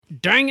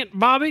Dang it,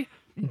 Bobby.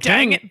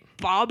 Dang it,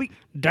 Bobby.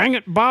 Dang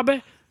it,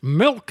 Bobby.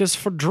 Milk is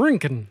for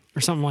drinking,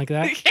 or something like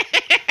that.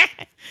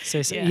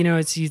 Yeah. You know,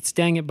 it's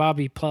dang it,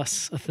 Bobby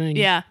plus a thing.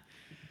 Yeah.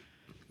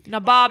 Now,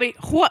 Bobby,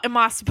 what am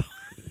I supposed...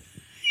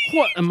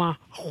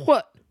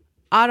 What?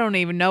 I don't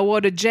even know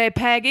what a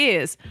JPEG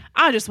is.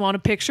 I just want a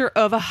picture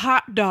of a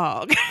hot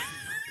dog.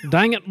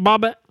 Dang it,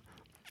 Bobby.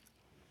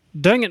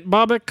 Dang it,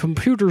 Bobby.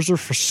 Computers are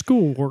for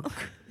schoolwork.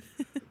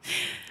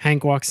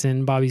 Hank walks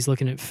in. Bobby's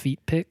looking at feet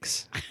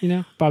pics. You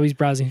know, Bobby's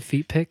browsing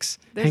feet pics.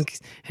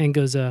 Hank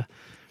goes,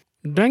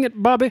 dang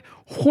it, Bobby.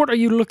 What are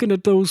you looking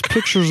at those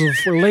pictures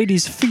of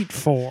ladies' feet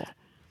for?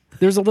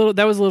 That was a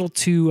little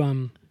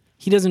too,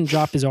 he doesn't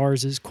drop his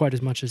R's as quite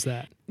as much as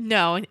that.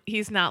 No,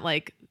 he's not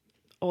like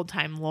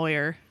old-time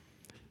lawyer.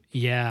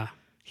 Yeah.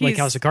 Like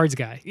House of Cards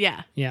guy.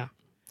 Yeah. Yeah.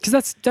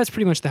 Because that's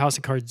pretty much the House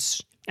of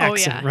Cards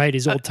accent, right?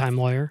 His old-time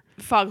lawyer.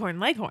 Foghorn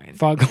Leghorn.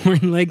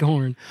 Foghorn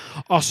Leghorn.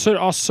 I'll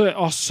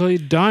say,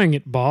 dang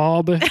it,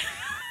 Bob.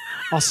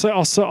 I'll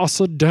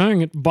say,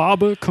 dang it,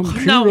 Bob.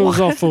 Computers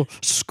are for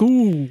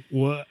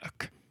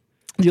schoolwork.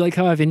 Do you like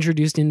how I've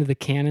introduced into the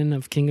canon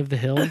of King of the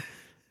Hill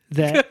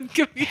that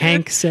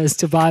Hank says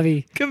to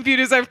Bobby,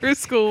 computers are for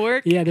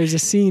schoolwork? Yeah, there's a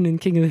scene in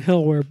King of the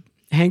Hill where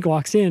Hank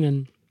walks in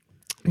and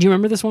do you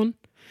remember this one?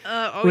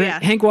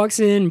 Yeah. Hank walks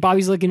in,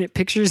 Bobby's looking at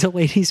pictures of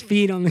ladies'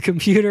 feet on the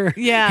computer.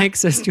 Yeah. Hank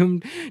says to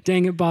him,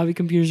 dang it, Bobby,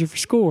 computers are for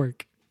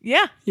schoolwork.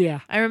 Yeah.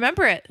 Yeah. I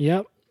remember it.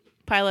 Yep.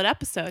 Pilot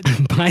episode.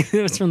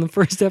 That's from the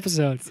first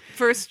episode.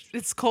 First,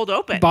 it's cold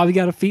open. Bobby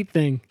got a feet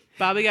thing.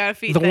 Bobby got a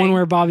feet The thing. one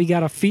where Bobby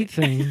got a feet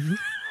thing. You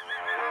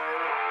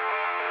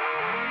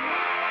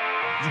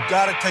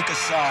gotta take a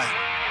side.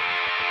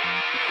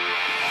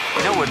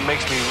 You know what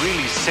makes me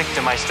really sick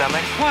to my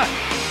stomach? What?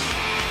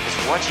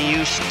 It's watching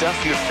you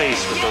stuff your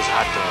face with those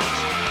hot dogs.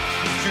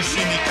 If you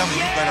see me coming,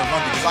 you better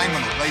run because I'm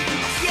gonna lay you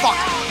the fuck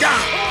down.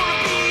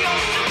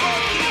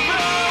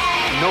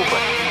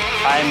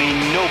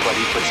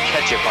 Nobody puts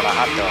ketchup on a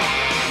hot dog.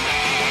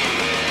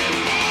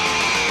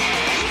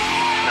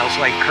 Smells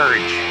like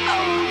courage.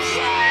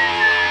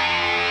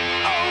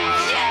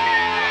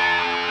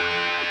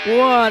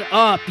 What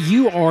up?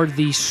 You are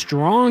the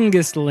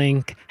strongest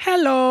link.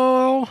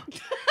 Hello.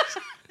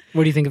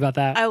 What do you think about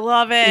that? I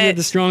love it. You're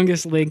the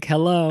strongest link.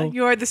 Hello.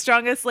 You're the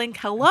strongest link.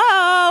 Hello.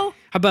 How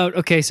about,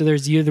 okay, so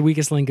there's you're the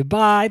weakest link.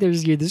 Goodbye.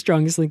 There's you're the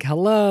strongest link.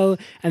 Hello.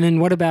 And then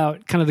what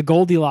about kind of the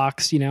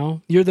Goldilocks, you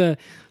know? You're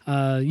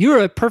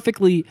a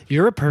perfectly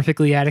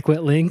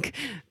adequate link.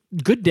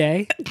 Good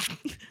day.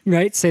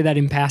 Right? Say that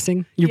in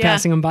passing. You're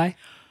passing them by.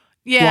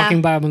 Yeah.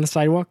 Walking by them on the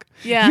sidewalk.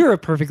 Yeah. You're a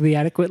perfectly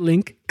adequate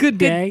link. Good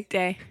day. Good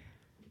day.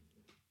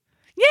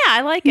 Yeah,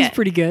 I like He's it.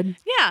 pretty good.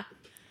 Yeah.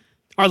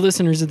 Our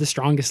listeners are the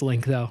strongest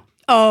link, though.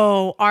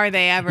 Oh, are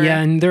they ever?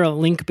 Yeah, and they're a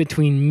link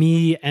between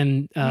me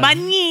and...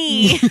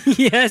 money.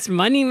 Yes,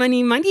 money,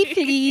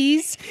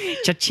 please.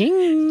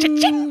 Cha-ching.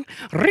 Cha-ching.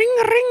 Ring,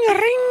 ring,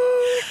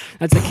 ring.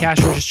 That's the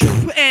cash register.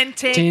 And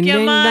take Ding, your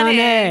ding, money.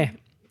 money.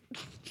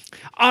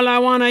 All I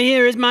want to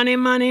hear is money,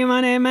 money,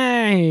 money,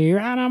 money.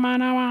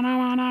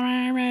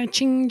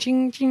 Ching,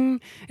 ching, ching.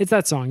 It's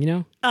that song, you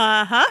know?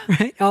 Uh-huh.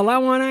 Right? All I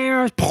want to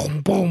hear is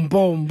boom, boom,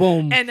 boom,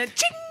 boom. And a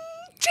ching,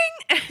 ching.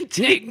 And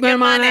Take my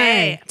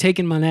money.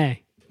 Taking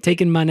money.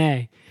 Taking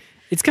money.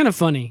 It's kind of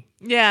funny.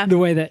 Yeah. The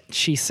way that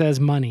she says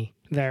money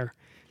there.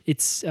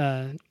 It's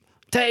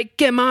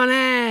taking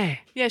money.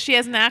 Yeah, she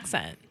has an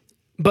accent.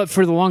 But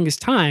for the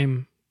longest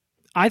time,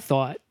 I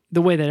thought,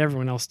 the way that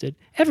everyone else did,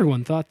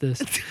 everyone thought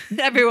this,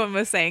 Everyone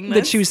was saying this.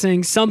 that she was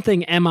saying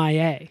something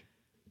MIA.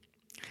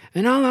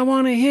 And all I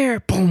want to hear,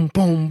 boom,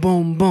 boom,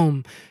 boom,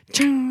 boom,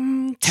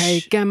 ching,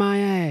 take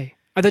MIA.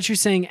 I thought she was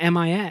saying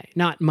MIA,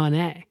 not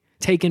money.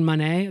 Taking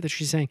money. I thought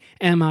she was saying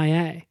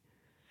MIA,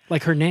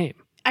 like her name.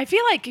 I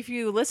feel like if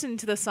you listen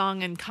to the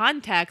song in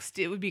context,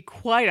 it would be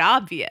quite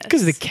obvious.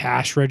 Because of the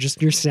cash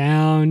register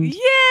sound.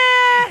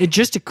 Yeah. It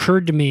just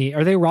occurred to me,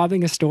 are they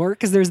robbing a store?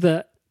 Because there's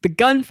the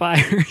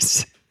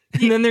gunfires.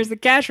 And then there's the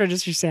cash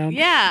register sound.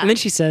 Yeah. And then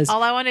she says,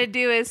 all I want to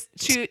do is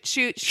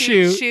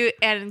shoot,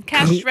 and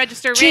cash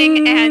register ching,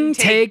 ring and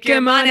take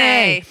your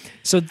money.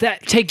 So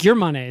that, take your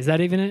money. Is that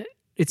even it?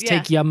 It's Yeah.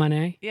 take your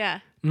money. Yeah.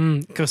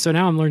 So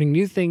now I'm learning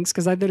new things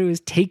because I thought it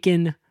was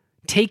taking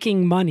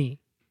money,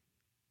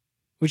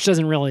 which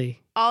doesn't really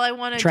All I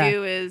want to track.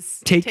 do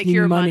is taking take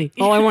your money.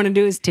 All I want to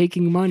do is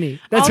taking money.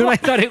 That's All what I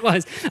thought it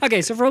was.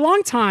 Okay, so for a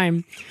long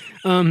time,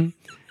 I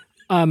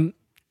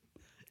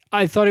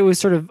thought it was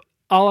sort of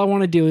all I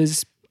want to do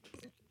is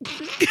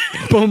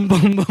boom,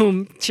 boom,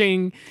 boom,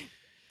 ching,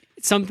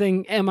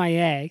 something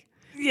MIA.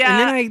 Yeah. And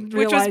then I realized,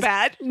 which was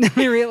bad. Then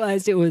I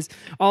realized it was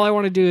all I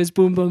want to do is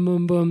boom, boom,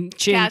 boom, boom,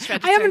 ching. Cash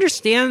register. I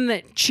understand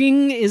that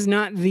ching is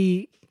not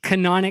the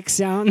canonic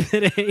sound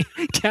that a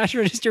cash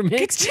register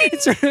makes.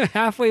 It's sort of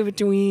halfway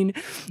between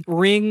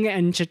ring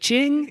and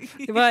cha-ching,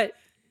 but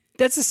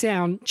that's the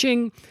sound,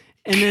 ching.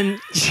 And then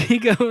she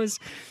goes,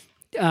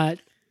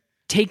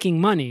 taking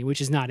money,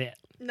 which is not it.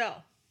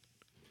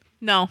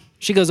 No.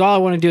 She goes, all I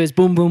want to do is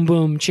boom, boom,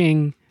 boom,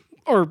 ching,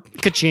 or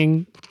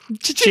ka-ching,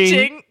 cha-ching.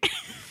 Ching.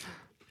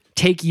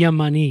 take your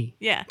money.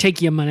 Yeah.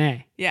 Take your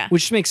money. Yeah.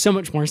 Which makes so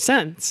much more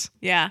sense.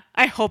 Yeah.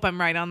 I hope I'm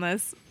right on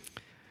this.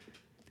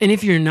 And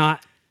if you're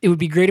not, it would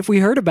be great if we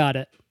heard about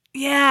it.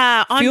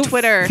 Yeah, on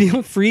Twitter.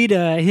 Feel free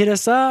to hit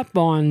us up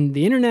on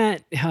the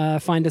internet.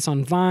 Find us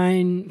on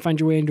Vine. Find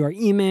your way into our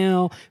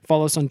email.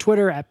 Follow us on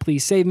Twitter at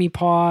Please Save Me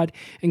Pod.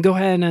 And go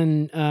ahead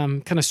and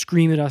kind of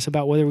scream at us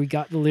about whether we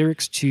got the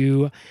lyrics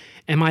to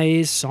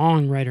MIA's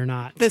song right or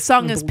not. The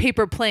song is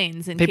Paper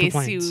Planes, in Paper case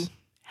Planes. you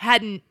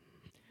hadn't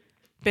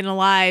been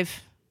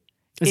alive.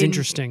 It's in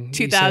interesting. that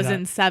you say that.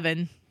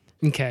 2007.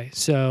 Okay,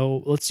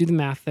 so let's do the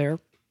math there.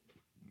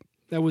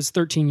 That was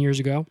 13 years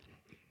ago.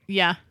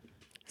 Yeah.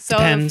 So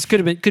Depends.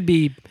 Could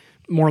be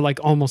more like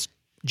almost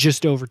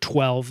just over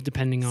 12,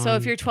 depending on. So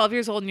if you're 12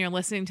 years old and you're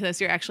listening to this,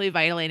 you're actually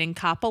violating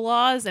COPPA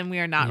laws, and we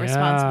are not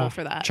responsible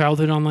for that.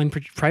 Childhood Online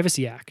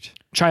Privacy Act.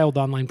 Child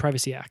Online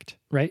Privacy Act,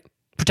 right?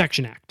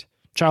 Protection Act.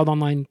 Child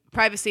Online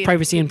Privacy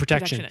and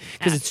Protection. Act.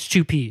 Because it's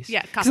two P's.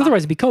 Yeah, Because COPPA.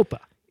 otherwise it'd be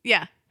COPA.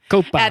 Yeah.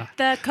 COPA. At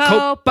the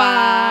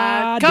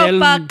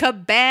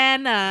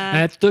Copacabana.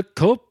 At the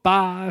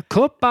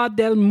Copa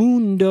del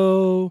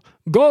Mundo.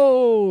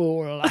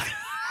 Goal.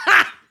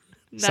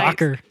 Nice.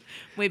 Soccer.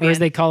 Muy Or as bien.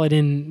 they call it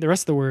in the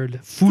rest of the word,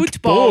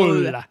 Football.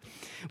 football.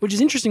 Which is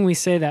interesting we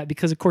say that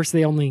because, of course,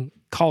 they only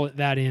call it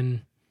that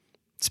in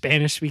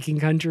Spanish-speaking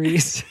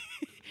countries.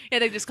 Yeah,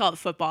 they just call it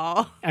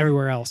football.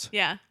 Everywhere else.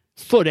 Yeah.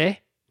 Footy.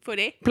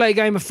 Footy. Play a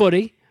game of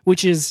footy,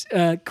 which is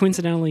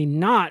coincidentally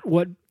not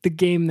what the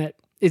game that...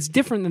 It's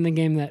different than the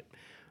game that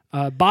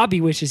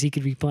Bobby wishes he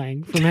could be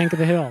playing from Hank of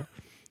the Hill.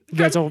 You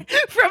guys all...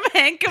 From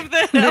Hank of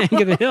the Hill. Hank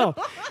of the Hill.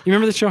 You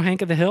remember the show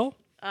Hank of the Hill?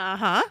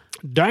 Uh-huh.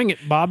 Dang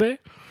it, Bobby.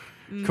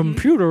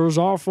 Computers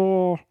are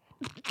for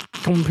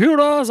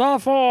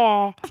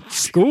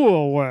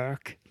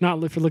schoolwork.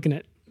 Not for looking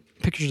at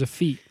pictures of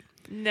feet.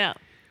 No.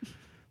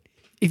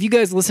 If you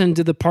guys listen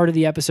to the part of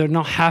the episode, and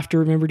I'll have to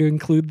remember to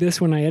include this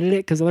when I edit it,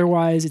 because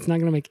otherwise it's not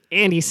going to make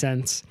any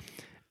sense.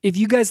 If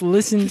you guys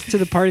listened to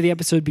the part of the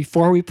episode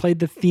before we played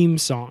the theme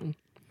song,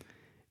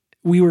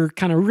 we were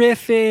kind of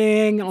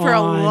riffing For a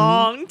on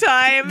long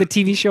time. the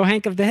TV show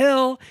Hank of the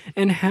Hill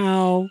and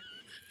how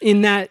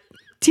in that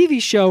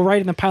TV show,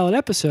 right in the pilot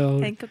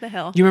episode, Hank of the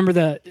Hill. do you remember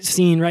the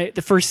scene, right?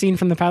 The first scene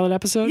from the pilot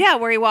episode? Yeah,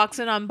 where he walks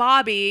in on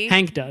Bobby.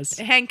 Hank does.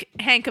 Hank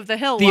of the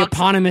Hill. The walks-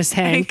 eponymous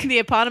Hank. The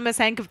eponymous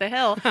Hank of the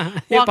Hill.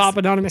 The walks,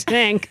 eponymous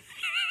Hank.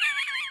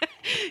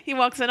 he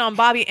walks in on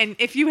Bobby, and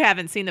if you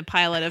haven't seen the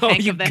pilot of Oh,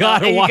 Hank you of the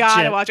gotta Hill, watch you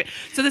gotta it. watch it.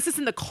 So this is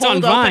in the on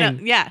cold Vine.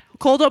 open.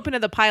 Cold open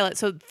of the pilot.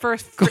 So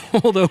first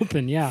Cold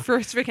open, yeah.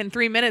 first freaking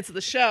 3 minutes of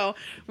the show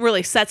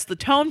really sets the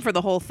tone for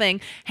the whole thing.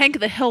 Hank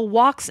of the Hill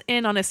walks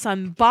in on his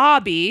son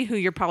Bobby, who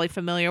you're probably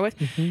familiar with,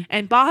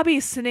 and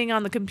Bobby's sitting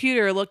on the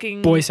computer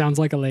looking. Boy sounds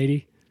like a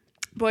lady.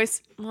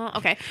 Boys. Well,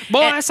 okay.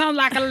 Boy And- sounds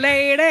like a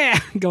lady.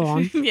 Go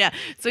on. yeah.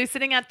 So he's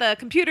sitting at the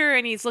computer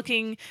and he's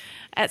looking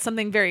at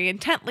something very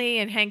intently.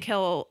 And Hank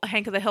of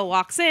the Hill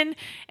walks in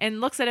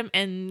and looks at him.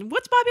 And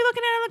what's Bobby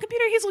looking at on the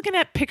computer? He's looking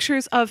at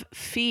pictures of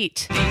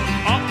feet.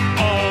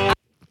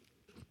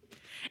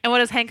 And what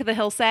does Hank of the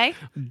Hill say?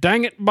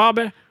 Dang it,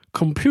 Bobby.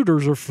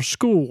 Computers are for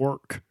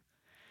schoolwork.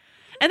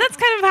 And that's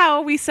kind of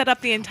how we set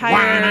up the entire.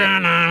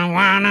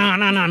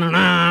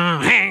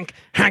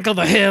 Hank of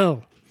the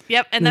Hill.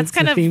 Yep. And that's That's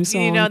kind the of theme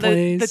song the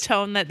plays.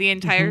 tone that the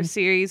entire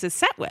series is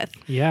set with.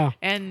 Yeah.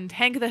 And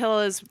Hank of the Hill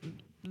is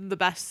the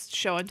best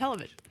show on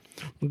television,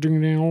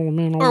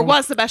 Or or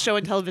was the best show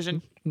on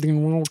television. And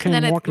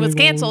then it was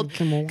canceled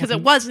because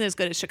it wasn't as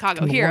good as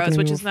Chicago Heroes,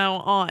 which is now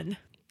on.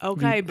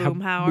 Okay,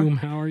 Boomhauer.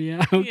 Boomhauer,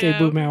 yeah. Okay, Yeah.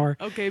 Boomhauer.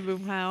 Okay,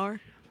 Boomhauer.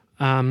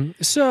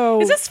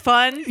 So Is this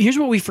fun? here's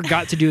what we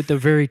forgot to do at the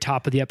very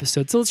top of the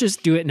episode. So let's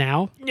just do it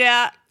now.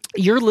 Yeah.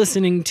 You're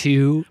listening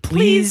to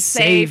Please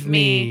Save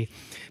Me.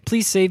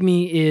 Please Save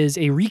Me is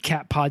a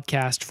recap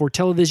podcast for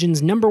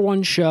television's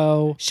 #1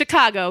 show.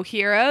 Chicago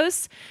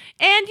Heroes.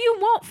 And you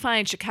won't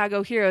find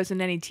Chicago Heroes in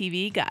any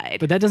TV guide.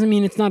 But that doesn't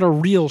mean it's not a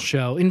real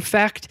show. In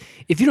fact,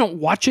 if you don't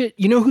watch it,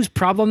 you know whose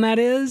problem that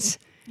is?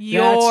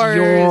 Yours. That's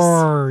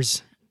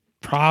yours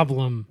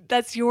problem.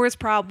 That's yours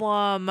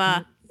problem.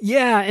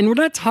 Yeah, and we're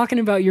not talking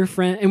about your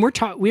friend, and we're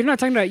not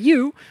talking about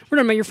you. We're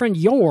talking about your friend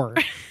Yor.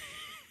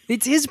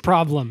 It's his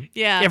problem.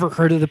 Yeah. Ever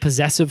heard of the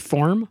possessive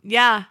form?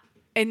 Yeah.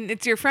 And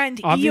it's your friend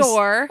Obvious-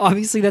 Eeyore.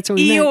 Obviously, that's what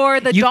we meant.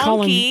 Eeyore the you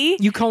donkey.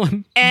 You call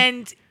him.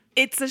 And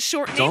it's a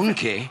short name.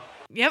 Donkey,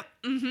 Yep.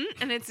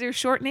 And it's your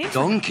short name.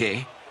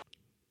 donkey,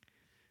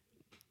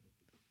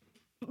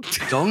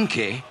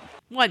 donkey,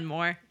 One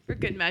more for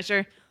good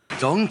measure.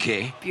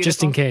 donkey, Beautiful.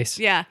 Just in case.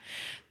 Yeah.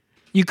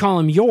 You call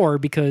him Yor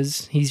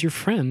because he's your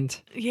friend.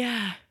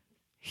 Yeah.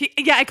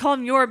 I call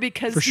him your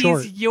because For he's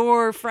short.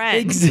 your friend.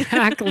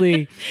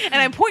 Exactly. And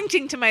I'm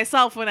pointing to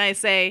myself when I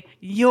say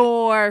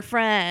your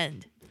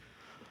friend.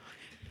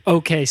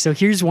 Okay, so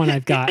here's one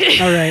I've got.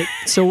 All right.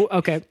 So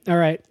all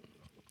right.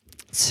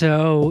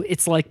 So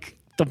it's like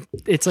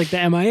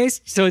the MIA.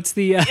 So it's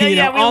the yeah, we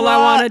all I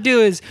love- want to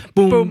do is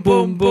boom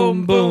boom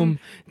boom boom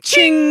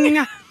ching.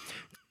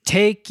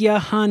 Take your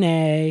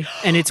honey,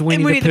 and it's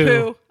Winnie, Winnie the the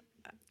Pooh.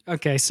 Pooh.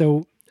 Okay,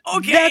 so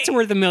Okay. that's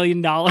worth $1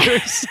 million.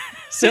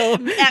 So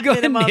At go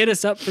ahead and minimum. hit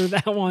us up for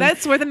that one.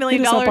 That's worth $1 million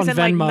Hit us up on in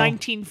like Venmo.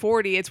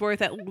 1940. It's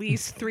worth at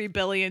least $3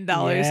 billion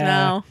Yeah,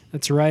 now.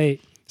 That's right.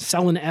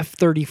 Sell an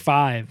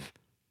F-35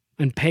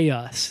 and pay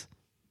us.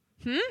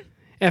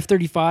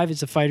 F-35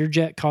 is a fighter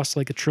jet, costs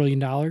like $1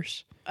 trillion.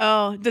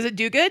 Oh, does it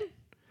do good?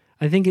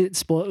 I think it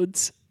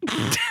explodes.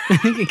 I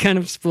think it kind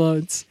of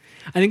explodes.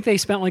 I think they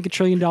spent like $1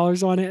 trillion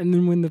on it, and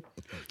then when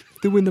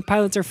the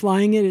pilots are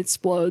flying it, it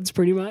explodes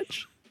pretty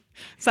much.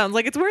 Sounds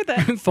like it's worth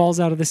it. It falls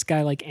out of the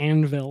sky like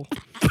anvil.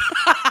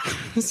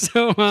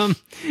 So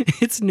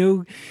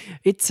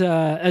it's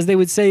as they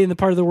would say in the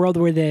part of the world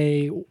where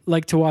they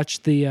like to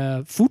watch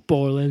the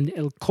football and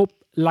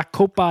La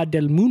Copa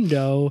del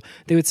Mundo,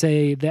 they would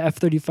say the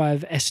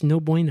F-35 es no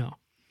bueno.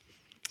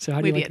 So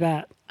how do you Muy like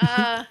bien.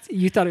 that?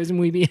 You thought it was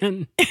muy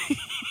bien.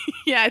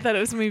 Yeah, I thought it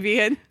was muy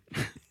bien.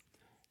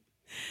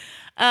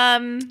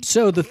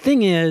 So the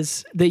thing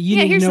is that you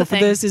Yeah, need to here's know the for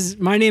thing. this is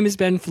my name is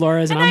Ben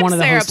Flores and, And I'm one of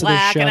the Sarah hosts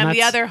Black, of the show. and I'm the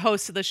That's- other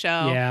host of the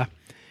show. Yeah.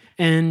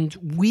 And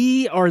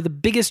we are the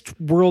biggest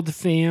world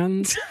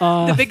fans.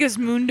 The biggest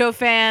Mundo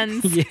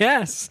fans.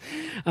 Yes.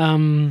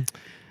 Los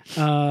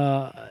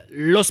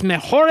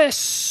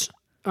mejores.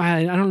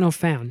 I don't know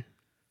fan.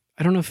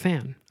 I don't know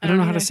fan. I don't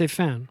know how to either. say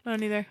fan. I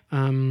don't either.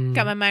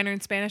 Got my minor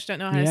in Spanish. Don't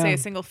know how to say Yeah. a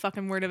single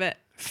fucking word of it.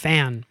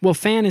 Fan. Well,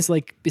 fan is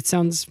like,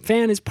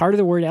 fan is part of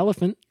the word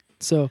elephant.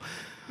 So,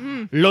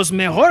 Hmm. los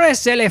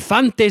mejores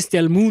elefantes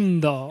del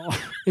mundo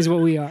is what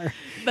we are.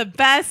 The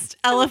best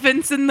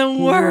elephants in the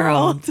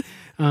world.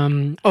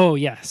 Oh,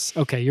 yes.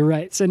 Okay, you're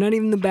right. So, not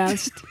even the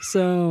best.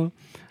 So,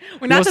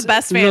 We're not the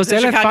best fans of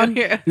Chicago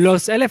Heroes.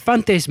 Los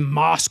elefantes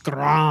más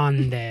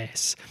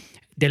grandes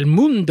del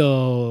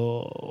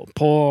mundo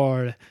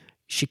por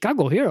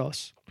Chicago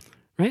Heroes,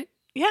 right?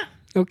 Yeah.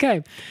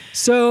 Okay.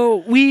 So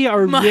we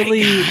are My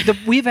really,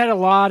 we've had a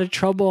lot of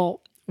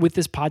trouble with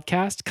this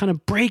podcast kind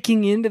of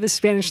breaking into the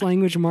Spanish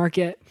language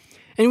market.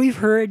 And we've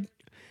heard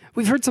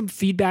some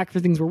feedback for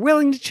things we're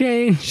willing to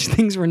change,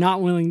 things we're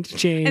not willing to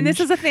change. And this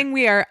is a thing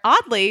we are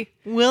oddly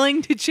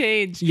willing to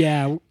change.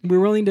 Yeah, we're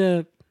willing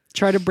to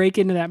try to break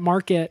into that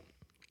market.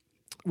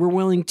 We're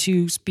willing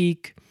to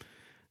speak.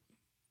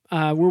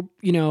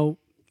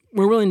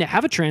 We're willing to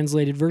have a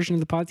translated version of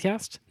the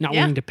podcast. Not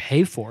Yeah. willing to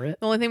pay for it.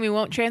 The only thing we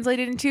won't translate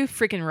it into,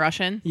 freaking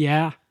Russian.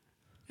 Yeah,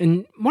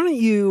 and why don't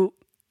you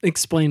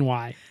explain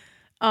why?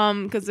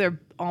 Because they're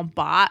all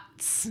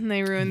bots and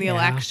they ruin the Yeah.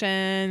 election,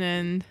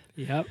 and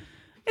Yep.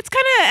 it's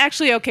kind of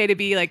actually okay to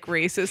be like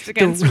racist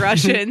against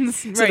Russians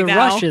So right the now.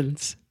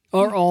 Russians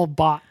are all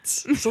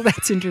bots. So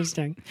that's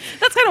interesting.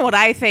 That's kind of what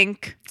I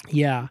think.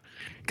 Yeah,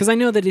 because I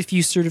know that if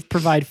you sort of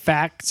provide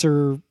facts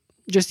or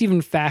just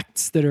even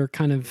facts that are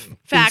kind of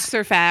Facts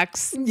are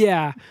facts.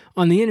 yeah,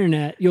 on the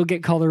internet, you'll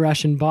get called a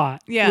Russian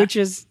bot. Yeah. Which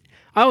is,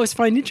 I always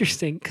find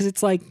interesting because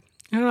it's like,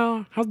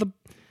 oh, how's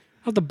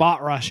the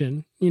bot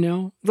Russian? You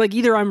know, like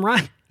either I'm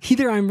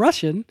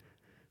Russian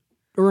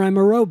or I'm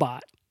a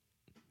robot.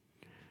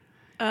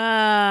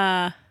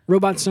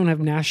 Robots don't have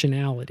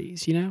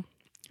nationalities, you know?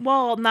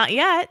 Well, not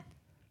yet.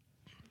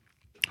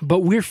 But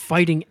we're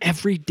fighting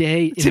every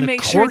day in To the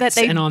make courts sure that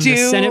they and on the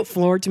do- Senate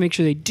floor to make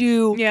sure they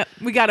do Yeah,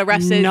 we got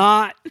arrested.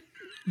 not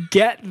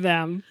get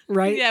them,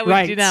 right? Yeah, we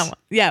rights. do not.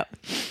 Yeah,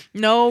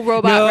 no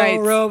robot No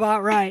rights.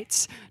 robot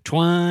rights.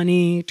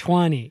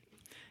 2020.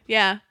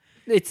 Yeah.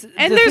 It's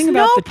And the there's thing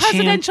no about the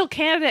presidential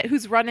candidate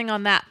who's running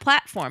on that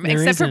platform, There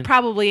except for isn't.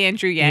 probably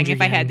Andrew Yang, Andrew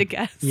if I had to Yang.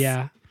 guess.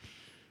 Yeah.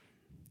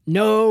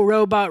 No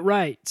robot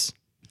rights.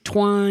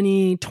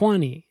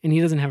 2020. And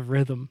he doesn't have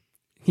rhythm.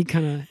 He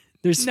kind of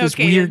there's No this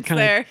cadence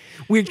there.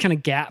 weird kind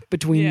of gap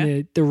between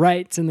Yeah. the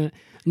rights and the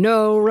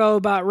no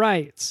robot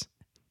rights.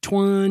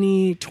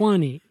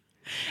 2020.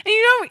 And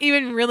you don't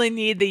even really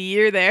need the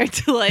year there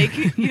to like,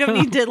 you don't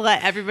need to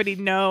let everybody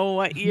know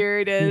what year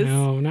it is.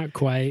 No, not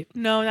quite.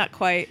 No, not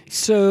quite.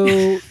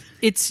 So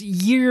it's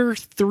year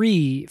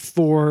 3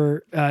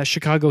 for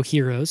Chicago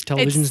Heroes,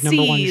 television's It's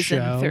number one season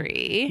show.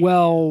 3.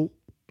 Well,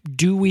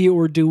 do we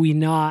or do we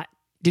not?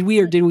 Did we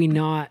or did we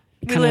not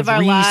We kind live of our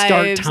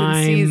restart lives time?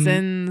 and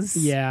seasons.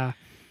 Yeah.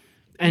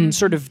 And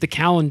sort of the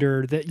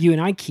calendar that you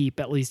and I keep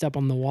at least up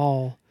on the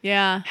wall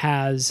Yeah.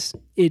 has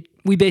it.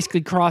 We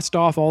basically crossed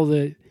off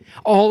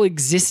all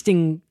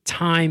existing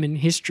time and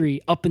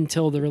history up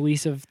until the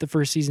release of the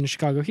first season of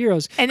Chicago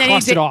Heroes. And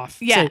crossed it off.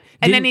 Yeah. So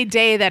and didn't any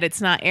day that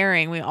it's not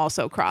airing, we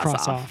also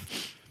cross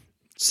off.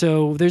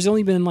 So there's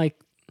only been like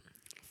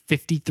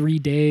 53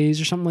 days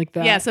or something like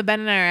that. Yeah, so Ben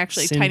and I are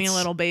actually tiny Since-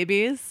 little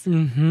babies.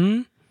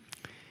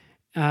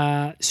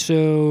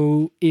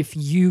 So if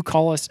you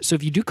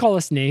do call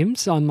us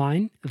names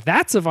online,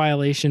 that's a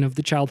violation of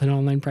the Childhood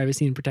Online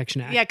Privacy and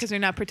Protection Act. Yeah, because they're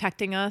not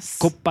protecting us.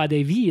 Copa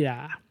de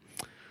Vida.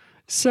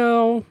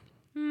 So,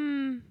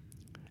 and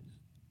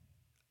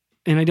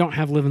I don't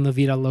have Livin' La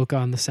Vida Loca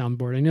on the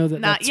soundboard. I know that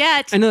Not that's,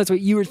 yet. I know that's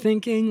what you were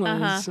thinking.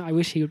 I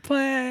wish he would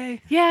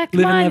play. Yeah, come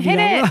Livin' La on, hit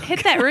Vida it. Loca.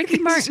 Hit that Ricky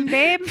Martin,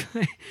 babe.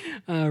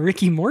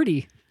 Ricky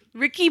Morty.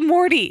 Ricky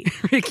Morty.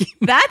 Ricky.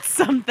 That's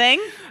something.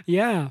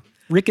 Yeah.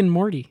 Rick and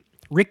Morty.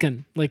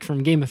 Rickon, like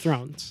from Game of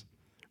Thrones.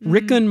 Mm-hmm.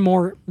 Rick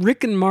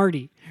and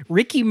Marty.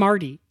 Ricky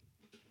Marty.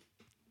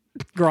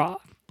 gras.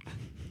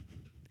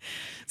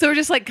 So we're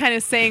just like kind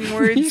of saying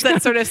words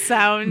that sort of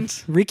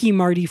sound. Ricky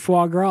Marty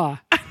foie gras.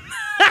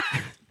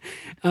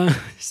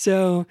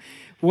 So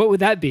what would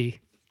that be?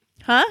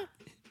 Huh?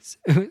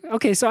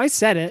 Okay, so I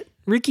said it.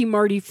 Ricky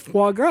Marty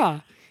foie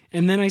gras.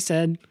 And then I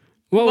said,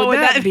 what would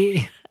that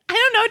be? I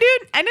don't know,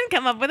 dude. I didn't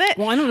come up with it.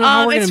 Well, I don't know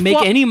how we're going to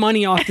make any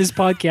money off this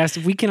podcast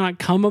if we cannot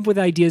come up with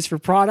ideas for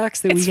products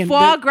that we It's can.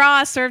 foie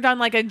gras served on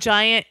like a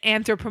giant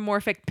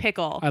anthropomorphic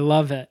pickle. I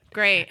love it.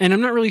 Great. And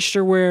I'm not really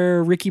sure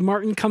where Ricky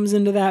Martin comes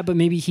into that, but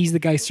maybe he's the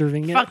guy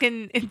serving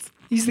it.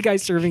 He's the guy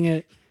serving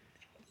it.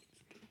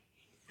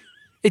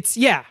 It's,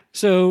 yeah.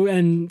 So,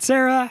 and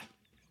Sarah,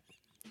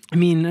 I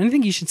mean, I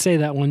think you should say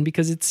that one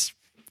because it's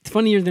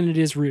funnier than it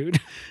is rude.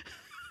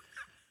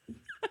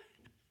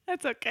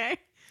 That's okay.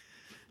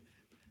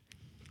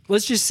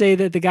 Let's just say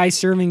that the guy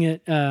serving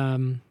it,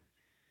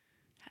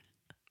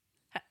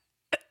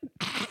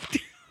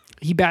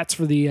 he bats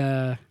for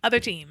the Other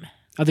team.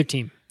 other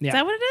team. Yeah. Is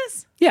that what it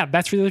is? Yeah,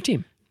 bats for the other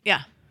team.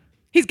 Yeah.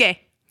 He's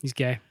gay. He's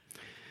gay.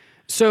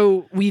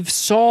 So we've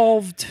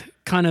solved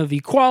kind of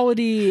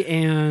equality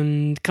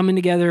and coming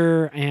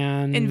together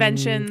and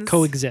Inventions.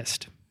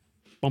 coexist.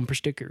 Bumper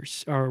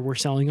stickers we're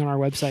selling on our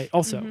website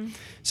also.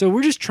 So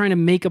we're just trying to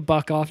make a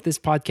buck off this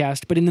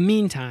podcast. But in the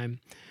meantime,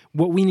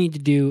 what we need to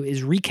do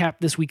is recap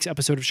this week's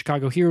episode of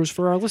Chicago Heroes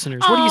for our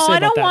listeners. What do you say I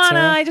about don't that, wanna.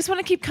 Sarah? I just want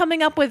to keep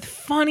coming up with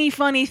funny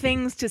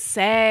things to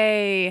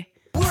say.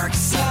 Work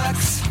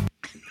sucks.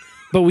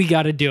 But we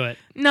got to do it.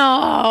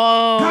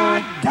 No.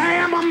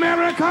 Damn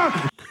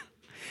America!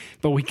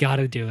 But we got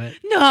to do it.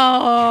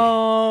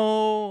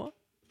 No.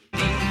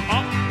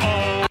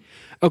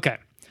 Okay.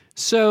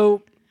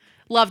 So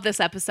Love this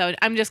episode.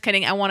 I'm just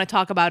kidding. I want to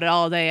talk about it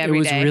all day,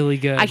 every day. It was really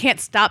good. I can't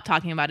stop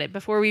talking about it.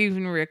 Before we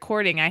even were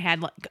recording, I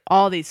had like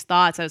all these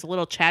thoughts. I was a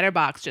little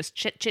chatterbox, just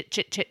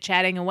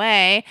chatting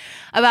away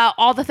about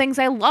all the things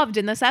I loved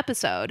in this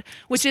episode,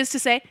 which is to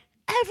say,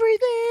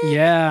 everything.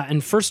 yeah.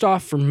 And first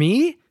off, for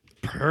me,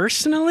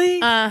 personally,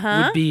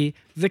 would be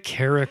the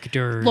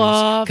characters.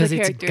 Love the because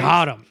it's characters.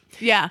 got them.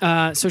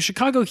 Yeah. So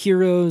Chicago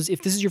Heroes,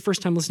 if this is your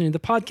first time listening to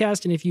the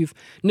podcast and if you've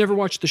never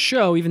watched the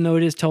show, even though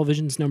it is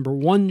television's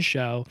 #1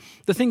 show,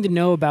 the thing to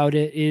know about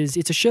it is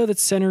it's a show that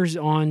centers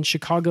on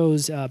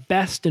Chicago's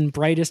best and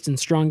brightest and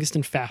strongest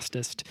and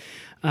fastest.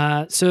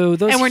 So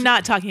those, And we're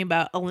not talking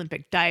about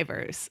Olympic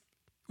divers.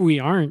 we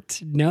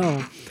aren't,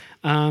 no.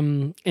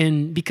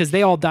 And because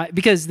they all die,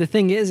 because the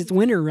thing is, it's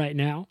winter right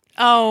now.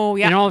 Oh,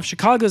 yeah. And all of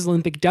Chicago's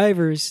Olympic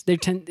divers, they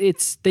tend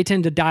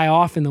to die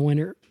off in the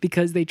winter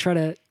because they try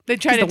to They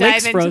try to the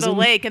lake's dive into the frozen.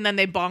 lake and then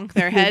they bonk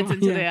their heads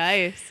into Yeah. the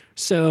ice.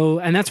 So,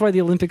 and that's why the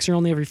Olympics are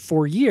only every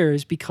 4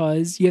 years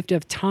because you have to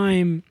have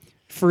time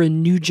for a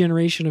new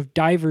generation of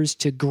divers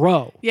to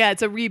grow. Yeah,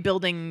 it's a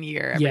rebuilding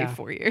year every Yeah.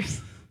 4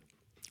 years.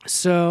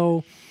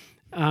 So,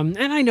 and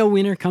I know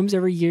winter comes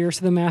every year,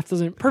 so the math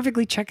doesn't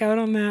perfectly check out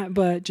on that,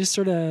 but just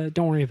sort of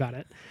don't worry about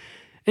it.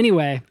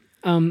 Anyway,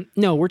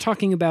 no, we're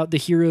talking about the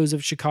heroes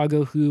of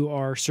Chicago who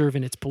are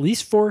serving its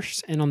police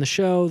force. And on the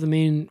show, the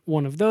main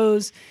one of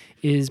those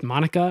is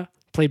Monica,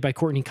 played by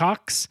Courtney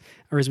Cox,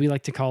 or as we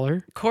like to call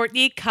her.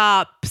 Courtney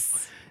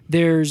Cops.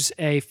 There's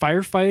a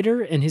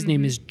firefighter, and his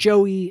name is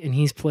Joey, and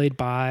he's played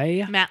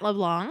by, Matt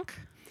LeBlanc.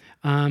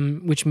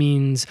 which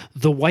means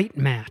the white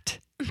Matt.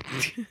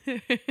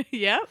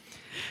 Yep.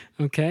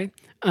 Okay.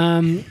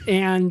 And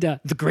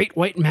the great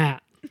white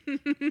Matt.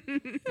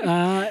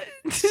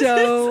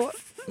 So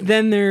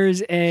then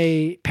there's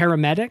a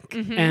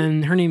paramedic,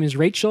 and her name is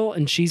Rachel,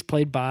 and she's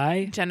played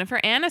by Jennifer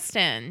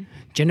Aniston.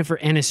 Jennifer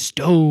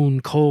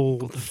Aniston,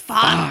 Cold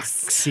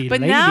Fox. Foxy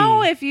But lady.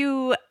 now if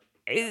you...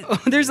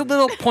 There's a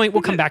little point.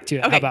 We'll come back to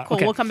it. How Okay, about, cool.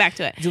 We'll come back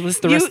to it. So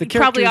list the rest you of the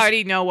probably characters.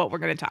 already know what we're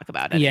going to talk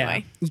about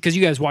anyway. Yeah, because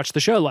you guys watched the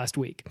show last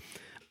week.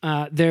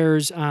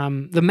 There's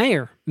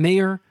the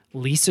Mayor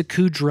Lisa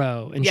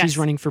Kudrow, and Yes. she's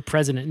running for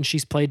president, and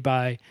she's played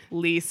by.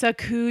 Lisa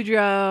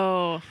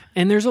Kudrow.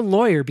 And there's a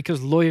lawyer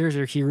because lawyers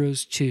are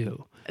heroes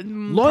too. Probably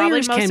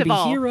Lawyers most can of be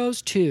all.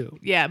 heroes too.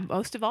 Yeah,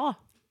 most of all.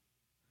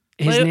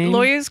 His name,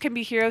 Lawyers can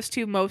be heroes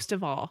too, most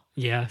of all.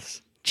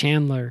 yes,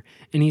 Chandler,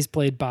 and he's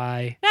played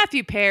by.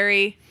 Matthew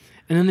Perry.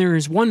 And then there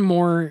is one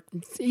more.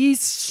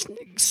 He's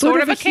sort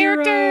of a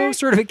hero, character?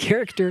 sort of a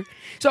character.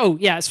 So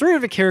yeah, sort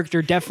of a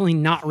character. Definitely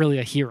not really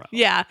a hero.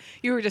 Yeah,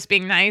 you were just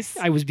being nice.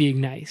 I was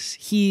being nice.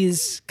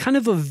 He's kind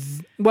of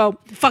well.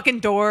 Fucking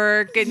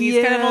dork, and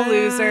he's kind of a Yeah,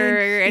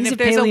 loser. And he's if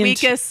a there's a paleo-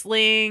 weakest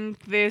link,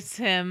 there's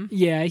him.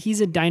 Yeah,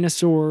 he's a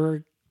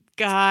dinosaur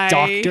Guy.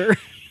 doctor.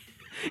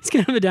 He's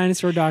kind of a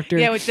dinosaur doctor.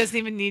 Yeah, which doesn't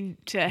even need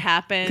to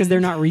happen. because they're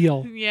not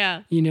real.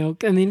 Yeah. You know,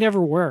 and they never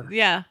were.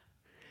 Yeah.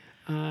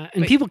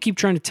 And people keep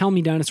trying to tell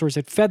me dinosaurs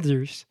had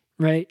feathers,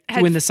 right?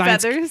 Had when the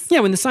science, feathers? Yeah,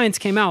 when the science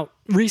came out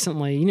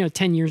recently,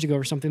 10 years ago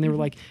or something, they were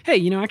like,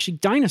 hey, actually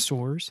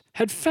dinosaurs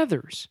had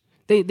feathers.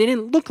 They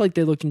didn't look like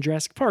they looked in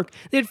Jurassic Park.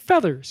 They had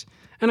feathers.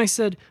 And I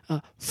said,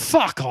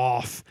 fuck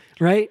off,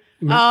 right?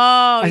 Oh,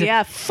 I said,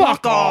 yeah.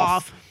 fuck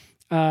off.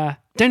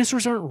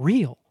 Dinosaurs aren't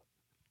real.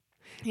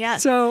 Yeah.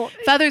 So,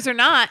 feathers or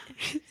not.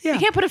 yeah. You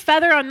can't put a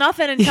feather on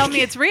nothing and tell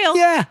me it's real.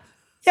 Yeah.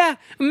 Yeah,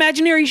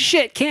 imaginary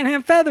shit can't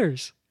have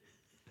feathers.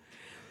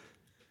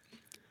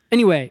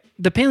 Anyway,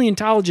 the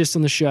paleontologist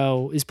on the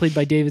show is played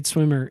by David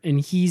Swimmer, and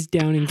he's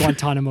down in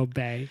Guantanamo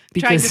Bay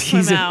because swim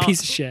he's a out. piece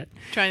of shit.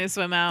 Trying to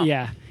swim out.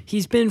 Yeah.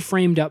 He's been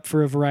framed up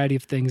for a variety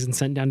of things and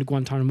sent down to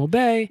Guantanamo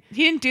Bay.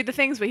 He didn't do the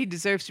things, but he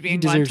deserves to be He in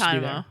deserves to be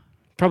Guantanamo. there.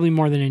 Probably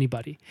more than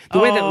anybody. The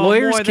way that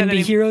lawyers more can than be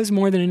any- heroes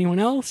more than anyone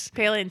else.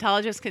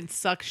 Paleontologists can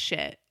suck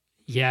shit.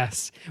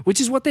 Yes.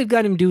 Which is what they've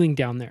got him doing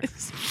down there.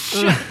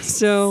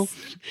 So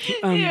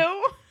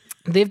Ew.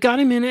 they've got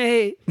him in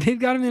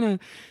a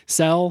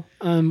cell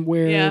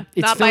where Yeah,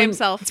 it's not by filling,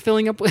 himself. It's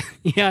filling up with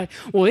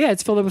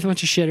it's filled up with a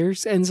bunch of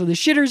shitters, and so the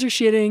shitters are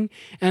shitting,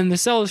 and the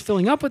cell is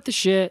filling up with the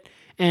shit,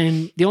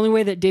 and the only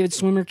way that David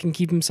Swimmer can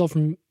keep himself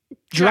from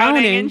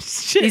Drowning drowning in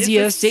shit is is he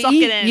to has to suck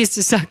eat. it in. He has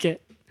to suck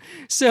it.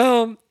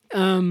 So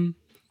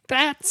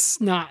that's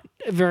not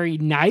very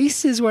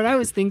nice, is what I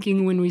was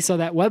thinking when we saw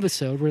that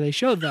webisode where they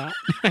showed that.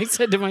 I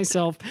said to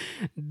myself,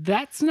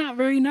 that's not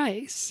very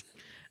nice.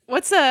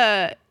 What's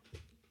a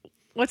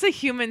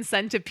human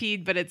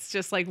centipede, but it's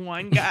just like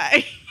one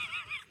guy?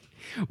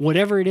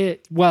 Whatever it is.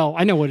 Well,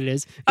 I know what it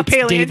is. A It's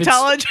David's-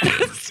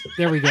 paleontologist.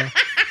 There we go.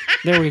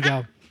 There we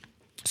go.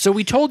 So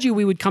we told you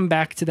we would come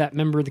back to that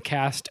member of the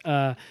cast,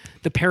 the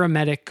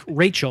paramedic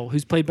Rachel,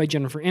 who's played by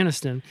Jennifer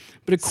Aniston.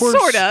 But of course,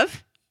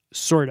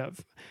 sort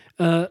of.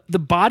 The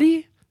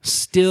body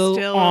still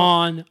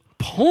on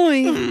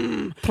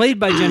point, played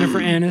by Jennifer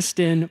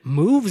Aniston,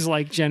 moves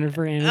like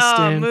Jennifer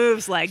Aniston,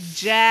 Moves like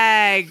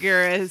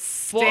Jagger.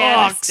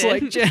 walks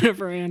like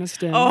Jennifer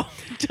Aniston. Oh,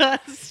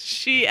 does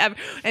she ever?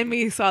 And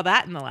we saw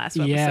that in the last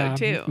episode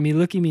too. Me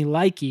looky, me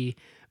likey.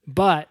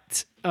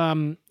 But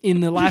in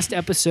the last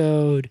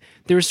episode,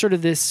 there was sort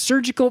of this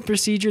surgical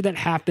procedure that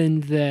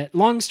happened that,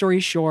 long story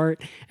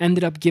short,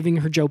 ended up giving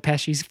her Joe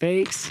Pesci's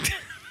face.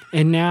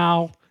 And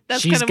now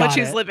That's she's kind of what got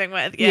she's it. living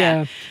with. Yeah.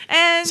 Yeah.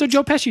 And So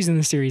Joe Pesci's in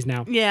the series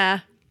now, yeah.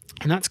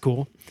 and that's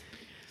cool.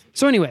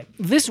 So anyway,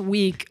 this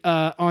week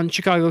on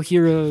Chicago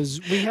Heroes,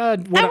 we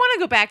had... I want to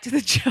go back to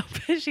the Joe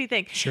Pesci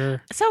thing.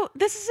 Sure. So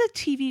this is a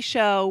TV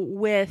show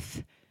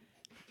with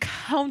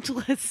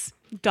countless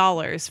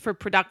dollars for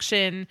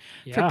production,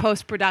 Yeah. for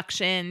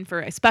post-production,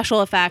 for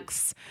special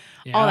effects,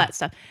 Yeah. all that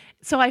stuff.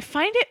 So I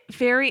find it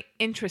very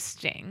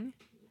interesting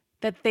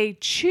that they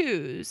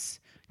choose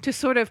to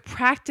sort of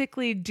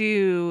practically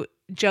do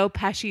Joe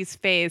Pesci's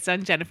face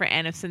on Jennifer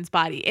Aniston's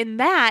body. In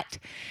that,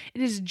 it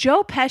is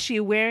Joe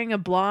Pesci wearing a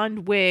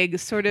blonde wig,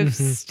 sort of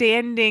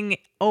standing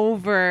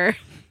over,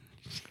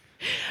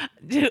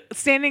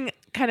 standing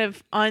kind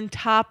of on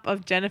top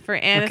of Jennifer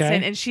Aniston,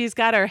 Okay. and she's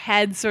got her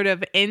head sort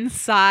of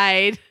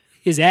inside.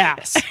 His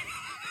ass.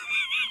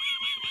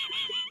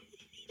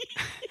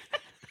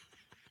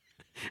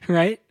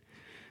 Right?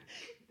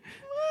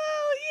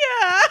 Well,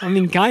 yeah. I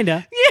mean,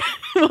 kinda.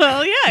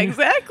 Well, yeah,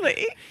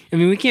 exactly. I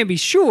mean, we can't be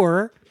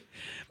sure,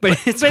 but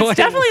it's, but it's what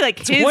definitely it, like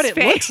it's his what it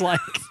face. looks like.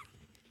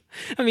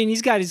 I mean,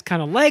 he's got his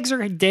kind of legs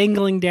are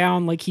dangling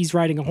down like he's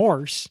riding a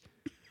horse.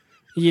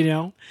 You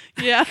know?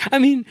 Yeah. I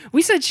mean,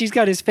 we said she's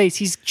got his face.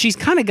 She's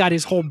kind of got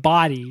his whole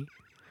body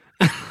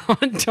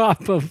on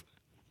top of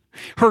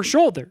her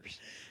shoulders.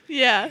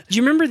 Yeah. Do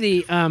you remember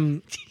the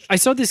I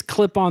saw this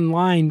clip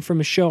online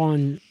from a show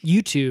on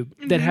YouTube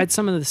that Mm-hmm. had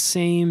some of the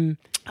same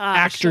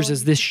actors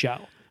as this show.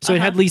 So it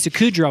Uh-huh. had Lisa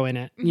Kudrow in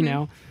it, Mm-hmm. you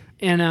know,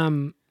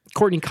 and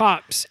Courtney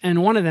Cox,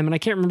 and one of them, and I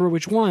can't remember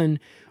which one,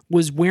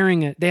 was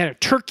wearing they had a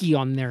turkey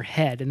on their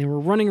head, and they were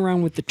running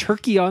around with the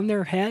turkey on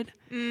their head.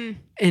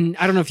 And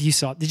I don't know if you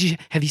saw it.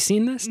 Have you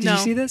seen this? Did No. you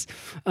see this?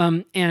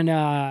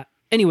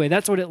 Anyway,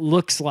 that's what it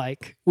looks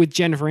like with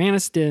Jennifer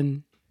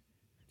Aniston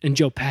and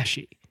Joe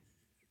Pesci.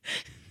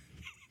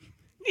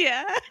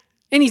 Yeah.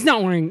 And he's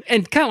not wearing,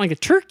 and kind of like a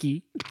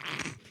turkey.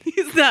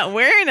 He's not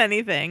wearing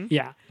anything.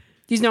 Yeah.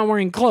 He's not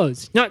wearing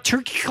clothes. Not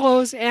turkey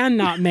clothes and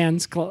not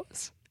man's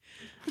clothes.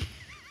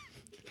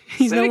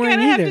 He's So not we wearing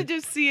kind of either. have to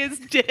just see his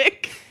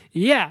dick.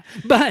 Yeah.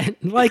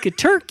 But like a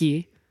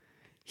turkey,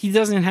 he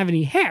doesn't have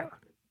any hair.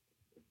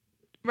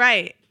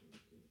 Right.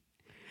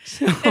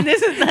 So And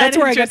isn't that that's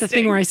where I got the thing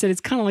interesting? where I said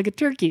it's kind of like a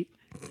turkey.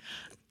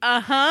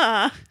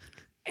 Uh-huh.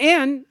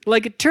 And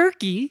like a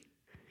turkey,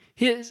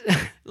 his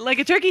Like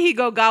a turkey, he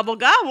go gobble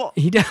gobble.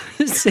 he does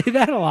say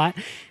that a lot.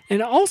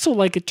 And also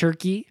like a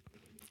turkey,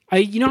 how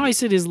I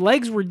said his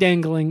legs were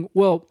dangling.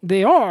 Well,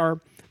 they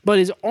are, but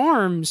his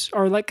arms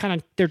are like kind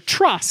of, they're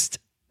trussed.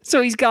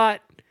 So he's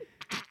got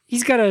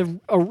a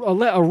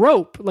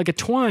rope, like a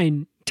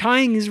twine,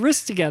 tying his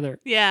wrists together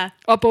Yeah.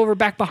 up over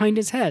back behind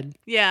his head.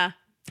 Yeah.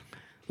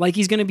 Like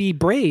he's going to be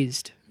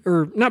braised,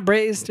 or not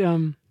braised,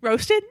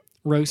 Roasted?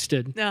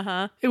 roasted.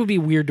 Uh-huh. It would be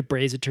weird to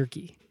braise a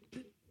turkey.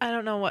 I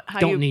don't know how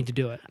Don't you need to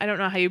do it. I don't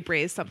know how you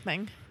braise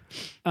something.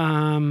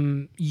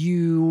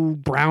 You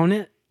brown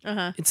it.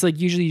 Uh-huh. It's like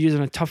usually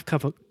using a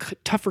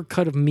tougher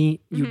cut of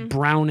meat. You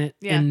brown it,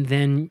 Yeah. and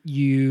then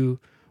you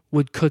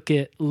would cook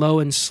it low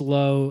and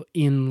slow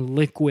in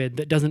liquid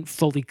that doesn't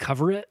fully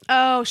cover it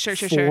Oh, sure.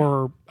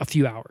 for a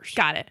few hours.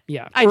 Got it.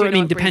 Yeah, I do or know I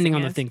mean, what depending braising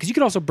on the is. thing, because you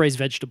could also braise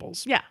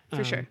vegetables. Yeah,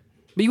 for sure.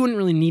 But you wouldn't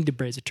really need to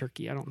braise a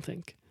turkey, I don't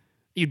think.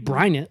 You'd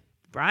brine it,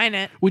 Brine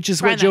it. Which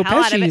is Brine what the Joe hell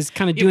out of Pesci it. is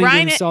kind of You doing to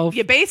brine himself. It,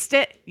 you baste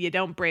it. You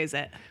don't braise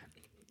it.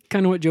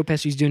 Kind of what Joe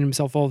Pesci's doing to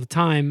himself all the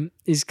time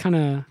is kind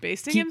of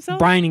Basting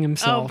himself? brining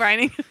himself. Oh,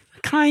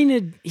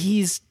 brining.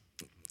 He's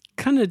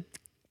kind of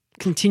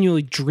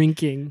continually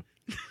drinking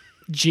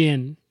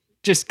gin,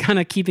 just kind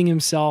of keeping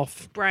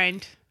himself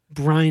Brined.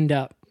 brined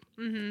up.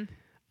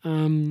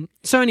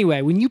 So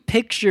anyway, when you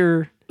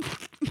picture,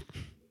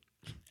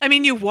 I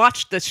mean, you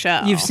watched the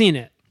show. you've seen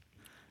it.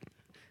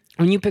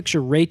 When you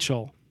picture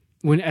Rachel,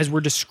 as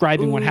we're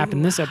describing what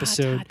happened this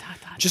episode,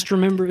 just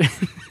remember,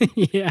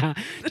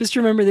 just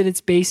remember that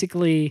it's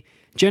basically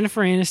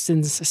Jennifer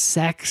Aniston's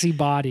sexy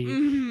body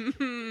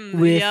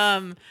with,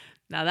 Yum.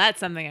 Now that's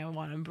something I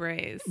want to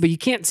braise. but you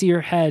can't see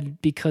her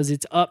head because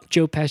it's up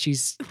Joe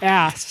Pesci's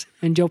ass,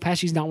 and Joe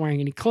Pesci's not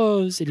wearing any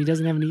clothes, and he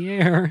doesn't have any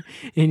hair,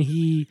 and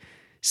he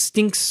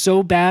stinks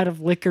so bad of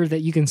liquor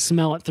that you can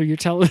smell it through your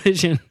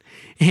television.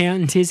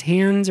 And his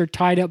hands are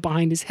tied up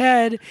behind his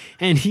head,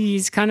 and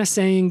he's kind of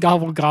saying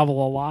gobble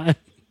gobble a lot.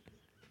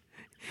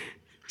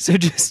 So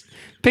just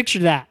picture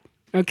that,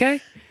 okay?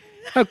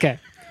 Okay.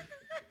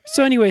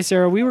 So anyway,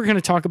 Sarah, we were going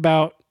to talk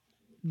about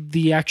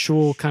the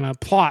actual kind of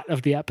plot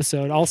of the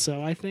episode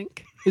also, I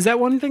think. Is that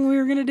one thing we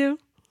were going to do?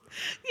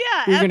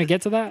 Yeah. We were going to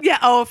get to that? Yeah.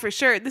 Oh, for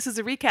sure. This is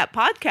a recap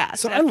podcast.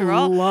 So after I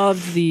all.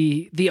 loved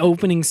the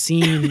opening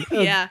scene.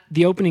 Yeah.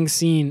 The opening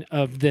scene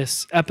of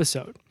this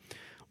episode,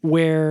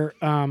 where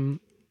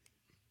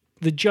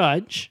the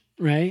judge,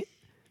 right,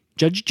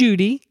 Judge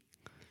Judy,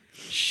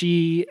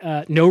 she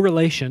no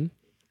relation,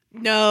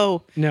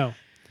 No.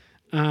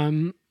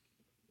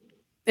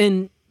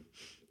 and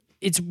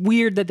it's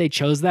weird that they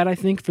chose that. I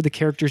think for the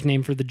character's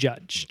name for the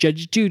judge,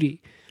 Judge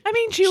Judy. I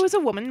mean, she was a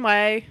woman.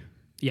 Why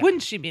Yeah.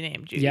 wouldn't she be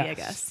named Judy? I Yes.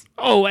 guess.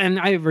 Oh, and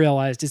I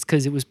realized it's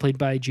because it was played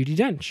by Judi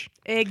Dench.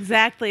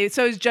 Exactly.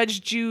 So is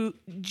Judge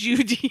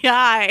Judy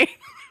I.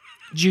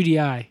 Judy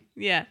I.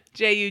 Yeah.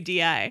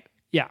 Judi.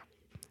 Yeah.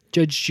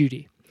 Judge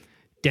Judy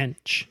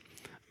Dench.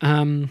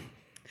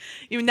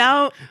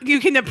 You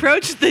can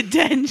approach the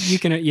dench. You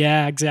can,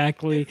 yeah,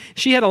 exactly.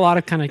 She had a lot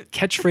of kind of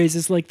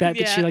catchphrases like that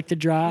that she Yeah. liked to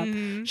drop.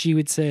 She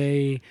would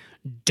say,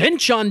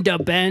 "Dench on the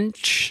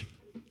bench."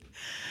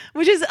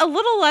 Which is a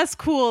little less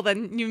cool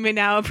than you may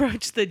now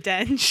approach the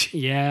dench.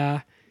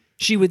 Yeah.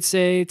 She would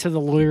say to the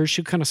lawyers,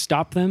 she'd kind of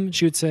stop them.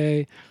 She would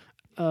say,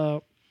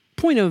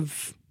 point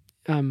of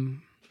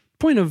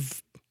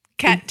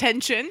Cat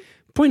tension.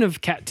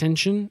 cat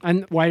tension.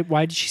 And why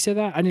did she say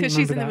that? I didn't remember Because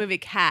she's in that. the movie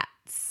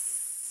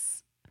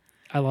Cats.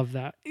 I love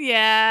that.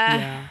 Yeah.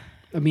 Yeah.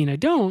 I mean, I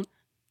don't.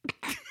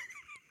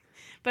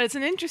 But it's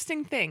an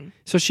interesting thing.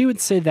 So she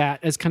would say that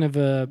as kind of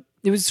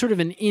it was sort of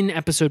an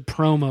in-episode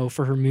promo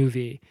for her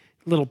movie.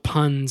 Little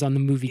puns on the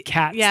movie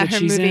Cats Yeah, that her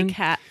she's movie in.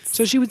 Cats.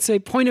 So she would say,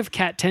 point of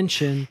cat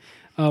tension,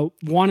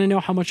 want to know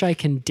how much I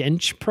can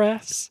dench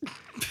press?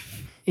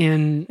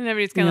 And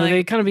everybody's kinda like-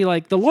 they kind of be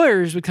like, the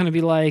lawyers would kind of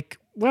be like,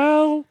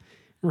 well,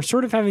 we're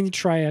sort of having to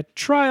try a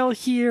trial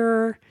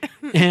here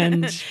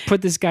and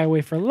put this guy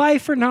away for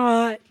life or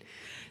not.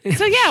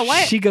 So yeah,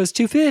 why? She goes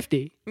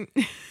 $250.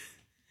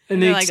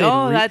 And They're like,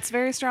 oh, that's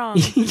very strong.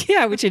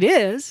 yeah, which it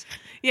is.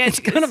 Yeah, It's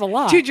kind of a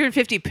lot.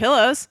 250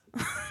 pillows.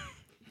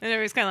 And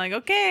everybody's kind of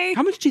like, okay.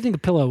 How much do you think a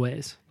pillow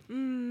weighs?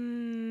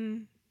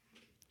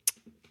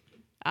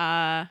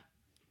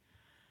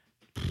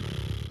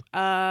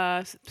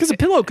 Because a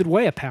pillow could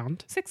weigh a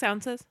pound. 6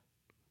 ounces.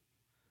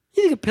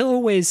 You think a pillow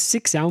weighs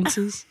 6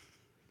 ounces?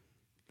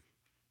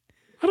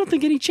 I don't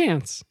think any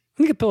chance.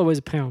 I think a pillow weighs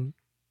a pound.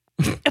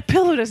 A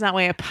pillow does not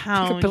weigh a I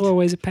pound. think a pillow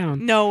weighs a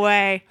pound. No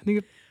way. I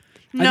think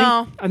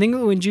No. I think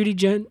when Judi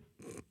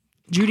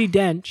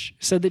Dench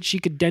said that she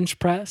could dench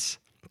press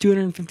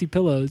 250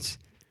 pillows,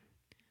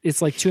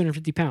 it's like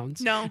 250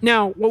 pounds. No.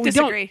 Now, what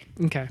Disagree.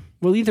 we don't... Okay.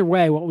 Well, either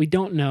way, what we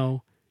don't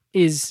know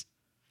is...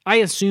 I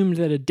assumed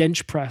that a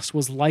dench press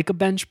was like a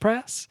bench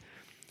press,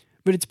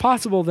 but it's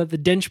possible that the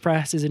dench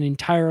press is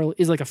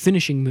like a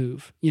finishing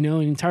move, and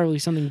entirely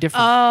something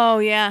different. Oh,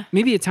 yeah.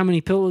 Maybe it's how many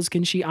pillows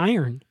can she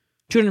iron?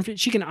 250.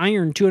 She can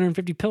iron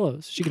 250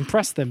 pillows. She can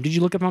press them. Did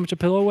you look up how much a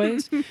pillow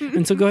weighs?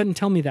 And so go ahead and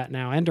tell me that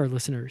now, and our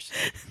listeners.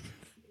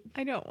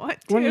 I don't want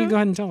to. Why don't you go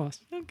ahead and tell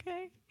us?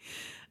 Okay.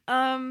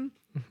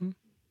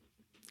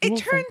 It Well,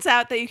 turns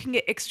out that you can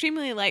get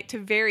extremely light to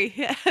very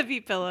heavy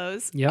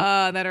pillows Yep.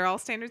 that are all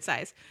standard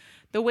size.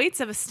 The weights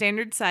of a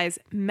standard size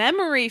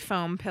memory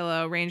foam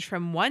pillow range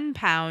from 1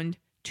 pound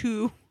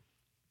to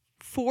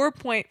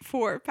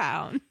 4.4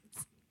 pounds.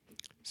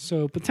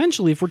 So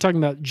potentially, if we're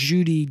talking about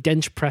Judy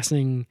dench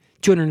pressing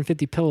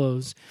 250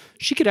 pillows,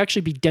 she could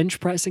actually be dench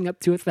pressing up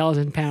to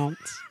 1,000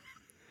 pounds.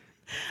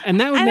 And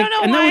that would I make don't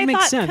know and that why would I make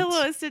thought sense.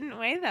 pillows didn't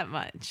weigh that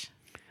much.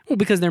 Well,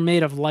 because they're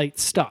made of light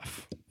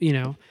stuff,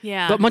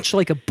 Yeah. But much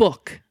like a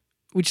book,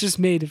 which is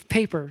made of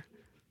paper,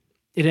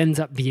 it ends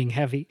up being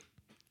heavy,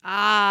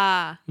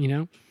 Ah.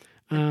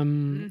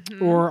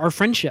 Or our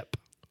friendship,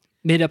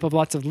 made up of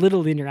lots of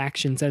little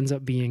interactions, ends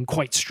up being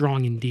quite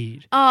strong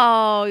indeed.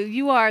 Oh,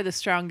 you are the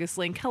strongest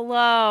link.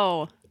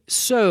 Hello.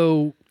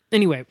 So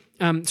anyway,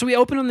 So we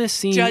open on this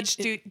scene. Judge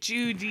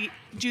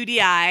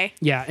Judy I.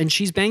 Yeah, and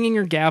she's banging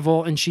her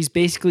gavel, and she's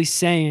basically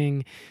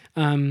saying,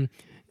 you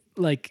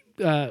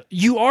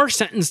are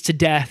sentenced to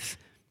death.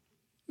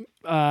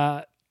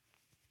 And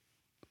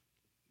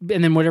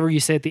then whatever you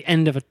say at the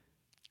end of a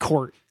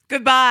court.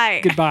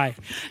 Goodbye. Goodbye.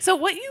 So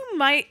what you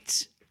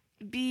might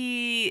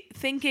be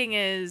thinking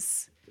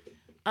is,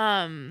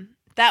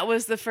 that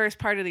was the first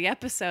part of the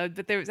episode,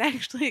 but there was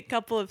actually a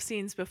couple of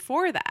scenes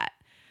before that.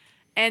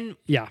 And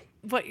Yeah.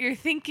 what you're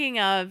thinking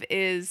of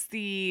is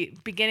the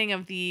beginning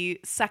of the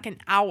second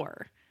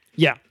hour.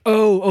 Yeah.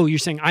 Oh, you're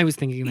saying I was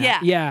thinking that. Yeah.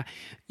 Yeah.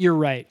 You're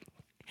right.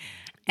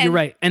 You're And-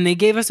 right. And they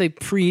gave us a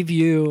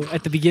preview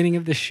at the beginning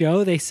of the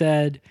show. They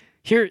said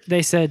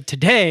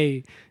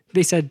today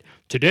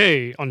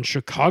on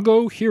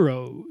Chicago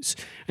Heroes.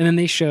 And then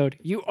they showed,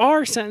 you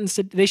are sentenced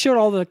to, they showed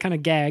all the kind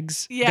of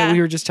gags that Yeah. we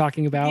were just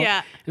talking about.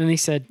 Yeah. And then they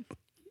said,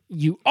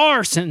 you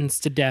are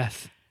sentenced to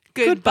death.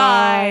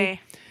 Goodbye.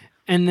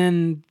 And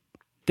then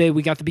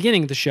we got the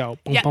beginning of the show.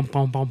 Boom, Yeah. boom,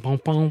 boom, boom, boom,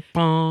 boom,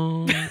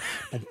 boom. Boom,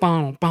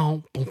 boom,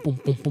 boom, boom, boom,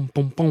 boom, boom,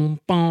 boom, boom,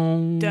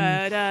 boom.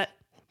 Da da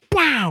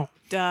Wow.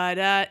 da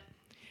da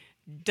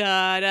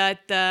da da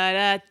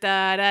da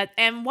da da.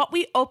 And what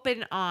we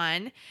open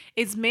on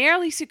is Mayor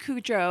Lisa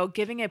Kudrow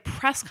giving a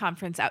press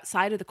conference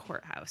outside of the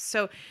courthouse.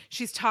 So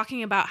she's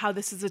talking about how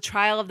this is a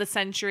trial of the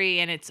century,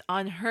 and it's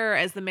on her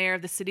as the mayor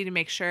of the city to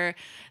make sure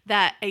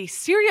that a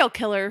serial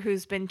killer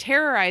who's been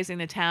terrorizing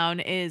the town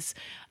is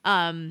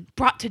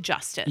brought to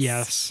justice.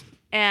 Yes.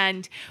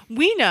 And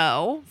we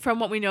know from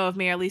what we know of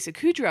Mayor Lisa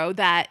Kudrow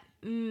that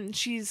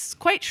she's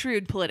quite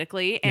shrewd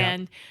politically,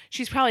 and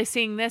she's probably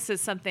seeing this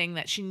as something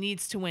that she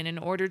needs to win in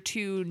order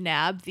to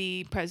nab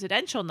the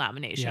presidential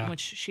nomination, Yeah. which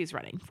she's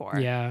running for.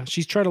 Yeah.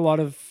 She's tried a lot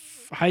of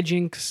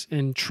hijinks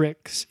and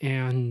tricks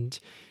and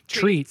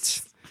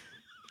treats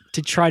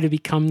to try to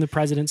become the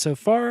president so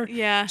far.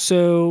 Yeah.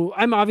 So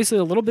I'm obviously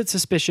a little bit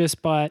suspicious,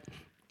 but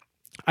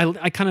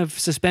I kind of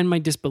suspend my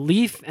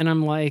disbelief, and I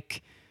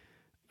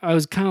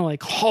was kind of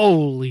like,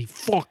 holy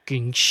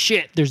fucking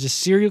shit, there's a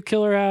serial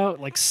killer out.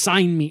 Like,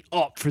 sign me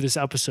up for this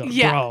episode,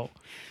 Yeah. bro.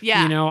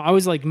 Yeah. You know, I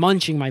was like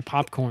munching my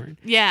popcorn.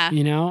 Yeah.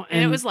 You know?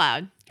 And it was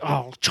loud.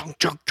 oh, chunk,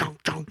 chunk,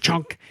 chunk, chunk,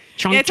 chunk,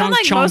 chunk, Yeah, it sounded chunk,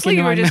 like chunk mostly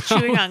into you were my just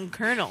mouth. chewing on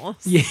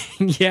kernels. Yeah,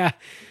 yeah.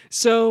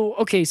 So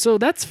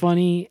that's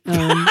funny.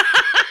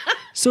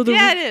 So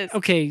Yeah, it is.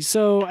 Okay,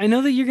 so I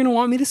know that you're gonna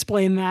want me to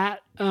explain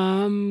that.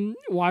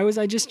 Why was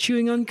I just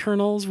chewing on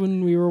kernels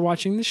when we were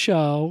watching the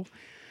show?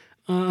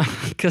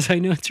 Because I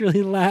know it's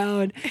really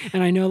loud,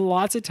 and I know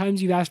lots of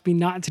times you've asked me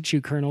not to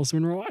chew kernels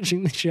when we're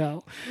watching the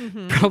show.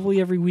 Mm-hmm. Probably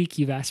every week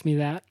you've asked me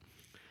that.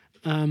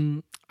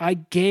 I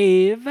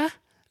gave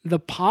the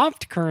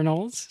popped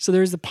kernels. So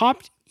there's the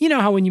popped. You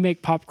know how when you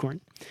make popcorn,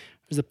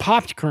 there's the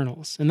popped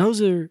kernels, and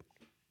those are,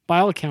 by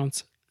all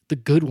accounts, the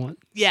good ones.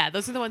 Yeah,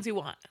 those are the ones you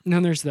want. And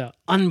then there's the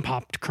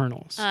unpopped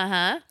kernels.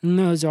 Uh-huh. And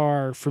those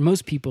are, for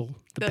most people,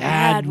 the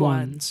bad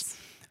ones.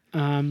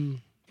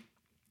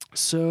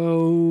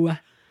 So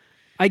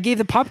I gave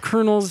the pop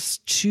kernels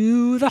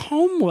to the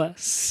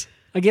homeless.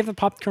 They didn't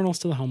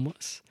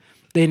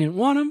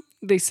want them.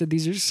 They said,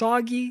 these are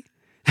soggy.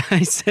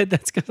 I said,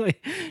 that's because I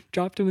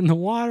dropped them in the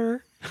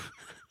water.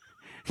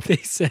 They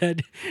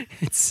said,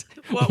 it's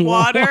What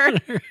water?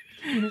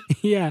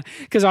 Yeah,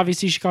 because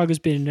obviously Chicago's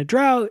been in a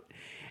drought.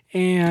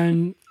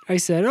 And I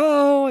said,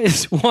 oh,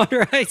 it's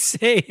water I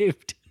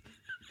saved.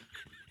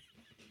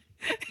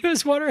 It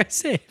was water I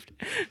saved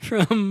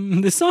from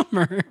the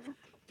summer.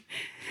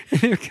 And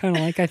they were kind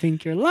of like, I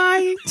think you're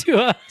lying to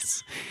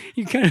us.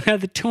 You kind of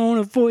had the tone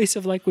of voice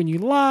of like when you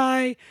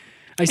lie.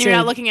 I You're said,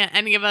 not looking at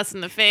any of us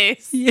in the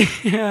face.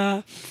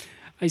 yeah.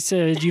 I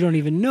said, you don't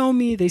even know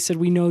me. They said,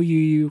 we know you.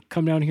 You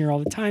come down here all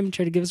the time and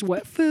try to give us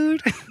wet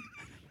food.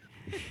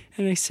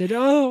 And I said,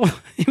 oh,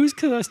 it was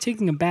because I was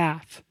taking a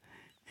bath.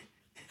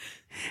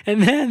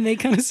 And then they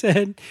kind of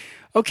said,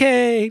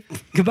 okay,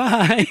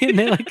 goodbye. And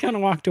they like kind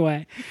of walked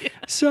away. Yeah.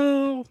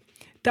 So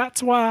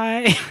that's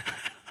why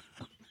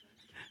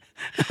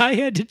I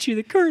had to chew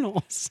the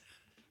kernels.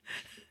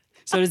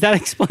 So does that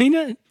explain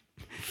it?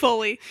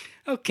 Fully.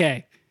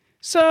 Okay.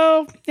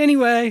 So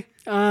anyway,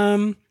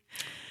 the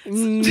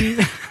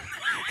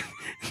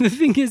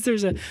thing is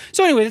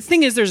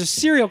there's a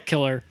serial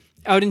killer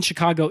out in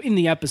Chicago in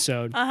the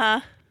episode.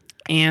 Uh-huh.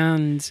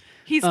 And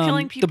He's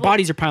killing people. The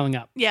bodies are piling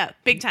up. Yeah,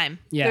 big time.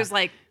 Yeah. There's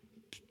like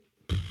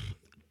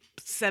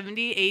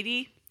 70,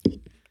 80.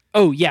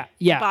 Oh yeah,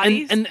 yeah,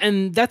 Bodies?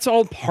 and that's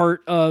all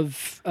part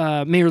of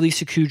Mayor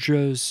Lisa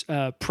Kudrow's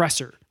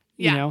presser,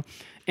 you Yeah. know,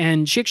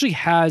 and she actually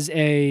has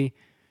a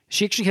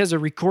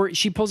record.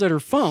 She pulls out her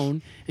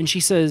phone and she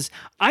says,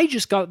 "I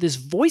just got this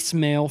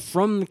voicemail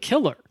from the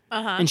killer,"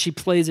 and she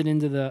plays it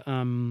into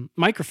the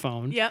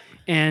microphone. Yep.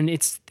 And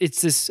it's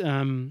this.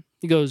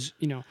 He goes,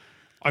 you know,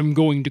 I'm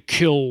going to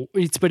kill.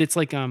 It's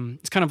like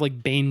it's kind of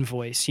like Bane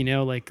voice, you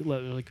know, like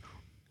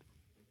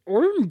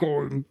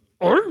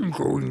I'm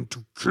going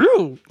to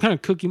kill, kind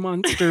of Cookie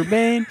Monster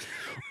Bane.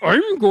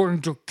 I'm going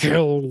to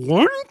kill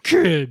one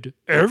kid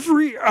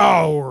every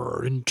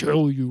hour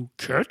until you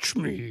catch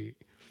me.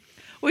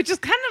 Which is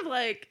kind of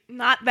like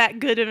not that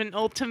good of an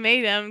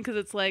ultimatum because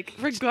it's like,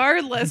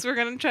 regardless, we're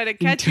going to try to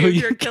catch you Until if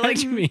you you're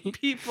catch killing me.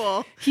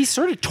 people. He's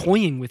sort of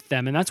toying with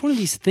them, and that's one of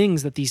these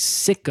things that these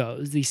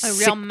sickos, these A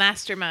sick real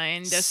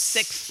mastermind, a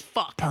sick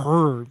fuck.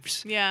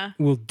 pervs Yeah.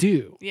 will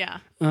do. Yeah.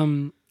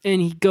 And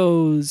he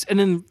goes, and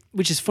then,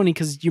 which is funny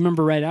because you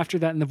remember right after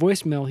that in the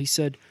voicemail, he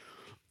said,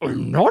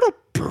 "I'm not a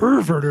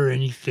pervert or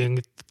anything.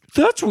 If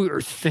that's what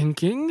you're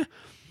thinking.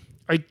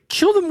 I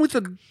killed him with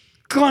a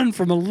gun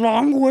from a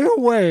long way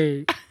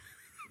away.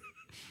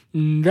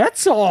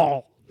 That's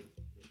all."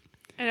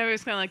 And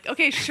everyone's kind of like,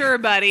 okay, sure,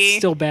 buddy.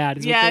 Still bad.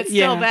 is what Yeah, they- it's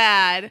still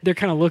bad. They're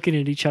kind of looking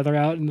at each other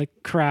out in the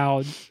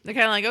crowd. They're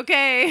kind of like,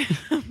 okay,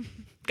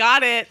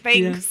 got it.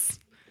 Thanks.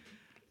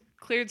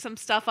 Cleared some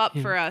stuff up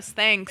for us.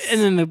 Thanks.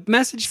 And then the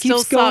message Still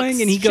keeps going,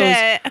 sucks. and he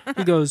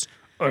Shit. goes,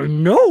 "I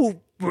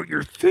know what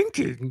you're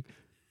thinking,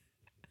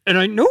 and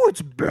I know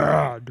it's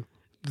bad.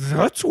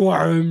 That's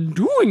why I'm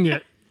doing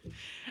it."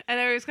 And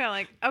everyone's kind of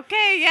like,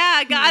 okay, yeah,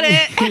 I got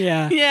it.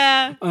 Yeah.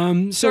 Yeah.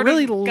 So Sort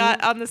really of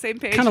got on the same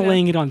page. kind of now.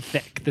 laying it on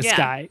thick, this yeah.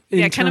 guy.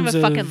 Yeah, in kind of terms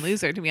a fucking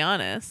loser, to be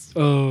honest.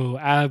 Oh,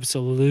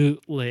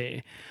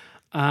 absolutely.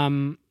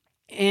 And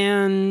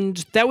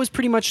that was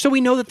pretty much, so we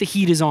know that the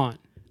heat is on,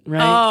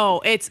 right?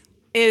 Oh,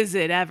 is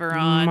it ever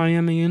on?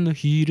 Miami and the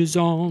heat is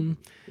on.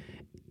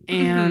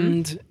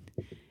 And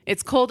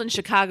It's cold in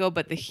Chicago,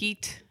 but the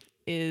heat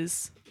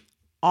is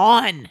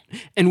on.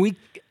 and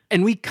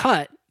we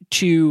cut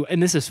to,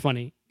 and this is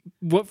funny.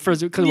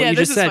 Because what Yeah, you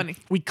this just is said, funny.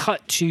 we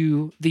cut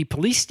to the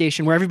police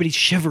station where everybody's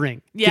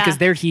shivering Yeah. because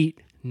their heat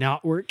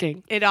not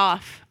working. It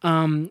off.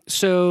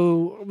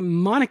 So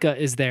Monica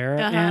is there,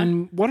 Uh-huh.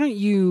 and why don't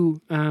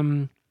you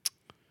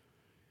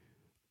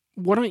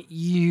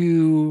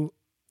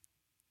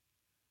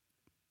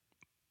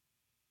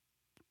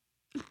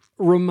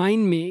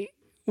remind me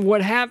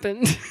what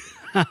happened?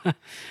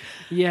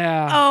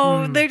 Yeah.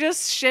 Oh, they're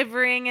just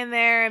shivering in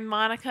there, and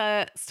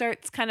Monica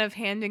starts kind of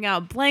handing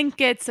out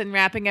blankets and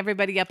wrapping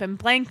everybody up in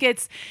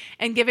blankets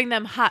and giving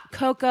them hot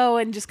cocoa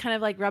and just kind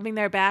of like rubbing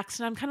their backs.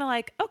 And I'm kind of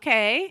like,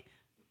 okay,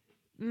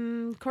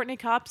 Courtney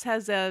Cops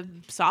has a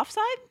soft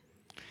side,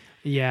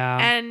 Yeah.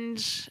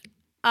 and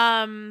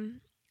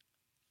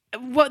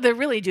what they're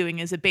really doing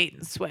is a bait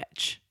and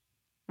switch,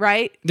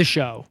 right? The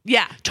show.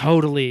 Yeah,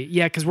 Totally.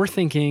 Yeah, because we're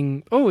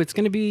thinking, oh, it's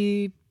going to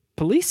be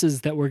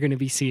polices that we're going to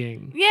be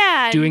seeing.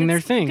 yeah, and Doing their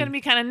it's thing. Going to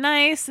be kind of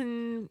nice,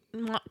 and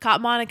Cop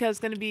Monica is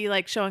going to be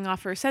like showing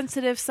off her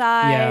sensitive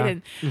side, Yeah.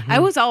 and I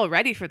was all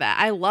ready for that.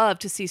 I love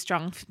to see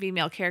strong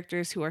female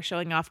characters who are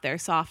showing off their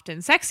soft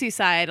and sexy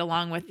side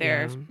along with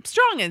their Yeah.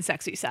 strong and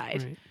sexy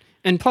side. Right.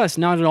 And plus,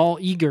 not at all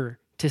eager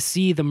to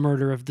see the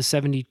murder of the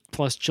 70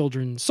 plus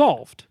children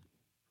solved.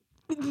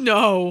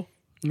 No,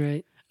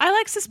 Right. I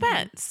like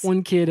suspense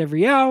One kid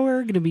every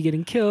hour going to be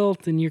getting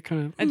killed, and you're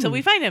kind of until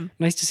we find him.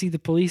 nice to see the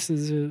police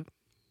is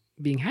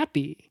being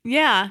happy.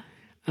 Yeah.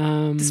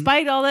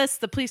 Despite all this,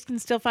 the police can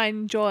still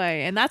find joy,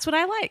 and that's what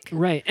I like.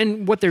 Right.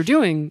 And what they're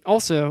doing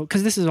also,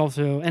 because this is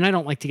also, and I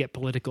don't like to get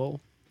political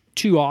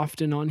too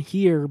often on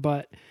here,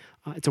 but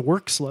it's a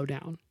work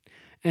slowdown.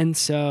 And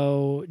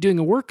so doing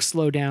a work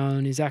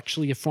slowdown is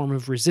actually a form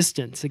of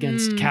resistance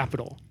against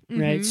capital,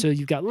 right? So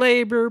you've got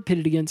labor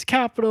pitted against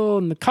capital,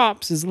 and the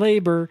cops is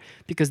labor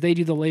because they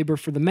do the labor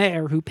for the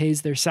mayor who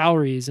pays their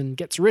salaries and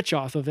gets rich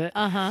off of it.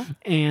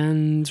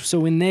 And so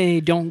when they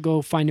don't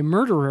go find a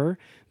murderer,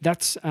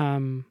 that's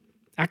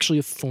actually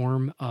a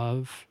form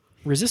of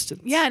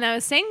resistance. Yeah, and I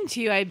was saying to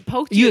you, I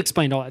poked You you.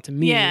 explained all that to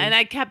me. Yeah, and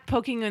I kept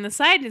poking you in the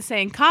side and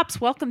saying, "Cops,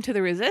 welcome to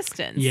the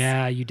resistance."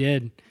 Yeah, you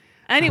did.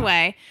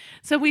 Anyway,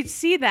 so we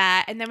see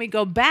that, and then we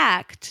go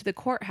back to the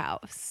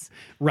courthouse.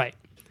 Right.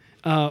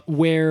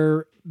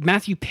 Where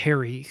Matthew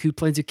Perry, who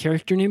plays a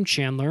character named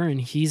Chandler,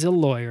 and he's a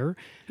lawyer.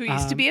 Who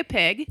used to be a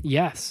pig.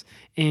 Yes.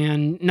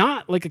 And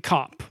not like a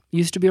cop.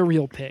 Used to be a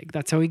real pig.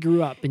 That's how he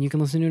grew up. And you can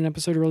listen to an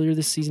episode earlier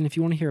this season if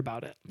you want to hear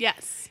about it.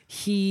 Yes.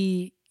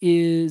 He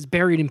is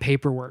buried in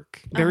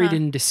paperwork, buried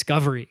in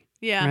discovery.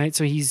 Yeah. Right?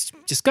 So he's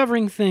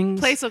discovering things.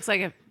 Place looks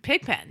like a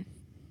pig pen.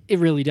 It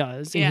really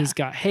does. And Yeah. he's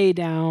got hay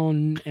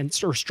down and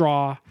or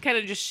straw. Kind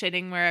of just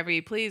shitting wherever he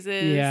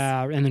pleases.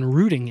 Yeah. And then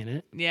rooting in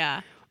it.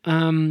 Yeah.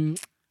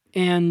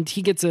 And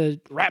he gets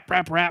a rap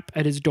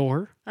at his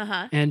door.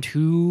 Uh-huh. And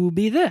who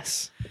be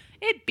this?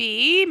 It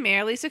be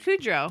Mary Lisa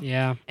Kudrow.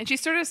 Yeah. And she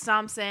sort of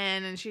stomps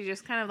in, and she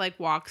just kind of like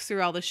walks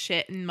through all the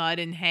shit and mud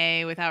and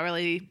hay without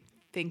really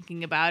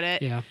thinking about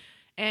it. Yeah.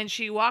 And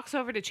she walks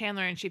over to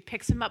Chandler and she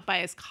picks him up by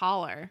his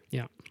collar.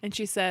 Yeah. And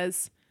she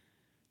says,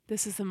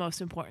 "This is the most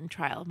important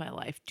trial of my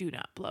life. Do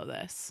not blow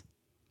this."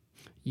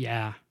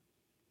 Yeah.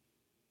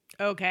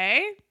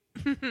 Okay.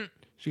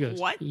 She goes,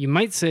 What? You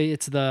might say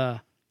it's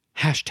the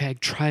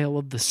 #trial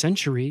of the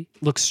century.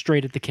 Looks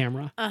straight at the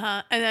camera.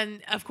 Uh-huh. And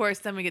then, of course,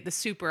 then we get the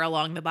super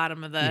along the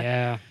bottom of the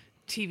Yeah.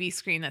 TV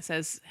screen that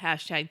says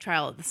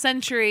 #trial of the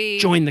century.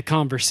 Join the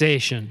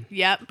conversation.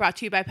 Yep. Brought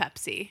to you by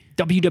Pepsi.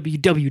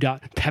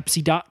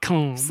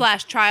 www.pepsi.com.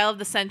 /trial of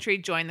the century.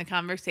 Join the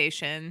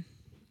conversation.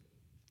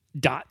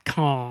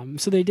 .com.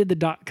 So they did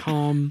the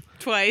 .com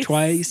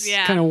Twice.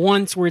 Yeah. kind of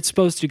once where it's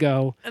supposed to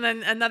go. And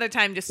then another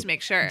time just to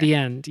make sure. The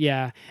end,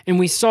 yeah. And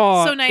we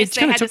saw So nice it they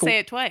kinda had to took say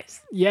it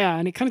twice. Yeah,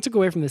 and it kind of took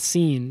away from the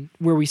scene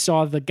where we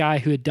saw the guy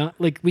who had done,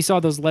 like, we saw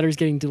those letters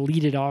getting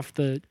deleted off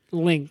the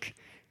link.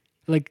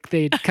 Like,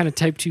 they kind of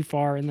typed too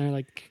far, and they're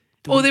like,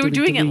 Oh, they were delete,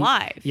 doing it delete.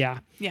 live. Yeah.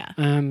 Yeah.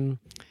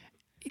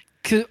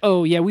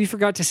 Oh, yeah, we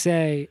forgot to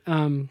say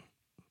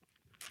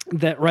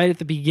that right at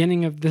the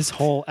beginning of this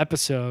whole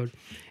episode.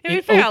 Yeah, we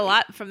it forgot op- a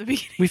lot from the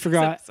beginning. We of this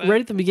forgot. episode.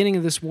 Right at the beginning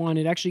of this one,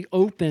 it actually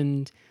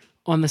opened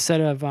on the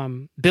set of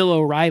Bill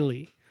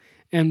O'Reilly.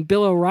 And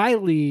Bill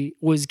O'Reilly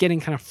was getting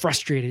kind of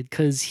frustrated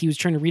because he was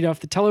trying to read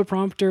off the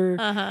teleprompter,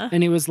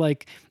 and it was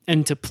like,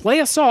 and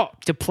playing us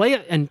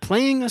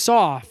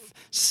off,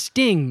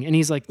 Sting, and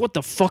he's like, "What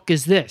the fuck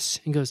is this?"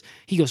 And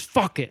he goes,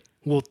 "Fuck it,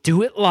 we'll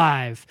do it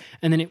live."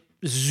 And then it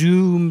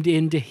zoomed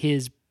into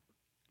his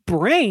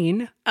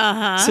brain,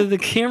 so the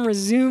camera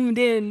zoomed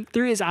in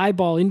through his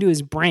eyeball into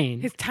his brain.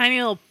 His tiny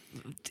little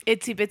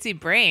itsy bitsy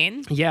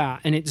brain. Yeah,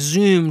 and it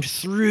zoomed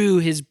through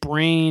his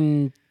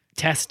brain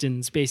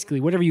testins,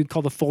 basically, whatever you'd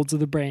call the folds of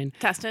the brain.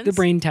 Testins? The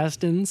brain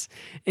testins.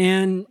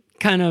 And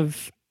kind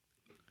of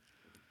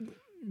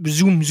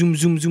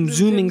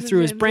zooming through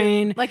his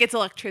brain. Like it's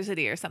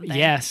electricity or something.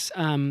 Yes.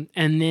 And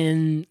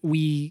then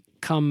we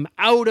come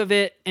out of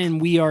it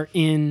and we are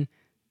in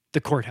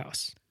the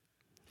courthouse.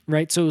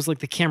 Right? So it was like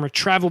the camera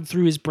traveled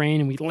through his brain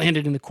and we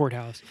landed in the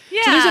courthouse.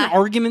 Yeah. So there's an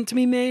argument to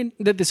be made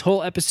that this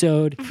whole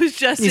episode was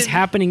just is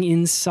happening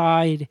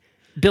inside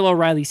Bill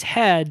O'Reilly's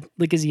head,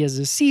 like as he has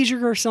a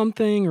seizure or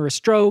something, or a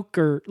stroke,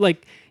 or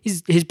like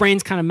his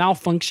brain's kind of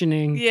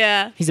malfunctioning.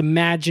 Yeah. He's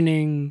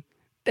imagining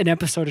an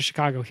episode of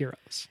Chicago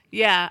Heroes.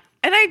 Yeah.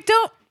 And I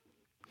don't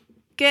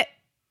get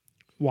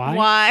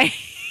why.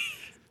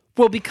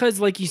 Well, because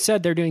like you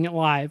said, they're doing it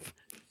live.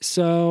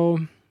 So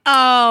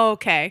Oh,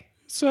 okay.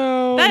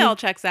 So That all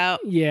checks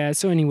out. Yeah.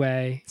 So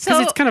anyway, because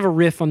So- it's kind of a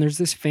riff on there's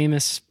this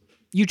famous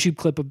YouTube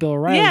clip of Bill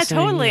O'Reilly. Yeah,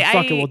 saying, totally.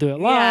 Fuck it, we'll do it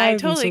live. Yeah, I And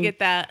totally so get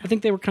that. I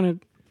think they were kind of.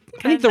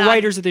 I think the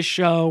writers of this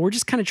show were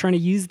just kind of trying to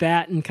use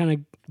that and kind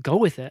of go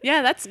with it.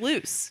 Yeah, that's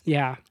loose.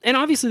 Yeah. And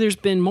obviously there's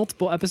been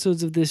multiple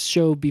episodes of this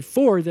show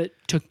before that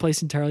took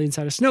place entirely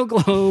inside a snow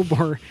globe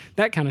or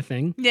that kind of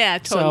thing. Yeah,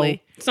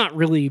 totally. So it's not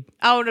really,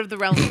 Out of the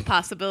realm of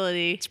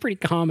possibility. it's a pretty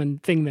common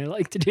thing they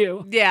like to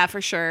do. Yeah,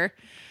 for sure.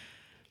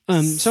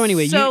 So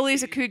anyway,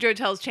 Lisa Kudrow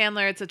tells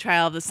Chandler it's a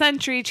trial of the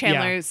century.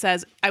 Chandler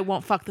says, "I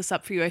won't fuck this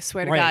up for you, I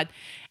swear to Right. God."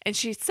 And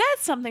she says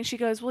something. She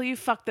goes, "Well, you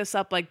fucked this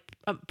up like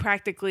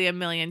practically a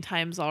million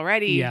times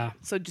already. Yeah.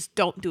 So just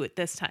don't do it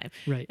this time."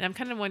 Right. And I'm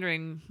kind of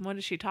wondering, what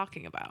is she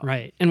talking about?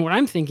 Right. And what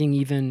I'm thinking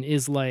even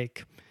is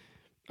like,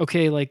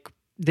 okay, like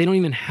they don't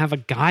even have a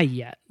guy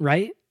yet,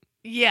 right?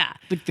 Yeah.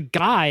 Like the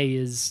guy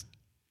is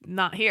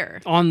Not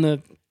here.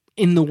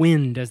 in the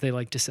wind, as they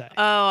like to say.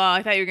 Oh,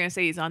 I thought you were going to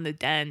say he's on the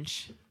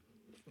bench.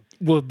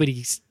 Well, but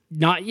he's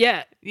not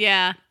yet.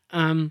 Yeah.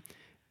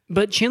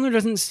 But Chandler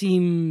doesn't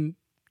seem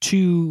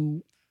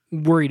too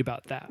worried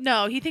about that.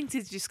 No, he thinks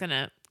he's just going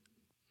to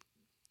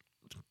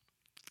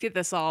get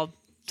this all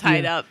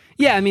tied up.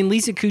 Yeah, I mean,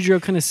 Lisa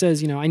Kudrow kind of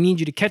says, I need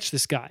you to catch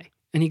this guy.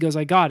 And he goes,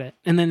 I got it.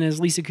 And then as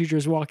Lisa Kudrow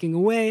is walking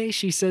away,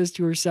 she says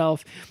to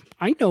herself,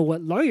 I know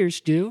what lawyers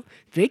do.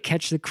 They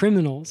catch the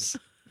criminals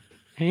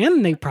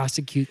and they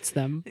prosecutes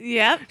them.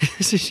 Yep.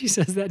 So she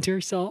says that to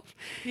herself.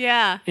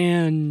 Yeah.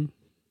 And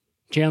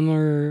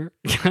Chandler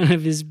kind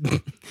of is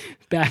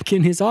back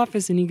in his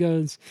office and he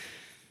goes,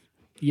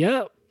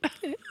 yep.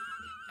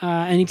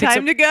 And he picks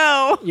Time up, to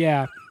go.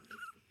 yeah.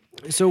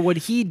 So what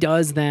he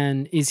does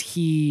then is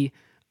he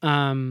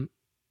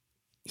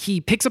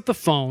picks up the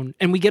phone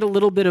and we get a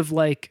little bit of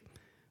like,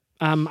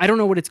 I don't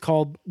know what it's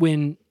called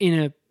when in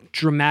a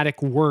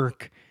dramatic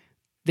work,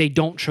 they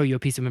don't show you a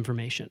piece of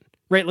information,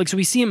 right? Like, so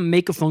we see him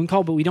make a phone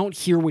call, but we don't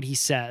hear what he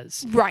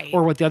says. Right.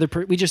 Or what the other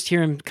we just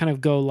hear him kind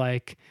of go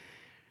like,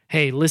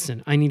 hey,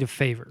 listen, I need a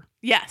favor.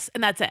 Yes.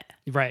 And that's it.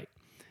 Right.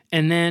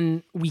 And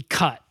then we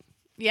cut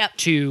Yep.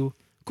 to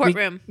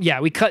Courtroom.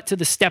 we cut to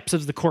the steps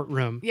of the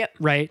courtroom. Yep.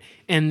 Right.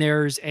 And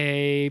there's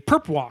a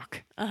perp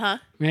walk. Uh-huh.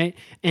 Right.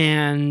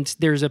 And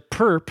there's a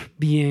perp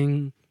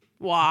being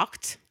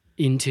Walked.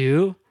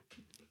 into,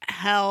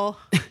 Hell.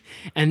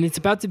 and it's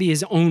about to be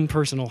his own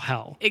personal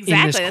hell. in this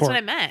Exactly. That's court. what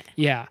I meant.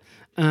 Yeah.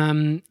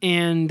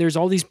 And there's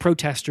all these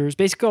protesters,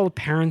 basically all the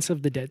parents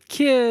of the dead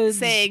kids.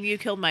 Saying you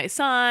killed my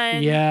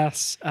son.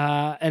 Yes.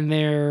 And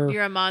they're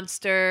You're a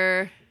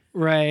monster.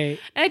 right.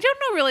 And I don't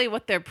know really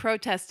what they're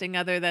protesting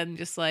other than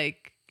just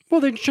like, Well,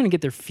 they're trying to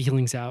get their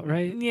feelings out,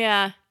 right?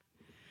 yeah.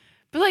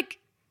 But like,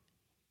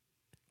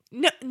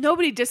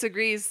 nobody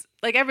disagrees.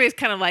 Like everybody's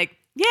kind of like,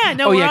 yeah,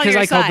 no, Oh we're yeah, on because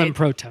your I side. called them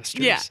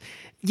protesters. Yeah.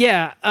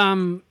 Yeah.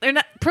 They're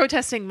not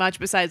protesting much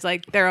besides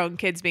like their own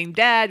kids being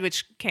dead,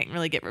 which can't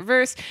really get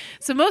reversed.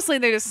 So mostly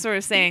they're just sort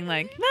of saying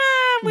like, nah,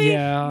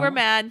 we're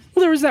mad.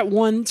 Well, there was that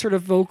one sort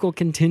of vocal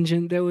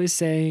contingent that was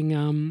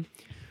saying,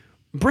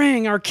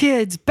 bring our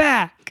kids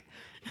back.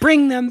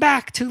 Bring them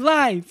back to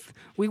life.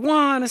 We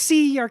want to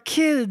see our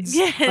kids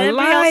Yeah, and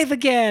alive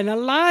again.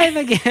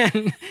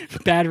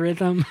 Bad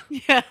rhythm.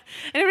 Yeah. And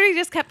everybody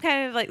just kept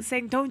kind of like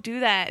saying, don't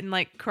do that, and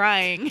like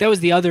crying. That was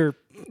the other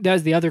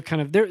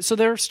kind of there. So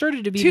there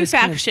started to be Two this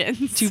kind of-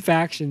 factions. two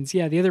factions.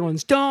 Yeah, the other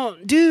ones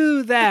don't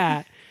do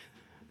that.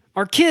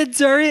 Our kids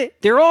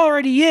they're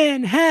already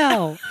in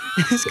hell.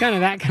 It's kind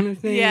of that kind of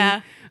thing.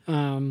 Yeah.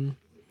 Um,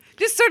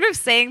 Just sort of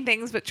saying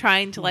things, but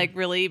trying to like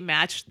really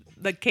match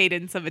the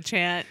cadence of a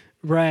chant.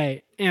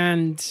 right.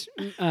 And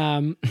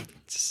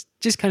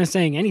just kind of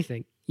saying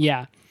anything.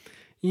 Yeah.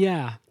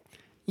 Yeah.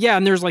 Yeah.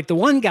 And there's like the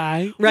one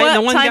guy, right? What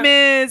the one time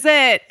is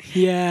it?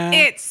 Yeah.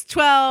 It's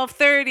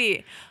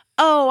 12:30.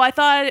 Oh, I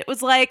thought it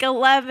was like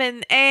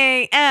 11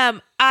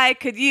 a.m. I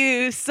could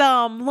use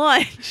some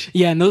lunch.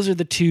 Yeah. And those are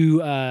the two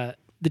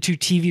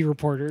TV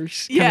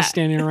reporters kind Yeah. of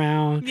standing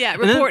around. Yeah,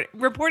 And then-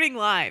 reporting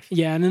live.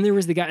 Yeah, and then there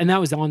was the guy, and that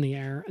was on the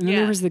air. And then Yeah.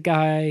 there was the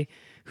guy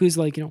who's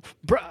like,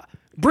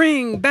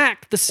 bring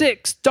back the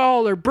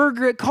 $6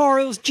 burger at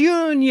Carl's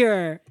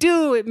Jr.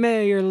 Do it,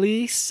 Mayor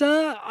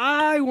Lisa.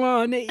 I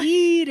want to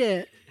eat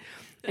it.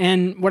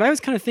 And what I was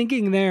kind of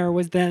thinking there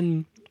was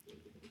then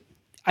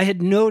I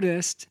had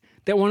noticed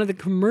that one of the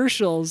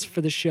commercials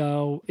for the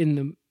show in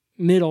the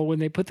middle when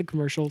they put the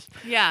commercials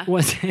Yeah.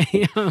 was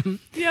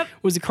Yep.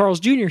 was a Carl's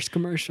Jr.'s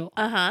commercial.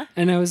 Uh-huh.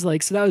 And I was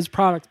like, so that was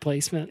product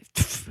placement.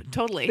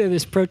 Totally.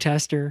 This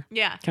protester.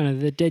 Yeah. Kind of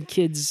the dead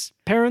kids'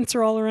 parents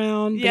are all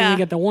around. But then Yeah. you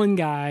got the one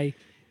guy.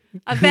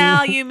 A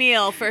value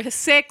meal for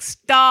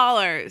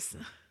 $6.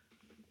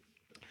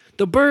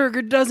 The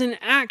burger doesn't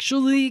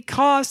actually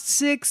cost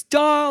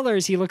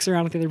 $6. He looks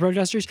around at the other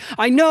protesters.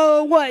 I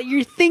know what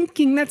you're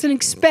thinking. That's an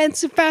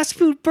expensive fast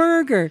food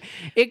burger.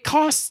 It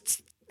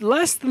costs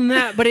less than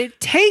that, but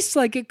it tastes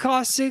like it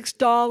costs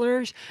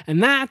 $6.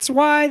 And that's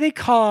why they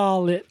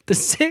call it the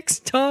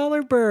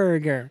 $6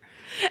 burger.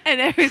 And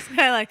everyone's kind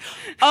of like,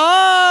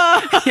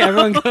 oh,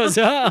 Everyone goes,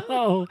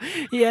 oh,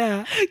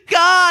 yeah.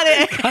 got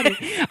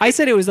it. I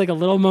said it was like a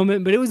little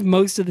moment, but it was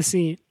most of the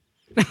scene.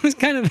 It was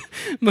kind of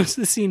most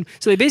of the scene.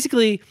 So they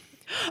basically,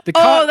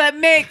 Oh, that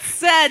makes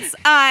sense.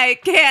 I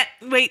can't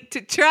wait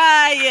to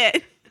try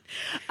it.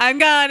 I'm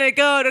gonna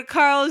go to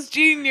Carl's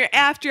Jr.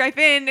 after I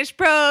finish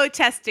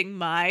protesting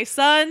my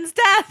son's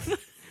death.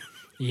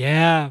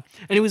 yeah,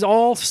 and it was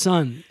all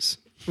sons,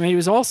 right? It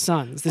was all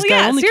sons. This Well,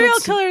 guy yeah, only serial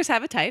killed son- killers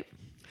have a type.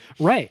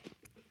 right?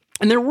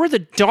 And there were the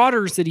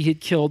daughters that he had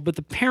killed, but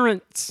the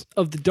parents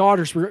of the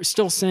daughters were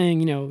still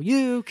saying,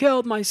 you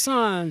killed my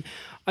son.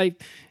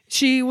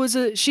 She was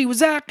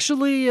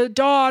actually a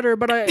daughter,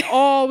 but I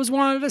always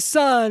wanted a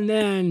son,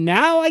 and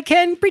now I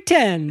can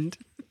pretend.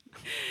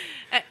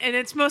 And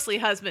it's mostly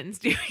husbands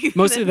doing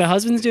Mostly this. the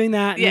husband's doing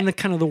that, and Yeah.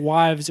 then the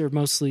wives are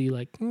mostly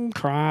like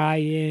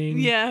crying.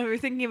 Yeah, we're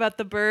thinking about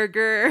the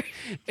burger.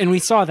 And we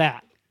saw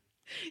that.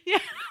 Yeah,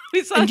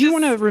 we saw. And do you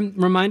just- want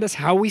to remind us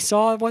how we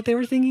saw what they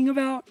were thinking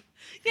about?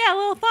 Yeah, a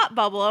little thought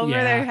bubble over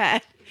Yeah. their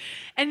head.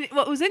 And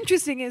what was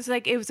interesting is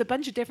it was a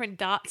bunch of different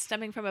dots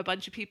stemming from a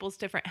bunch of people's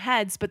different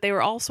heads, but they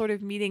were all sort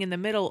of meeting in the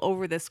middle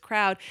over this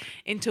crowd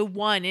into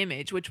one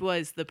image, which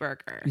was the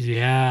burger.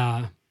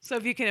 Yeah. So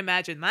if you can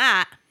imagine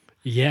that.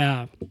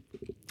 Yeah.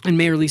 And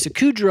Mayor Lisa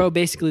Kudrow,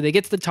 basically, they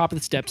get to the top of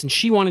the steps, and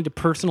she wanted to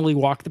personally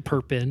walk the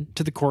perp in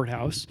to the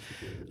courthouse.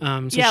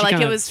 So she It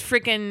kinda- was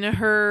freaking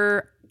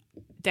her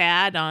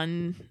dad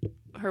on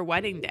her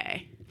wedding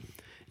day.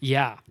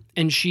 Yeah.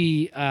 And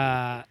she,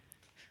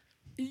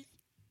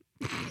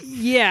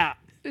 yeah.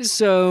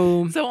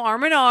 So So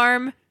arm in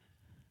arm.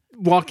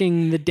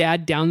 walking the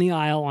dad down the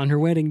aisle on her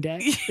wedding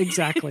day.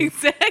 Exactly.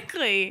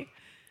 Exactly.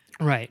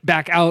 Right.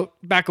 Back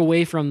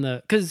away from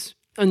because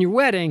on your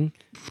wedding,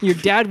 your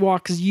dad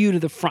walks you to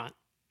the front,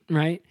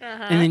 right?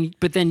 And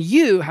then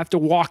you have to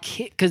walk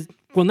because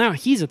now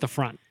he's at the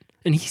front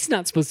and he's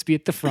not supposed to be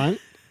at the front.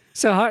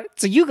 So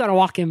you got to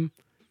walk him.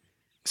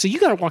 So you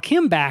got to walk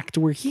him back to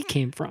where he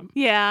came from.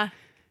 Yeah.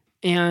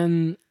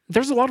 And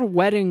there's a lot of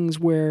weddings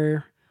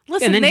where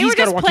Listen, and then they he's were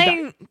gotta just walk you back.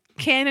 playing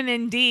Canon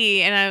in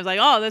D, and I was like,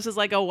 oh, this is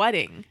like a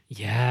wedding.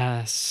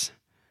 Yes.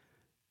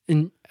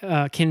 And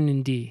Canon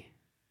in D.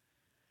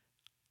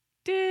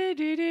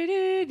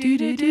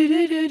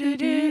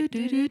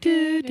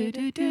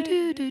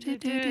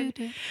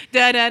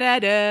 Da da da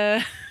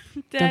da.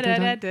 Da da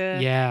da da.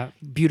 Yeah,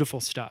 beautiful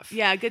stuff.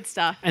 Yeah, good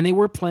stuff. And they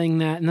were playing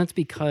that, and that's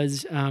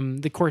because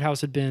the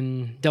courthouse had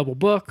been double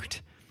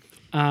booked.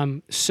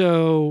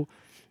 So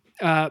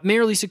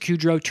Mayor Lisa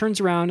Kudrow turns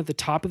around at the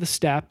top of the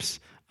steps,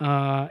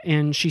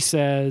 and she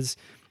says,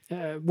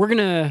 "We're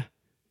gonna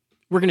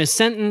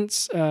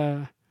sentence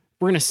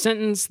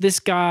this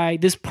guy,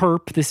 this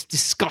perp, this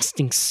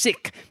disgusting,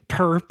 sick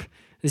perp,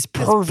 this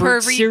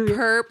pervert, Pervy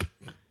perp.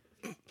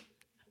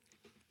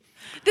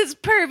 This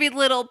pervy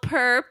little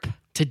perp.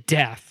 to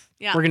death.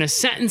 Yeah. We're gonna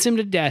sentence him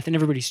to death," and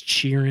everybody's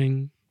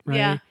cheering, right?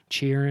 Yeah.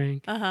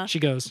 Cheering. She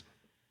goes,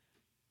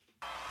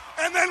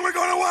 And then we're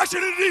going to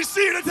Washington,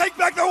 D.C. to take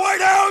back the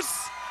White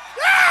House.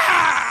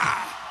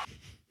 Yeah!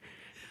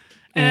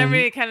 And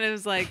everybody kind of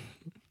was like,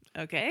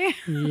 okay,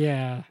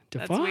 "Yeah, the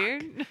that's fuck?"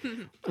 weird.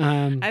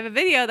 I have a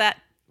video that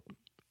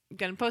I'm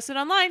going to post it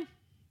online.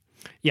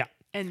 Yeah.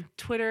 And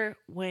Twitter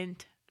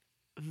went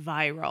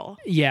viral.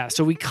 Yeah,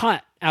 so we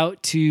cut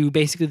out to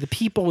basically the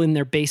people in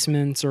their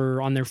basements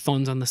or on their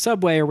phones on the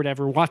subway or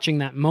whatever, watching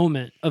that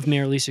moment of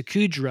Mayor Lisa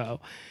Kudrow,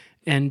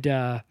 and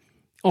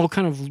all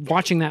kind of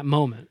watching that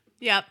moment.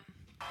 Yep.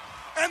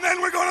 And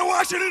then we're going to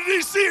Washington,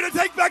 D.C. to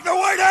take back the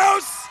White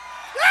House.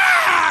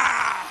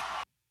 Yeah!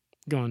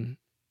 Going,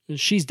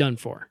 she's done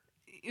for.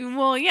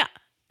 Well, yeah.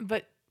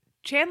 But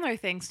Chandler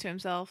thinks to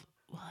himself,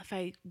 well, if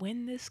I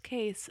win this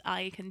case,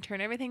 I can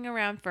turn everything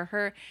around for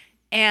her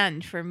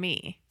and for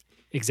me.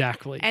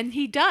 Exactly. And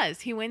he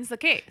does. He wins the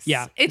case.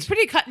 Yeah. It's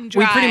pretty cut and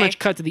dry. We pretty much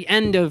cut to the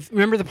end of,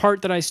 remember the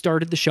part that I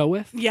started the show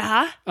with?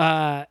 Yeah.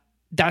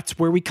 That's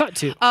where we cut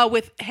to.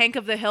 With Hank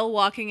of the Hill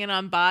walking in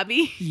on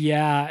Bobby.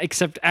 Yeah,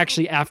 except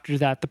actually after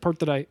that, the part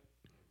that I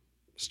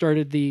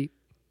started the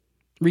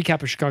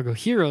recap of Chicago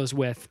Heroes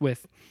with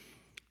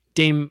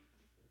Dame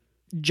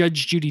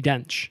Judge Judi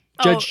Dench.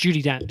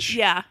 Judi Dench.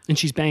 Yeah. And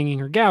she's banging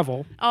her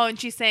gavel. Oh, and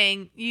she's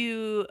saying,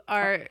 you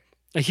are...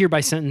 I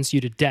hereby sentence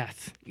you to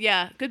death.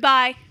 Yeah.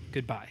 Goodbye.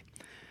 Goodbye.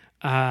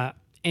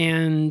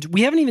 And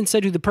we haven't even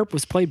said who the perp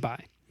was played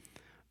by.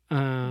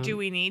 Do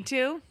we need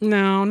to?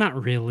 No,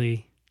 not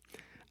really.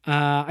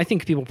 I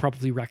think people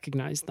probably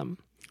recognize them.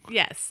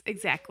 Yes,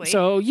 exactly.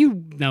 So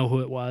you know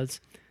who it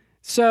was.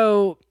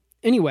 So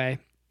anyway,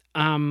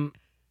 and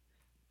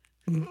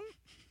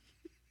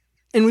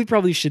we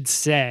probably should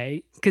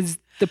say, because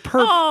the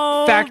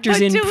perp factors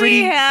in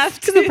pretty.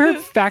 Because the perp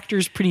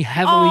factors pretty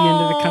heavily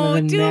into the kind of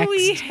the do next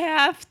we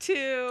have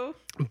to?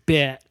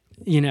 bit,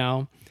 you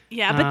know.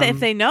 Yeah, but if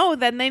they know,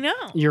 then they know.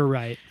 You're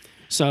right.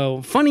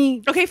 So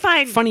funny. Okay,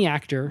 fine. Funny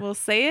actor. We'll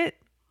say it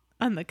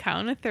on the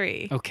count of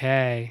 3.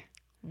 Okay.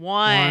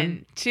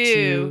 1,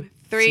 2,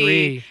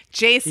 3.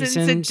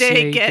 Jason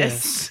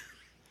Sudeikis.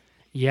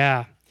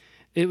 Yeah,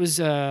 it was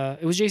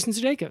Jason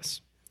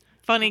Sudeikis.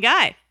 Funny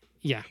guy.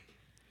 Yeah,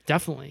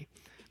 definitely.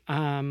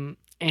 And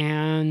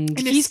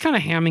he's kind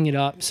of hamming it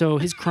up, so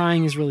his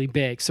crying is really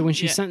big. So when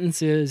she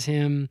sentences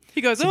him, He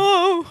goes,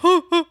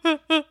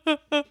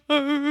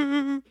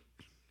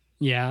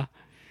 yeah,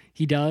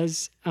 he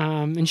does.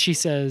 And she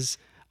says,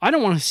 I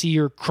don't want to see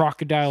your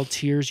crocodile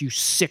tears, you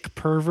sick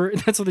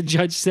pervert. That's what the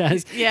judge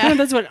says. Yeah. And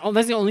that's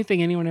the only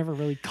thing anyone ever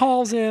really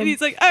calls him. And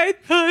he's like, I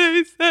thought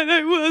I said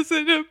I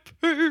wasn't a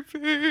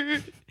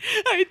pervert.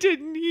 I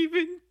didn't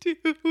even do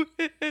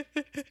it.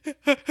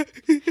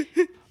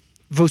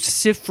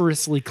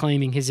 Vociferously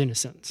claiming his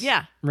innocence.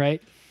 Yeah.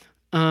 Right?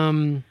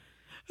 I've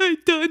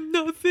done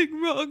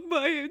nothing wrong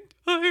my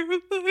entire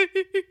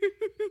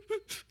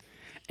life.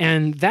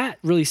 And that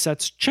really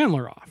sets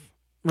Chandler off,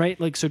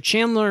 right? Like, so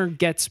Chandler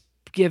gets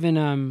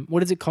given,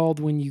 what is it called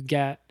when you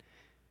get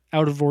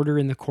out of order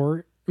in the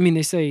court? I mean,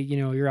 they say,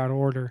 you're out of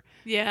order.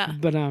 Yeah.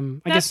 But I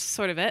That's guess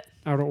sort of it.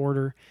 out of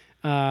order.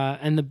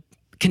 And the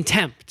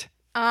contempt.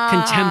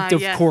 Contempt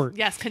of court.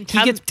 Yes,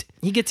 contempt.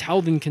 He gets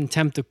held in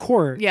contempt of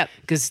court. Yep.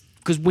 Because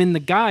when the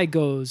guy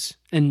goes,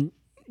 and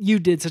you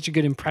did such a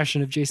good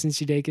impression of Jason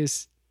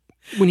Sudeikis,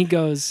 when he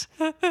goes,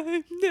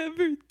 I've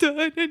never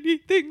done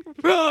anything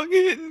wrong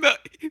in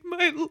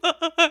my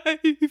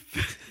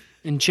life.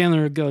 And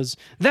Chandler goes,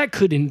 that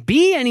couldn't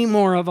be any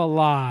more of a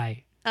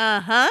lie.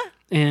 Uh-huh.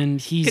 And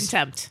he's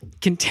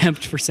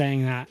contempt for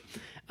saying that.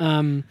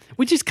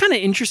 Which is kind of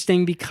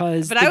interesting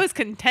because... But I was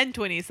content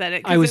when he said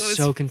it. I was it was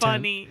so content.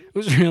 Funny. It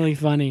was really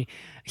funny.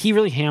 He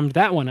really hammed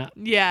that one up.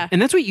 Yeah. And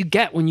that's what you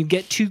get when you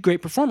get two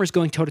great performers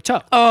going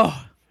toe-to-toe.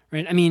 Oh.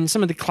 Right? I mean,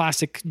 some of the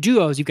classic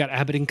duos, you've got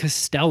Abbott and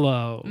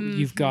Costello. Mm-hmm.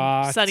 You've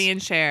got... Sonny and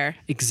Cher.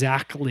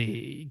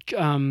 Exactly.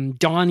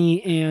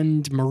 Donnie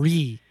and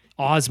Marie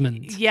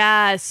Osmond.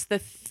 Yes. The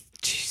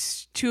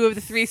two of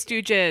the Three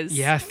Stooges.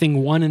 Yeah,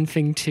 Thing 1 and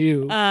Thing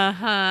 2.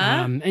 Uh-huh.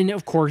 And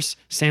of course,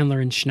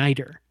 Sandler and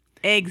Schneider.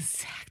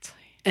 Exactly.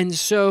 And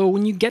so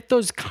when you get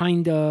those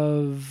kind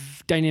of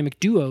dynamic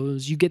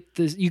duos, you get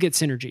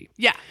synergy.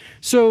 Yeah.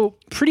 So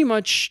pretty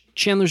much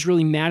Chandler's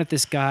really mad at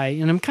this guy,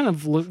 and I'm kind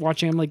of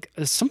watching. I'm like,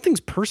 something's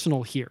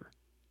personal here,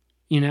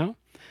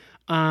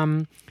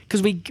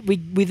 because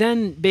we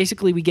then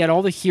basically we get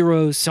all the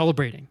heroes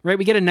celebrating, right?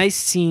 We get a nice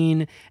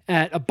scene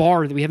at a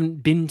bar that we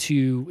haven't been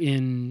to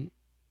in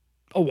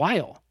a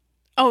while.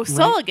 Oh, right?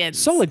 Sulligan's.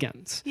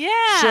 Sulligan's. Yeah.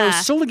 So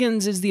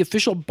Sulligan's is the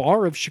official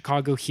bar of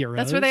Chicago Heroes.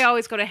 That's where they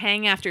always go to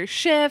hang after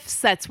shifts.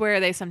 That's where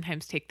they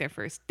sometimes take their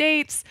first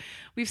dates.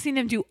 We've seen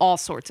them do all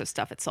sorts of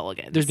stuff at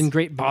Sulligan's. There's been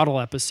great bottle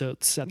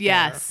episodes set there.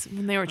 Yes,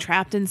 when they were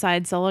trapped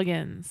inside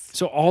Sulligan's.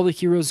 So all the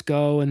heroes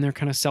go and they're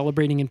kind of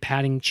celebrating and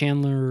patting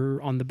Chandler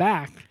on the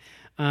back.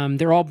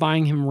 They're all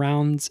buying him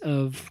rounds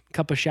of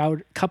cup of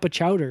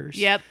chowders.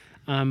 Yep.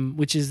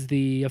 Which is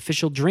the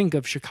official drink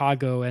of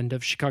Chicago and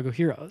of Chicago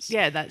Heroes.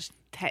 Yeah, that's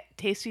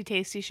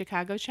tasty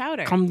Chicago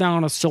chowder. Come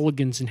down to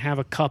Sulligan's and have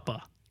a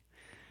cuppa.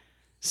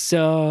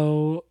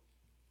 So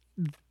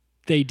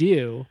they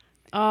do.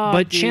 Oh,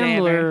 but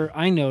Chandler,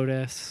 I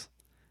notice,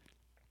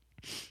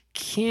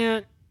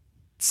 can't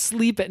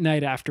sleep at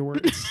night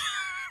afterwards.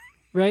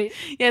 right?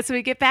 Yeah, so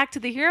we get back to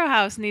the hero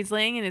house and he's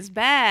laying in his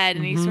bed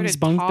and he's sort his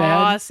of bunk bed.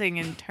 tossing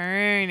and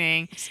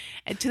turning.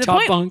 And to the Top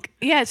point, bunk.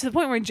 Yeah, to the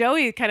point where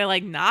Joey kind of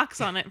like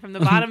knocks on it from the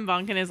bottom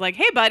bunk and is like,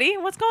 "Hey, buddy,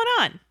 what's going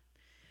on?"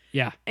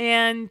 Yeah.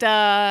 And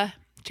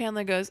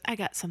Chandler goes, "I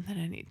got something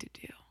I need to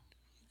do."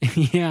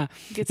 Yeah.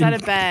 Gets out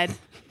of bed,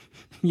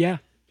 Yeah.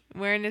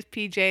 wearing his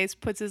PJs,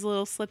 puts his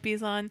little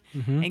slippies on,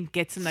 and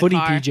gets in the Footy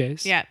car.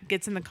 PJs. Yeah,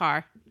 gets in the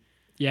car.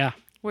 Yeah.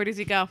 Where does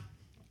he go?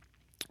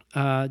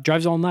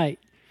 Drives all night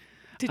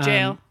To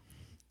jail.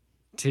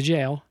 to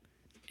jail.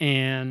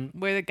 And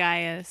Where the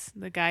guy is.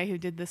 The guy who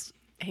did this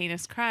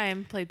heinous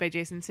crime, played by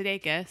Jason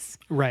Sudeikis.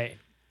 right.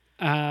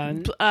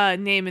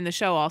 Name in the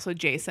show also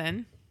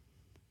Jason.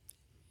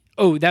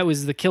 Oh, that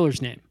was the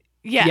killer's name.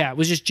 Yeah. Yeah, it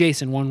was just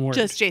Jason, one word.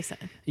 Just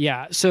Jason.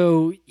 Yeah.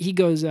 So he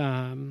goes,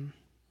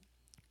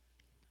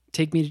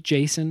 take me to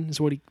Jason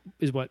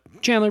is what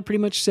Chandler pretty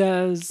much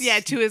says. Yeah,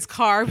 to his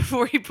car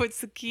before he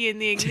puts the key in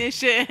the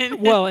ignition.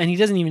 Well, and he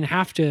doesn't even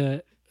have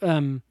to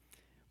when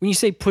you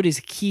say put his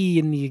key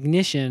in the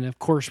ignition, of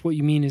course what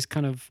you mean is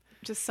kind of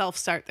Just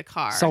self-start the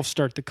car.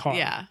 self-start the car.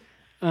 Yeah.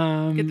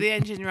 Get the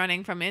engine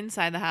running from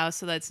inside the house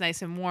so that's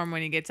nice and warm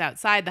when he gets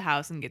outside the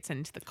house and gets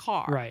into the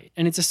car. Right.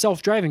 And it's a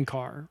self-driving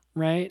car,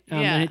 right? Yeah.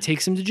 And it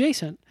takes him to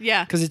Jason.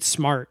 Yeah. Because it's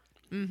smart.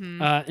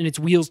 Mm-hmm. And its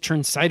wheels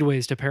turn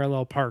sideways to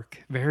parallel park.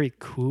 Very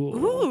cool.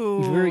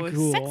 Ooh, Very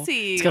cool.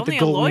 sexy. It's got Only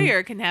the a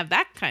lawyer can have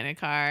that kind of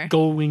car.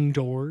 gull wing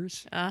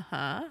doors.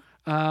 Uh-huh.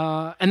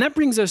 And that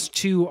brings us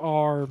to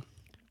our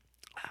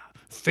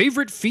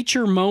favorite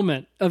feature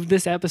moment of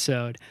this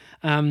episode.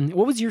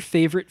 What was your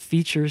favorite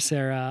feature,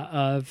 Sarah,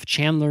 of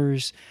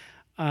Chandler's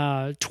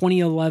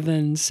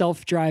 2011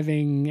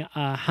 self-driving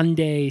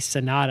Hyundai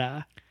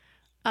Sonata?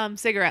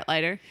 Cigarette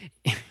lighter.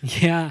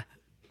 Yeah.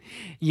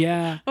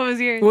 Yeah. What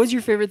was yours? What was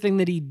your favorite thing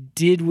that he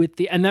did with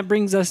and that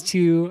brings us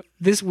to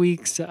this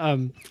week's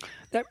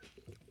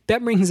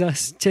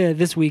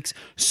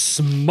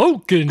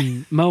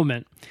smoking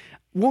moment.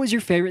 What was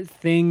your favorite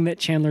thing that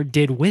Chandler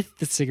did with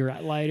the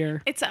cigarette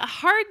lighter? It's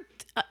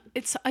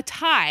a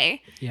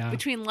tie Yeah.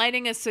 between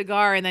lighting a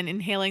cigar and then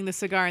inhaling the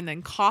cigar and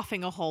then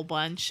coughing a whole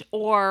bunch,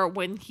 or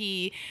when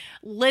he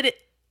lit it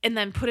and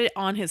then put it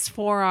on his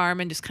forearm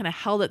and just kind of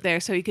held it there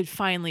so he could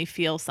finally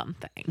feel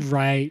something.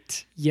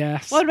 Right.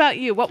 Yes. What about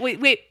you?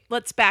 Wait,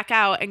 let's back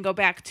out and go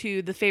back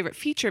to the favorite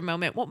feature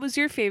moment. What was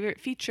your favorite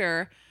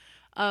feature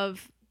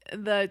of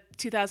the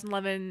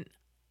 2011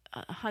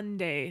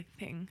 Hyundai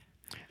thing?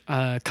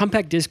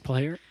 Compact disc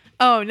player.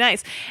 Oh,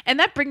 nice. And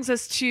that brings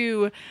us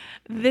to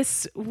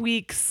this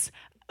week's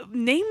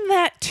Name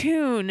That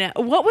Tune.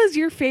 What was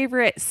your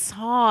favorite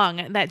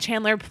song that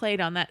Chandler played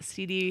on that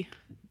CD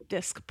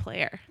disc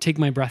player? Take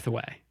My Breath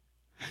Away.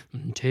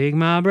 Take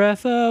my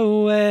breath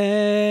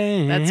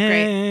away. That's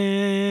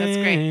great. That's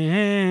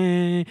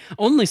great.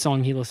 Only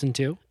song he listened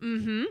to.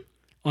 Mm-hmm.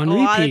 On A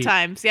repeat. lot of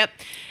times, yep.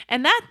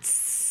 And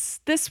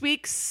that's this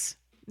week's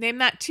Name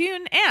That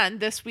Tune and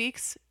this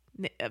week's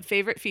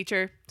favorite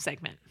feature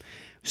segment.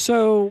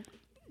 So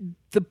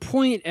the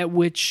point at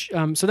which,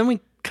 so then we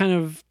kind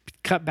of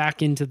cut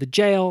back into the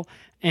jail,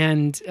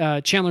 and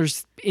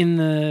Chandler's in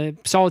the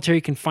solitary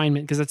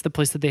confinement because that's the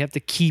place that they have to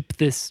keep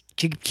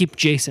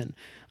Jason.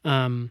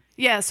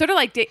 Yeah, sort of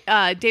like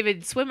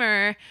David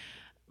Swimmer,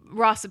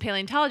 Ross the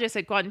paleontologist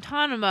at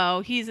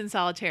Guantanamo. He's in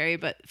solitary,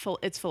 but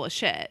it's full of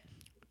shit.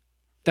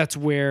 That's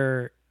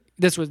what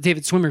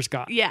David Swimmer's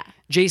got. Yeah.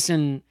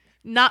 Jason,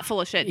 Not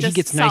full of shit, just he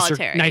gets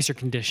solitary. nicer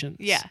conditions.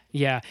 Yeah.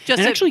 Yeah. Just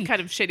and a actually,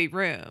 kind of shitty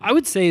room. I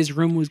would say his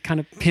room was kind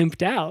of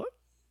pimped out.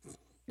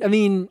 I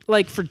mean,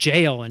 like for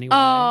jail anyway.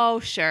 Oh,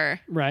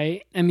 sure.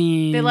 Right? I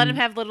mean, They let him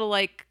have little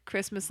like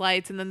Christmas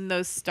lights and then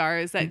those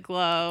stars that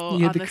glow you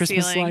on had the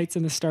Christmas ceiling. lights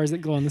and the stars that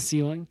glow on the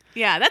ceiling.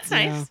 Yeah, that's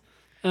nice.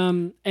 Yeah.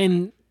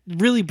 And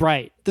really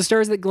bright. The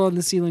stars that glow on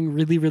the ceiling,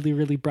 really, really,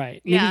 really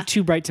bright. Maybe Yeah.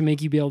 too bright to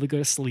make you be able to go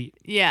to sleep.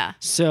 Yeah.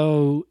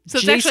 So So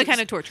it's actually kind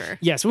of torture.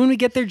 Yeah, so when we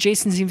get there,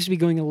 Jason seems to be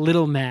going a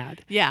little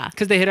mad. Yeah.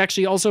 Because they had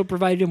actually also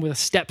provided him with a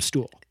step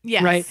stool.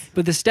 Yes. Right?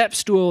 But the step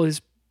stool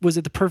was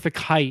at the perfect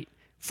height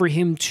for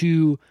him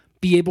to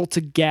be able to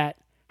get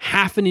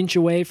half an inch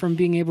away from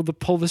being able to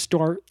pull the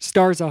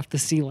stars off the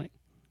ceiling.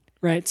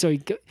 Right? So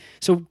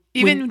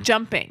Even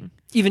jumping.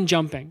 even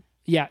jumping.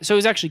 Yeah, so it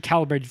was actually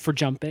calibrated for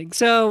jumping.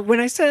 So when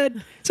I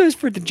said, so it's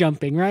for the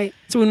jumping, right?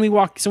 So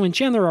when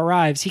Chandler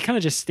arrives, he kind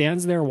of just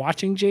stands there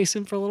watching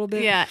Jason for a little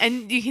bit. Yeah,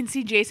 and you can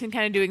see Jason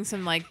kind of doing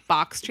some like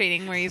box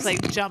training where he's like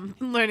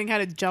learning how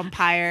to jump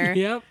higher.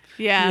 Yep.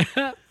 Yeah.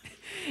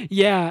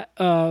 Yeah.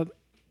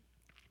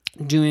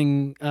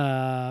 Doing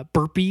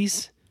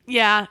burpees.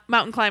 Yeah,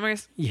 mountain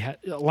climbers. Yeah,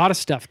 a lot of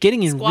stuff.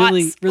 Getting in Squats,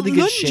 really, really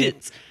good shape.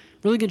 lunges.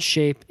 Really good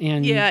shape,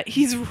 and Yeah,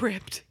 he's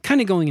ripped. kind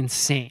of going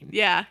insane.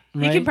 Yeah, he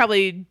Right? can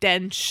probably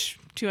bench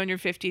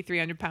 250,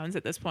 300 pounds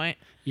at this point.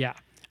 Yeah.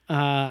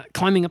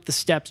 Climbing up the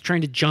steps,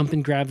 trying to jump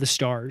and grab the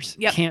stars.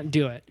 Yep. Can't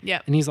do it.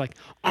 Yep. And he's like,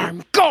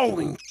 I'm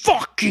going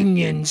fucking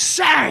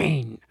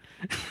insane.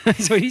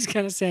 So he's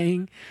kind of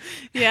saying.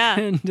 Yeah,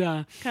 And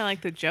kind of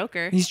like the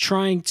Joker. he's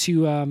trying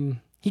to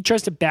He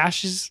tries to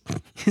bash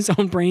his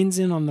own brains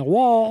in on the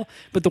wall,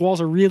 but the walls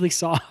are really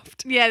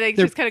soft. Yeah, they're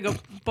just kind of go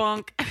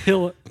bonk.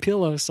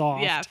 Pillow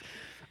soft. Yeah.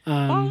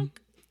 Bonk.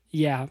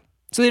 Yeah.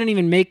 So they don't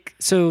even make.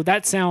 So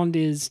that sound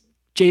is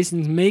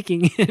Jason's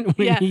making it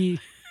when he.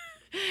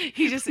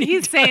 He's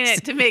saying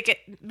it to make it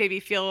maybe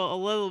feel a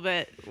little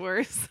bit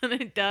worse than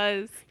it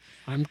does.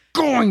 I'm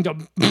going to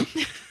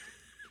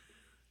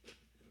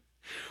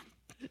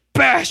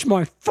bash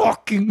my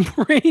fucking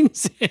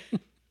brains in.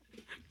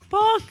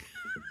 Bonk.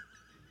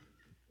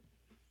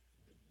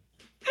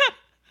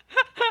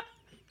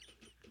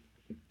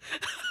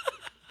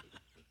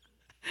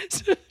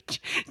 So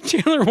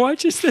Chandler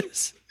watches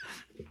this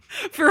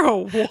For a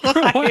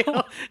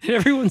while. and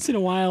every once in a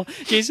while,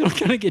 Jason will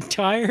kind of get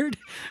tired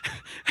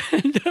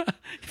and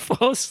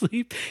fall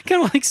asleep,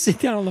 kind of like sit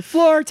down on the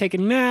floor, take a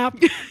nap,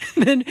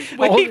 and then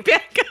Wake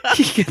back up.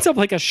 he gets up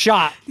like a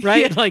shot,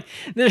 right? Yeah. Like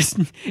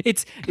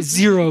it's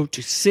 0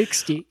 to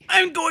 60.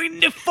 I'm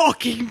going to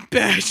fucking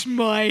bash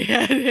my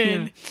head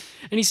in. Yeah.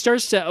 And he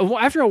starts to,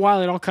 after a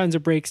while, it all kinds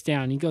of breaks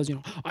down. He goes,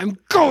 I'm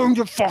going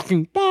to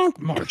fucking bonk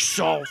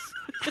myself.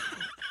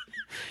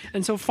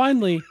 And so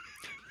finally,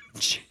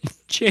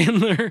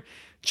 Chandler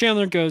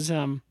goes,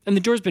 and the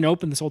door's been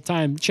open this whole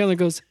time. Chandler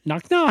goes,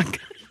 knock, knock.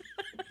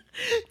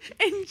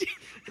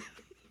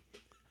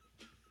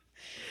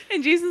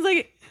 And Jason's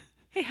like,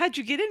 hey, how'd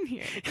you get in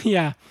here?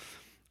 Yeah.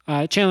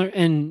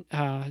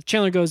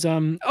 Chandler goes,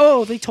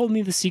 oh, they told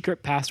me the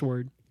secret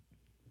password.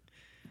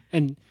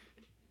 And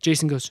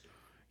Jason goes,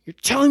 you're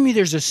telling me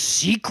there's a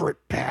secret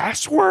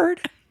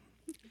password?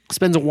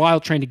 Spends a while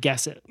trying to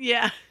guess it.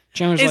 Yeah.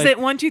 Chandler's Is like, it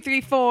 1, 2,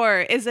 3, 4?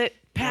 Is it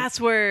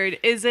password?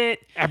 Is it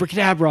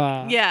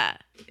abracadabra. yeah?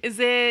 Is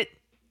it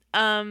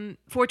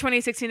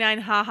 42069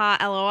 haha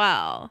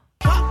lol?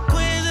 Pop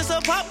quiz, it's a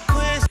pop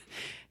quiz.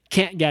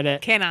 Can't get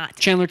it. Cannot.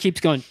 Chandler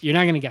keeps going, you're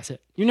not going to guess it.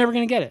 You're never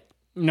going to get it.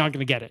 You're not going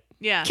to get it.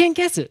 Yeah. Can't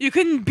guess it. You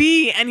couldn't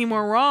be any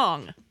more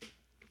wrong.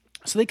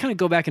 So they kind of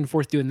go back and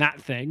forth doing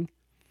that thing.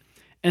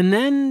 And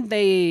then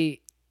they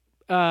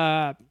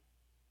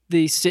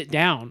sit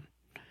down.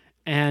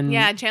 And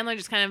Yeah, Chandler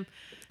just kind of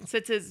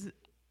sits his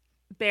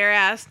bare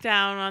ass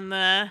down on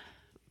the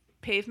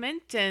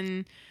pavement,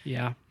 and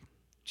yeah.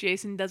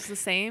 Jason does the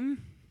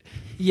same.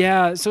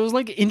 Yeah, so it was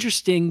like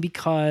interesting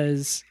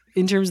because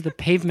in terms of the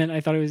pavement, I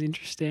thought it was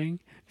interesting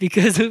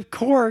because of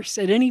course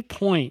at any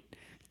point,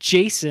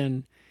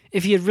 Jason,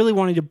 if he had really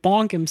wanted to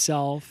bonk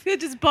himself, He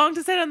just bonked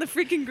his head on the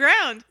freaking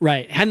ground.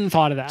 right, hadn't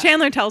thought of that.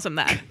 Chandler tells him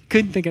that.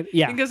 Couldn't think of,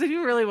 yeah. He goes, if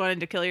you really wanted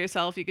to kill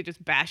yourself, you could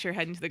just bash your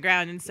head into the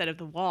ground instead of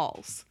the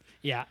walls.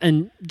 Yeah,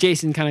 and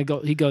Jason kind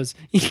of he goes,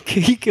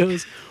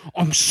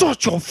 I'm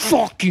such a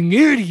fucking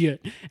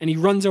idiot. And he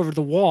runs over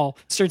the wall,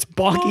 starts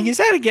bonking his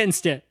head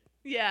against it.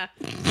 Yeah.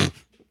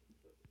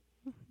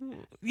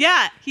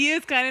 Yeah, he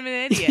is kind of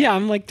an idiot. Yeah,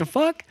 I'm like, the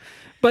fuck?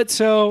 But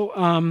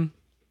so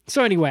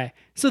anyway.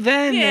 So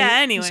then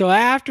Anyway. So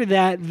after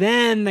that,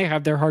 then they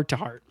have their heart to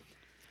heart.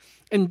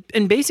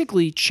 And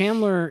basically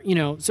Chandler,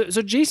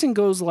 so Jason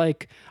goes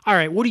like, all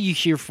right, what are you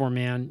here for,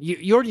 man?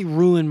 You already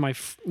ruined my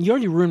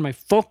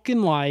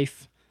fucking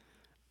life.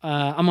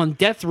 I'm on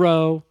death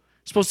row,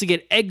 supposed to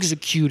get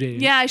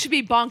executed. Yeah, I should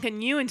be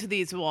bonking you into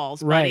these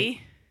walls, Right.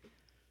 buddy.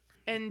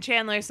 And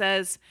Chandler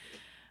says,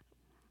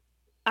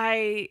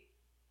 I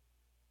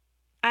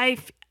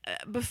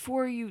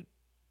before you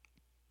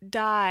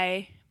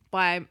die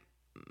by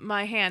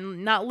my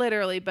hand, not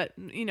literally, but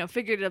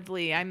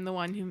figuratively, I'm the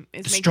one who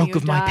is The making stroke you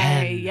of my die.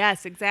 pen.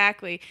 Yes,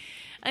 exactly.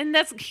 And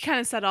he kind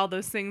of said all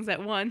those things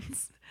at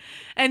once.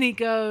 And he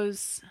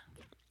goes,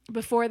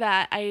 before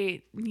that,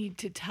 I need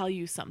to tell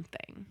you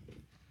something.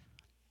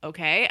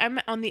 Okay, I'm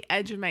on the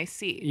edge of my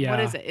seat. Yeah. What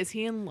is it? Is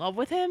he in love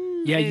with him?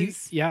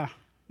 Yeah,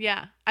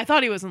 Yeah. I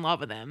thought he was in love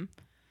with him.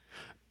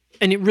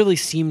 And it really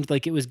seemed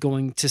like it was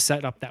going to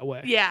set up that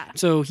way. Yeah.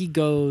 So he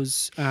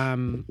goes,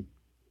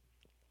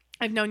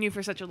 I've known you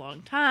for such a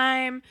long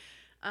time.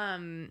 I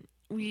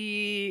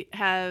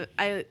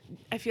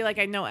feel like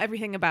I know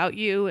everything about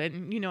you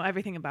and you know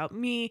everything about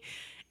me.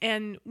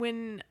 And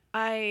when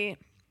I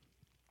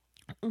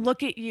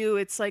look at you,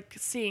 it's like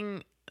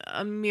seeing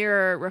a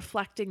mirror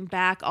reflecting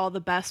back all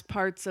the best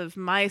parts of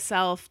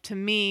myself to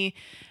me.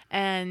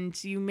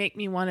 And you make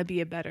me want to be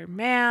a better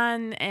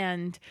man.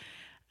 And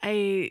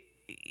I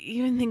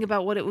even think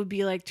about what it would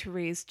be like to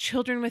raise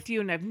children with you.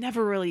 And I've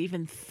never really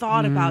even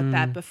thought about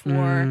that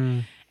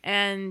before.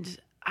 And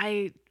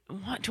I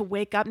want to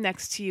wake up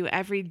next to you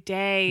every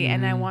day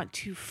and I want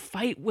to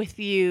fight with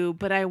you,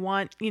 but I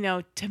want,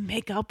 to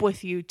make up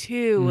with you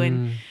too.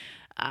 And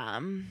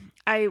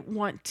I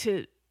want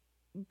to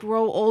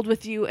grow old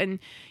with you and,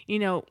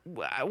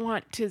 I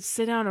want to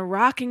sit on a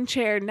rocking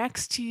chair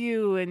next to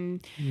you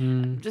and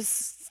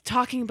just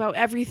talking about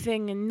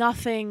everything and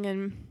nothing.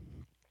 And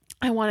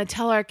I want to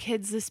tell our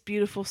kids this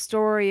beautiful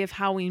story of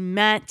how we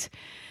met.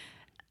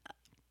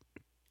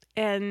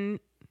 And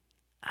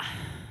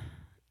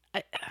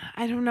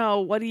I don't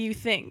know. What do you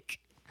think?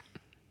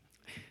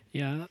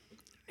 yeah.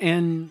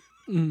 And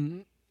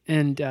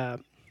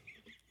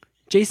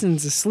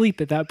Jason's asleep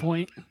at that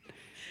point.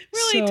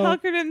 Really So-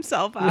 tuckered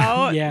himself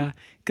out. Yeah,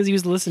 because he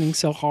was listening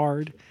so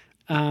hard.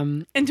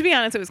 And to be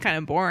honest, it was kind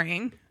of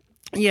boring.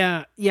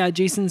 Yeah,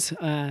 Jason's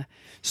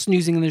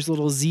snoozing, and there's a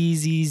little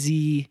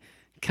ZZZ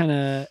kind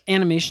of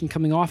animation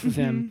coming off of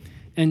him.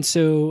 And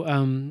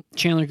so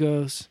Chandler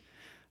goes,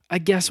 I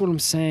guess what I'm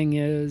saying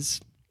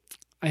is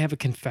I have a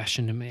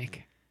confession to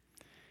make.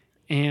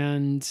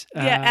 And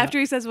After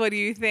he says, "What do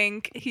you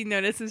think?" he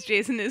notices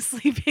Jason is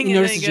sleeping. he and then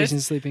notices he goes,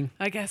 Jason's sleeping.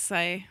 I guess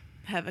I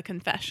have a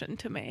confession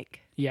to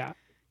make. Yeah.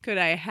 Could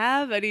I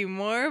have any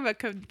more of a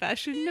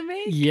confession to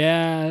make?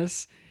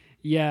 Yes.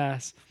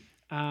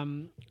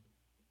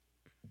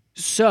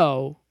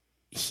 So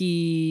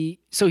he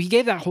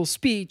gave that whole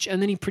speech, and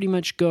then he pretty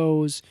much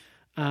goes,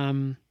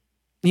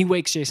 he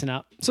wakes Jason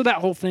up. So that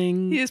whole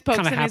thing He just pokes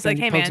kinda him. He's like,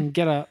 happened. "Hey, Pokes man. him,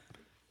 get up.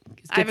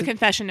 I have a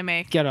confession to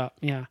make." Get up.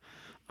 Yeah.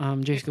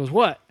 Jason goes,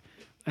 what?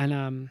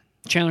 And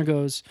Chandler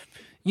goes,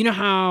 you know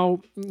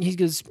how he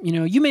goes,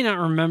 you may not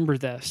remember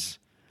this,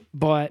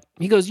 but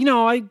he goes,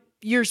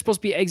 you're supposed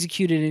to be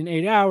executed in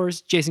 8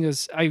 hours. Jason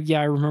goes, I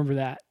remember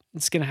that.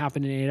 It's going to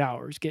happen in 8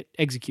 hours. Get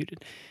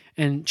executed.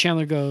 And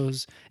Chandler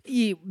goes,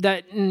 yeah,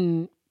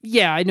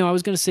 I know. I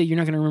was going to say you're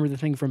not going to remember the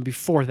thing from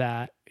before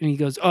that. And he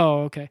goes,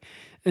 oh, okay.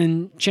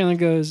 And Chandler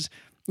goes,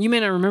 you may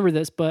not remember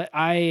this, but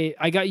I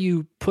got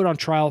you put on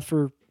trial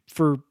for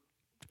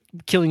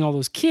killing all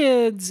those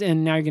kids,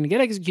 and now you're going to get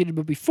executed.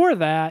 But before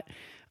that,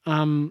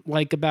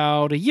 like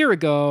about a year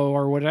ago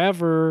or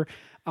whatever,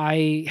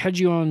 I had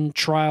you on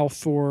trial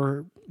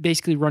for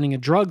basically running a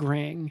drug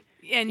ring.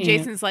 And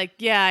Jason's like,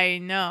 "Yeah, I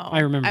know. I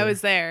remember. I was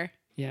there.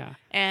 Yeah.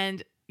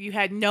 And you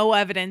had no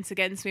evidence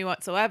against me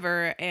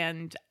whatsoever,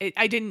 and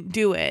I didn't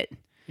do it.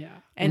 Yeah.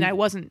 And I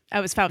was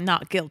found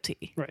not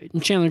guilty." Right.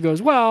 And Chandler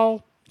goes,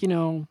 well,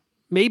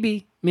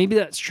 maybe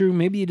that's true.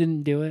 Maybe you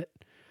didn't do it.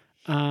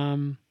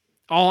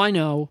 All I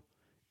know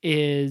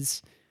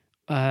is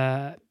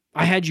I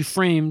had you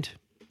framed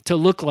to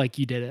look like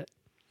you did it.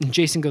 And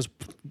Jason goes,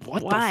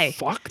 what Why? the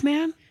fuck,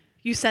 man?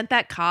 You sent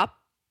that cop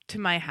to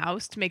my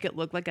house to make it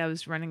look like I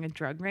was running a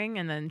drug ring,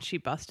 and then she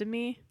busted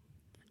me.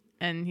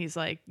 And he's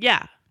like,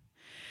 yeah.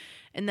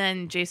 And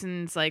then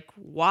Jason's like,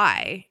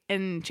 why?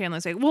 And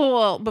Chandler's like,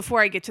 well,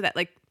 before I get to that,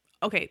 like,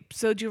 okay,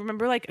 so do you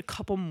remember like a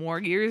couple more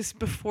years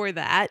before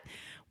that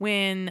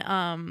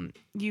when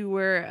you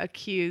were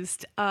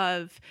accused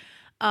of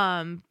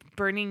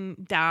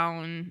burning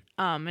down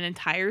an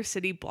entire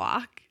city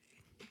block?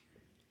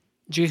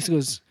 Jason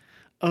goes,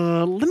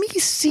 let me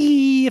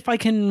see if I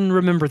can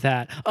remember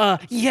that.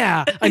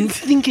 Yeah, I'm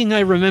thinking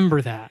I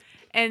remember that.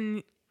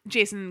 And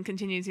Jason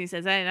continues, he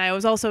says, and I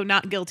was also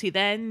not guilty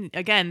then.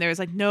 Again, there's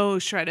like no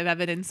shred of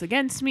evidence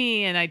against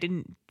me, and I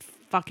didn't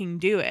fucking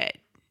do it,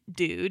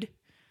 dude.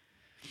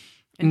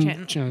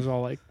 And Chandler's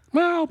all like,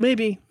 well,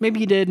 maybe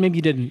you did, maybe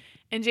you didn't.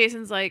 And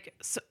Jason's like,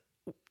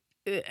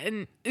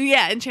 and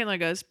Chandler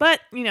goes, but,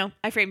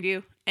 I framed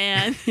you.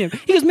 And Yeah.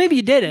 He goes, maybe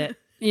you did it.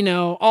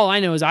 All I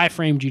know is I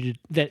framed you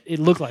that it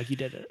looked like you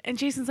did it. and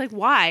Jason's like,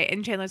 why?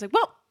 And Chandler's like,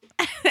 well,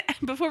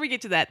 before we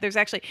get to that, there's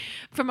actually,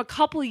 from a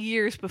couple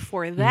years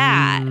before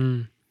that,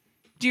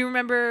 do you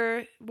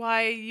remember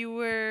why you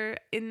were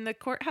in the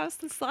courthouse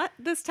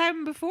this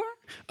time before?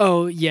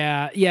 Oh,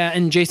 yeah.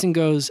 And Jason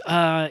goes,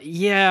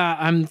 yeah,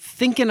 I'm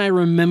thinking I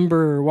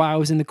remember why I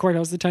was in the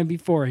courthouse the time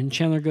before. And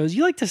Chandler goes,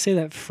 you like to say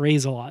that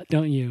phrase a lot,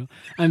 don't you?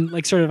 I'm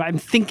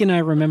thinking I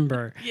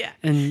remember. Yeah.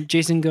 And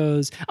Jason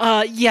goes,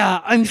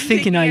 yeah, I'm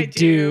thinking I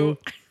do.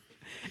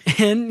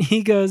 And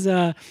he goes,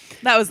 That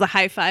was the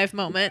high five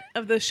moment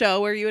of the show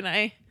where you and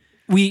I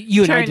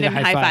you and I turned did a in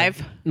high high five.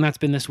 five. And that's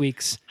been this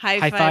week's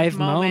High five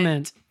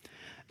moment.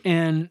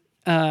 And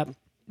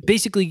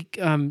basically,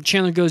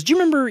 Chandler goes, do you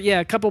remember,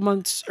 a couple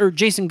months, or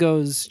Jason's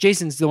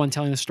the one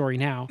telling the story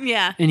now.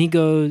 Yeah. And he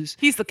goes,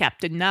 He's the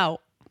captain now.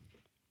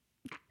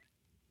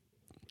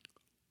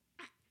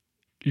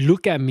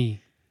 look at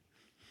me.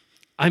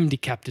 I'm the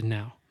captain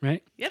now,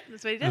 right? Yep,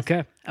 that's what he does.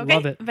 Okay.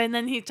 Love it. And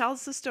then he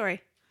tells the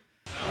story.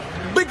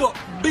 Big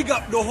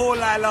up the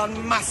whole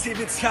island, massive.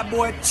 It's your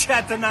boy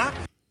Chatana.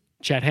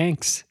 Chet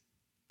Hanks.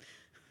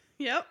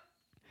 Yep.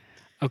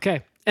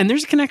 Okay. And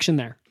there's a connection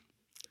there.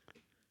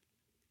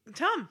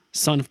 Tom.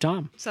 Son of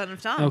Tom. Son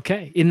of Tom.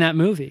 Okay. In that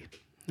movie.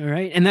 All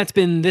right. And that's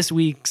been this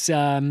week's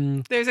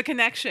There's a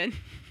connection.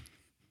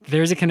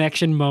 There's a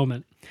connection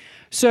moment.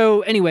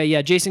 So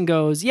anyway, Jason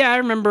goes, I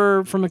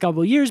remember from a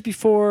couple of years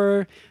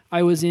before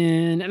I was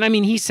in, and I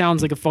mean, he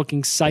sounds like a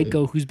fucking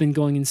psycho who's been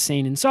going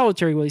insane in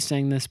solitary while he's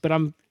saying this, but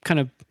I'm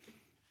kind of,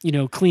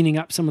 cleaning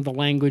up some of the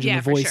language and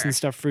the for voice sure. and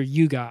stuff for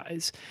you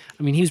guys.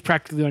 I mean, he was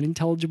practically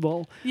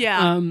unintelligible.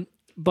 Yeah.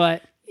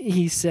 But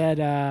he said,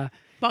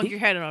 Bonk your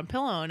head on a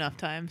pillow enough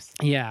times.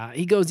 yeah,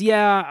 he goes,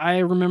 I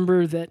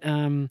remember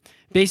that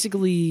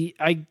basically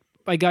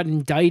I got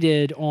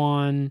indicted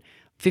on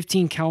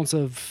 15 counts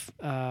of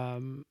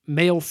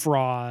mail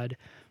fraud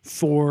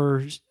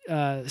for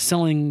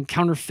selling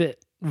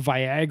counterfeit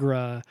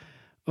Viagra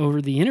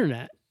over the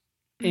internet.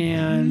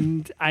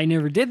 And I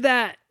never did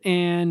that,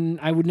 and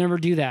I would never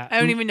do that. I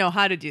don't even know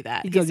how to do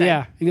that. He goes,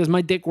 said. he goes,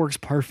 my dick works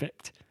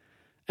perfect.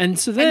 And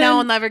so then And now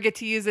I'll never get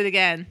to use it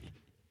again.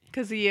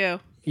 Because of you.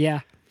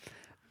 Yeah.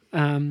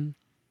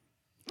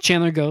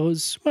 Chandler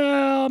goes,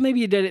 well, maybe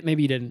you did it,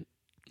 maybe you didn't.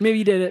 Maybe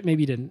you did it,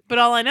 maybe you didn't. But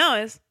all I know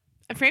is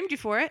I framed you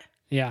for it.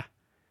 Yeah.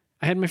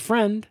 I had my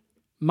friend,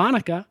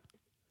 Monica,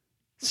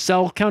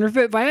 sell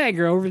counterfeit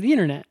Viagra over the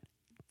internet.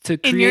 To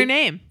create, In your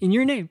name. In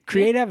your name.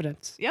 Create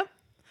evidence. Yep.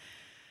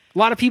 A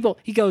lot of people,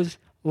 he goes,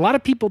 a lot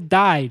of people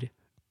died.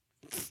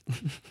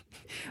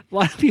 A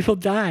lot of people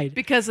died.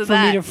 Because of for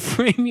that. me to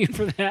frame you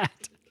for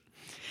that.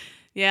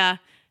 Yeah.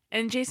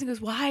 And Jason goes,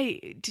 why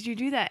did you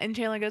do that? And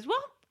Chandler goes,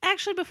 well,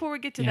 actually, before we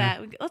get to Yeah.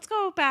 that, let's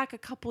go back a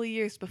couple of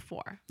years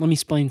before. Let me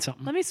explain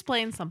something. Let me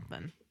explain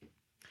something.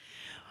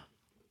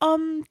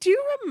 Do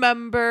you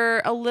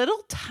remember a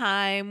little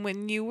time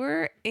when you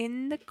were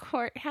in the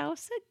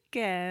courthouse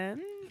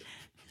again?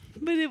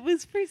 But it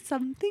was for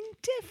something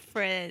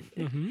different.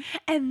 Mm-hmm.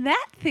 And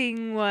that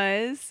thing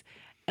was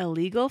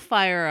illegal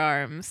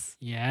firearms.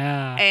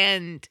 Yeah.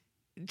 And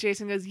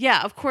Jason goes,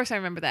 yeah, of course I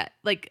remember that.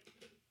 Like,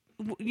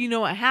 you know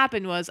what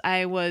happened was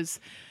I was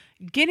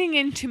getting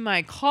into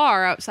my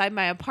car outside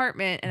my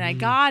apartment and I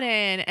got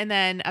in and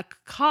then a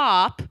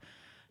cop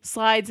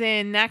slides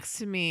in next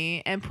to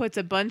me and puts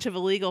a bunch of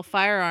illegal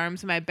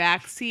firearms in my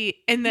back seat.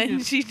 And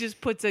then she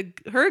just puts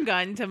her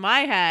gun to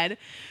my head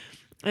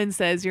and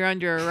says, you're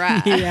under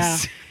arrest. Yeah.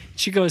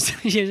 She goes,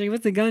 she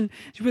put the gun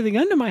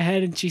to my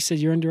head and she said,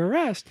 you're under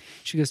arrest.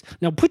 She goes,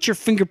 now put your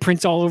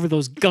fingerprints all over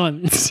those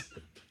guns.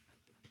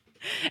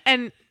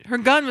 And her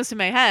gun was to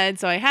my head,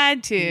 so I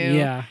had to.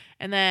 Yeah.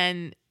 And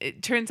then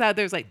it turns out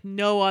there's like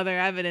no other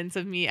evidence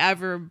of me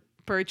ever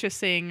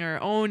purchasing or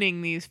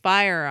owning these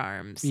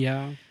firearms.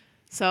 Yeah.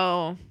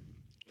 So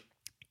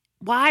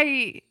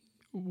why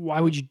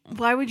would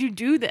you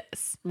do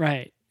this?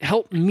 Right.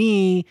 Help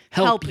me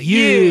help Help you.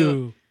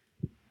 you.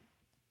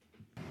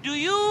 Do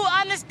you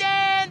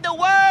understand the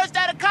words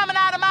that are coming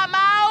out of my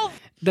mouth?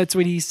 That's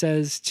what he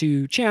says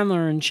to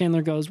Chandler, and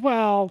Chandler goes,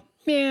 well,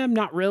 yeah,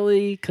 not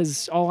really,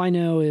 because all I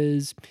know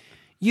is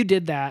you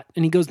did that.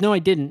 And he goes, no, I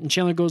didn't. And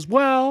Chandler goes,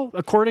 well,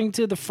 according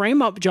to the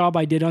frame-up job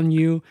I did on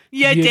you,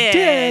 You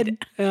did.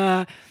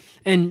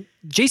 And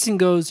Jason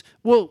goes,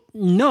 well,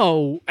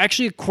 no,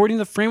 actually, according to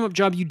the frame-up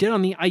job you did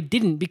on me, I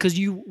didn't, because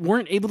you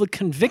weren't able to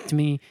convict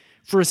me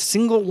for a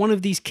single one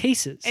of these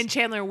cases. And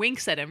Chandler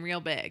winks at him real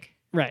big.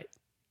 Right.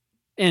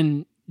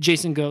 And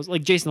Jason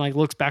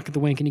looks back at the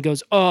wink and he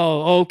goes,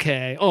 oh,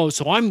 okay.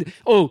 So I'm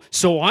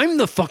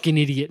the fucking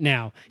idiot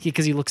now.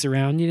 Because he looks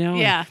around, you know?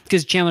 Yeah.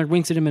 Because Chandler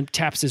winks at him and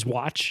taps his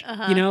watch,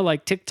 you know,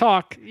 like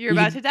tick-tock. You're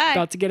about to die.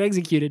 About to get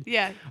executed.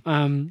 Yeah.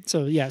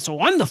 So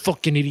I'm the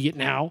fucking idiot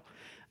now.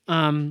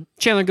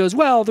 Chandler goes,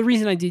 well, the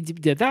reason I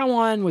did that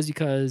one was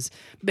because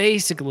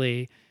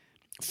basically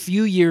a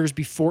few years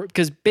before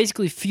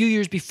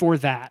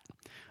that,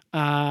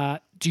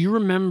 do you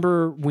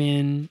remember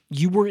when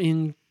you were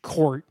in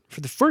court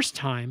for the first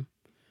time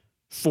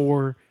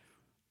for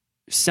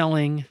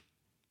selling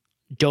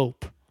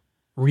dope,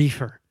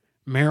 reefer,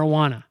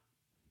 marijuana,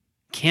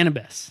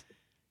 cannabis,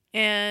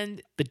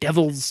 And the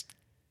devil's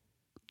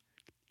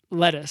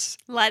lettuce?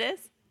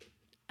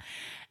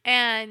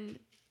 And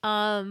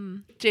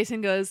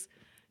Jason goes,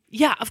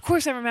 yeah, of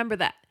course I remember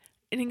that.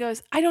 And he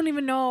goes, I don't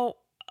even know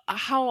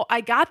how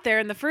I got there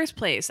in the first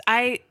place.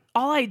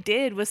 All I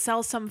did was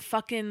sell some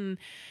fucking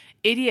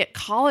idiot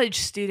college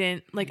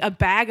student like a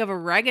bag of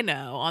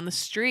oregano on the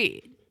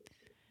street.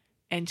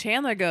 And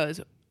Chandler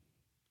goes,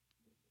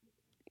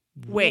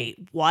 wait,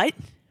 what?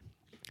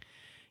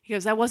 He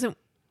goes, that wasn't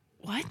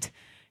what?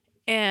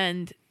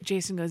 And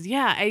Jason goes,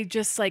 yeah, I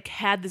just like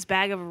had this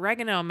bag of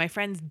oregano and my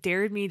friends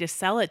dared me to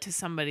sell it to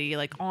somebody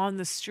like on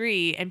the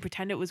street and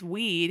pretend it was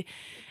weed.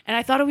 And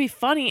I thought it would be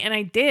funny. And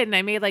I did. And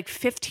I made like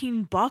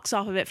 $15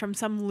 off of it from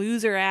some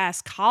loser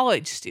ass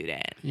college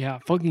student. Yeah,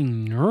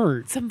 fucking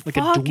nerd. Some like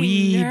fucking a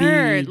dweeby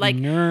nerd. Like,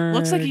 nerd.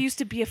 looks like he used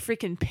to be a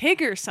freaking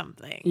pig or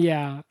something.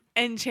 Yeah.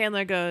 And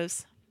Chandler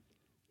goes,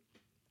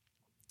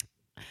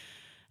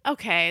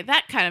 okay,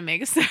 that kind of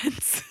makes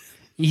sense.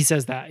 He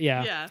says that,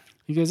 yeah. Yeah.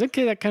 He goes,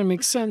 okay, that kind of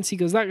makes sense. He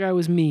goes, that guy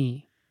was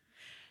me.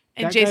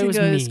 And That guy Jason was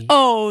goes, me.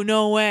 oh,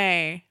 no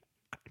way.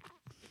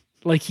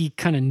 Like he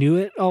kind of knew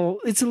it. Oh,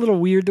 it's a little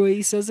weird the way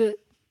he says it.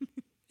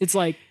 It's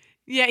like,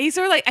 Yeah, he's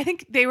sort of like, I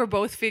think they were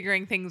both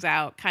figuring things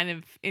out kind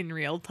of in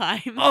real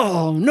time.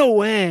 oh, no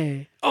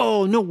way.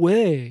 Oh, no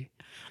way.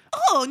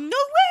 Oh, no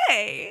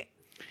way.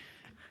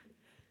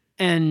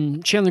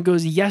 And Chandler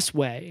goes, yes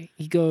way.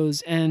 He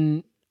goes,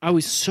 and I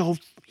was so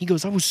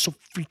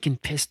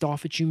freaking pissed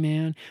off at you,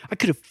 man. I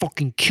could have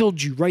fucking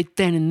killed you right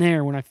then and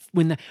there when I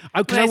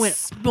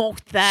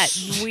smoked that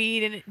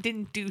weed and it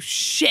didn't do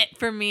shit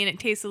for me and it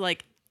tasted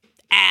like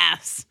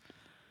ass.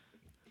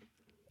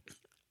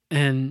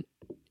 And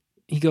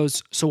he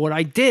goes, so what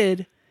I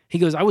did, he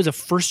goes, I was a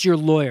first year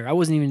lawyer. I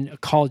wasn't even a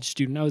college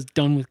student. I was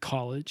done with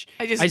college.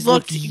 I just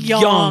looked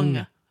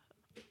young.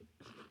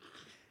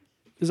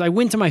 Because I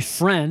went to my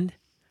friend,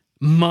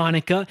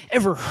 Monica.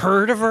 Ever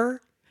heard of her?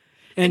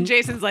 And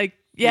Jason's like,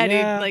 Yeah,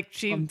 Yeah, dude. Like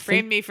she I'm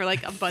framed me for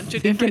like a bunch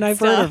of thinking different I've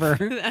stuff.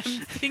 heard of her. I'm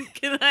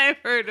thinking I've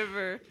heard of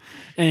her.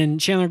 And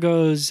Chandler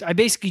goes, I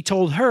basically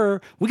told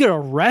her, we got to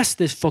arrest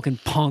this fucking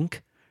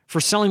punk for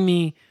selling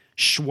me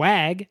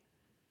swag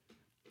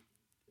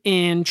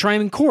and try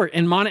him in court.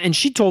 And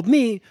she told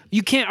me,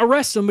 you can't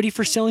arrest somebody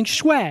for selling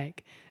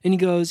swag. And he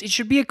goes, it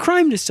should be a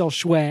crime to sell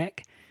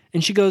swag.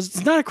 And she goes,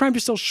 it's not a crime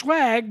to sell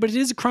swag, but it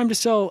is a crime to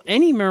sell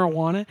any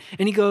marijuana.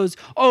 And he goes,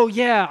 oh,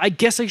 yeah, I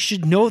guess I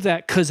should know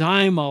that because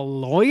I'm a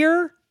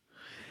lawyer.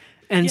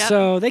 And Yep.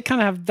 so they kind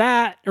of have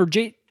that, or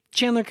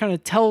Chandler kind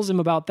of tells him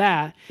about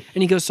that.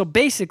 And he goes, so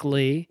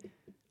basically,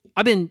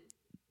 I've been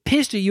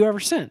pissed at you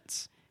ever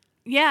since.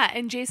 Yeah,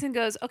 and Jason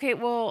goes, okay,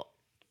 well,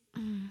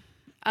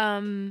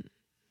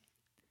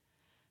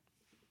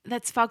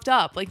 that's fucked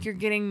up. Like you're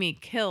getting me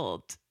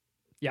killed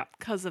Yeah.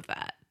 because of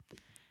that.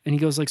 And he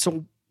goes like,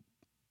 so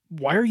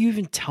why are you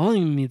even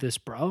telling me this,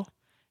 bro?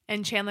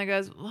 And Chandler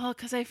goes, well,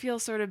 because I feel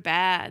sort of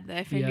bad that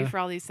I framed you Yeah. for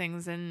all these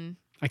things and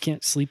I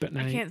can't sleep at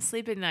night. I can't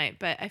sleep at night.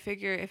 But I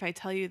figure if I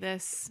tell you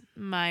this,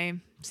 my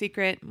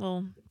secret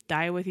will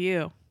die with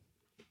you.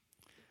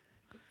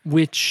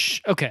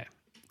 Which, okay,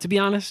 to be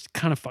honest,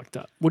 kind of fucked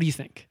up. What do you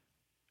think?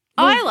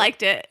 Oh, I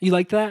liked it. You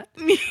like that?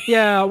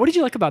 Yeah. What did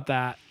you like about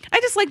that? I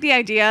just like the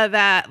idea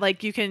that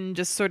like you can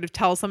just sort of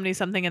tell somebody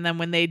something and then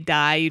when they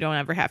die, you don't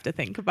ever have to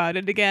think about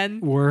it again.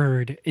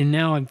 Word. And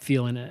now I'm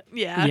feeling it.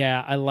 Yeah.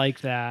 Yeah, I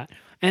like that.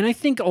 And I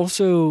think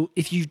also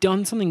if you've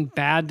done something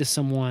bad to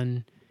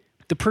someone,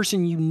 the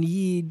person you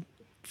need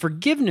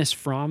forgiveness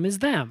from is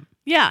them.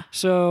 Yeah.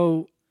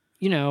 So,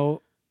 you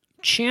know,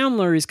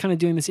 Chandler is kind of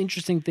doing this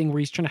interesting thing where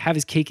he's trying to have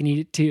his cake and eat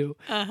it too.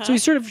 So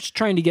he's sort of just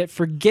trying to get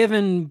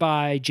forgiven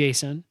by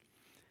Jason,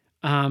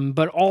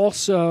 but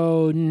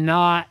also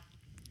not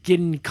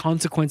getting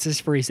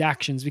consequences for his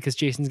actions because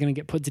Jason's going to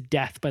get put to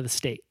death by the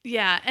state.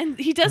 Yeah. And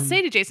he does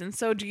say to Jason,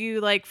 so do you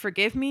like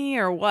forgive me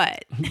or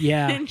what?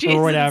 Yeah, And or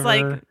Jason's whatever.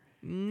 like,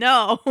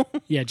 no.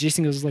 Yeah,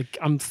 Jason goes like,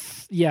 no.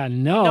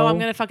 No, I'm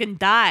going to fucking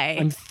die.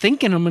 I'm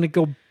thinking I'm going to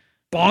go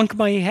bonk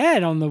my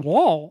head on the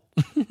wall.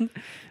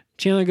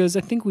 Chandler goes,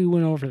 I think we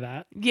went over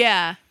that.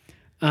 Yeah.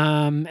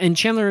 And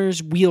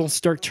Chandler's wheels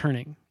start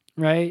turning,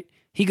 right?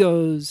 He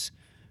goes,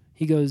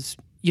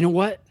 you know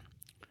what?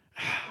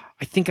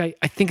 I think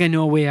I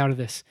know a way out of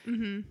this.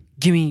 Mm-hmm.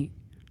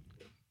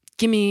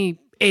 Give me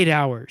 8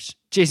 hours.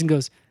 Jason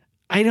goes,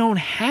 I don't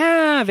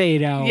have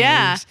 8 hours.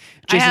 Yeah. Jason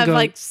I have goes,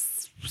 like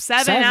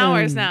seven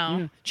hours now.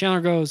 Yeah.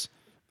 Chandler goes,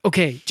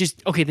 okay,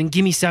 then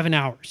give me 7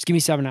 hours. Give me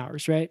 7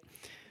 hours, right?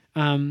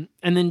 And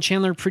then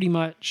Chandler pretty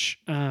much,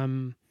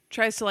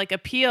 Tries to like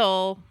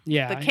appeal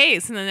Yeah. the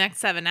case in the next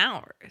 7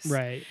 hours.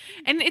 right.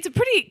 And it's a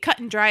pretty cut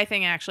and dry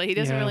thing, actually. He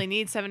doesn't Yeah. really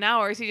need 7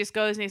 hours. He just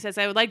goes and he says,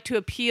 I would like to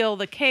appeal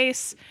the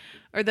case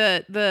or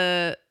the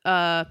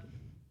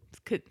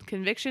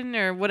conviction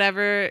or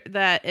whatever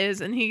that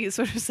is. And he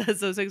sort of says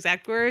those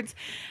exact words.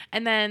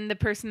 And then the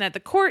person at the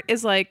court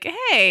is like,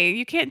 hey,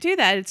 you can't do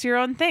that. It's your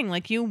own thing.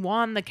 Like you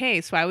won the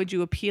case. Why would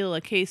you appeal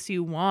a case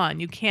you won?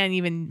 You can't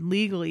even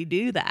legally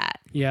do that.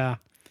 Yeah.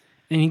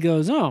 And he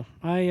goes, oh,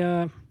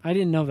 I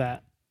didn't know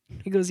that.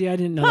 He goes, yeah, I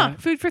didn't know Huh,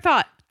 that. food for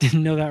thought.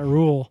 Didn't know that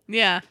rule.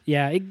 Yeah.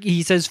 Yeah,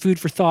 he says food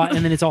for thought,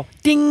 and then it's all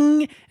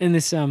ding, and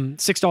this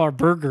 $6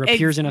 burger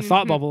appears in a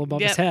thought bubble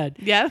above his head.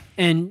 Yeah.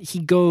 And he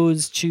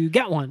goes to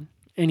get one,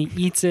 and he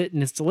eats it,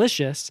 and it's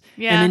delicious.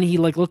 Yeah. And then he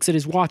like looks at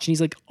his watch, and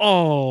he's like,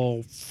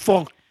 oh,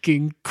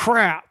 fucking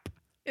crap.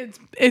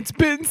 It's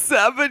been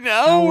 7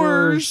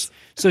 hours.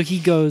 So he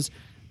goes,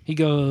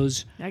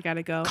 I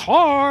gotta go.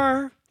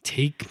 car,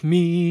 take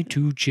me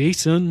to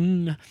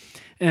Jason.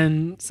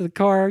 And so the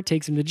car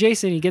takes him to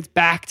Jason. He gets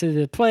back to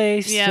the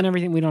place Yep. and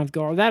everything. We don't have to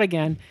go over that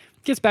again.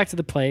 Gets back to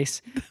the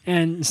place.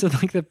 And so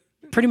like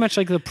pretty much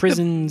like the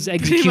prison's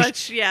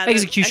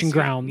execution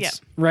grounds, Yeah.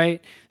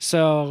 right?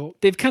 So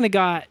they've kind of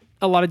got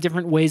a lot of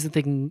different ways that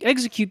they can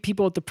execute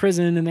people at the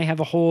prison, and they have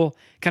a whole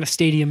kind of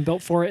stadium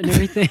built for it and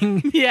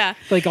everything. Yeah.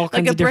 Like all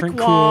kinds Like a of different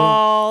brick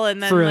wall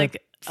and then for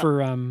like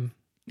for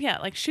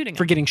shooting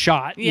for 'em. getting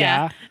shot.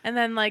 Yeah. And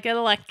then like an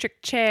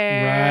electric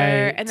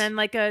chair. Right. And then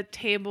like a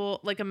table,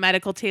 like a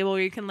medical table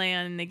where you can lay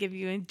on and they give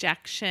you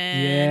injection.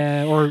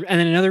 Yeah, and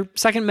then another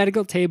second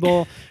medical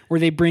table where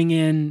they bring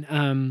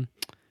in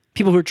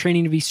people who are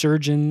training to be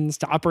surgeons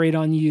to operate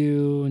on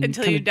you and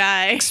Until kinda you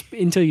die.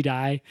 Until you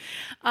die.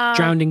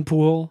 Drowning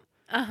pool.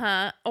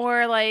 Uh-huh.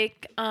 Or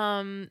like a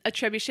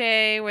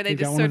trebuchet where they They've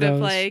got just one sort of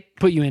those. like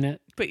Put you in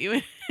it, put you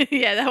in.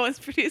 Yeah, that one's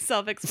pretty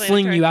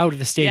self-explanatory. fling you out of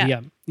the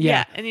stadium.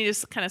 Yeah, And you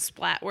just kind of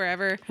splat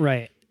wherever.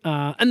 right.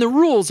 And the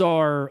rules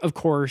are, of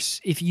course,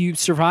 if you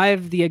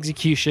survive the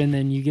execution,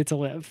 then you get to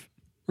live.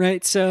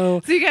 Right.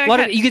 So you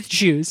gotta you get to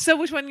choose. So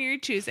which one are you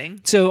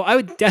choosing? So I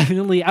would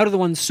definitely, out of the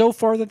ones so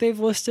far that they've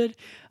listed,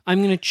 I'm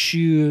not going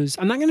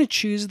to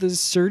choose the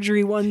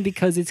surgery one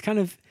because it's kind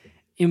of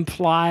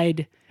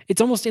implied. It's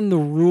almost in the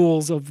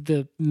rules of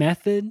the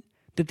method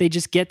that they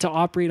just get to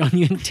operate on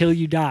you until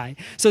you die.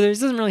 So there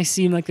doesn't really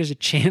seem like there's a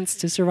chance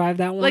to survive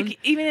that one. Like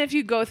even if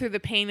you go through the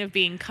pain of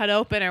being cut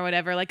open or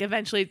whatever, like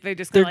eventually they're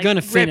just they're gonna,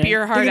 going to rip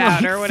your heart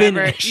out or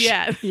whatever.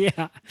 Yeah.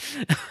 Yeah.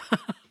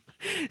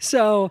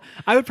 So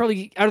I would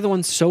probably, out of the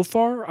ones so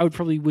far, I would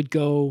probably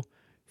go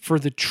for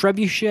the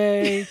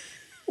trebuchet,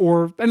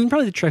 or I mean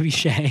probably the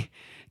trebuchet,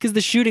 because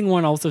the shooting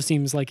one also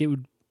seems like it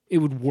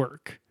would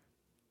work.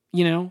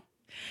 You know,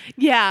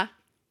 Yeah.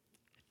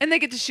 And they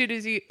get to shoot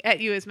at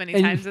you as many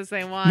And times as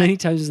they want. many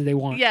times as they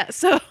want. Yeah.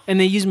 So And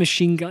they use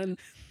machine gun.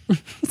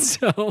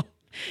 So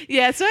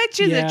so I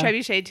choose Yeah. the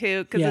trebuchet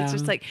too because Yeah. it's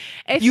just like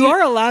if you are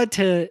allowed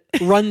to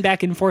run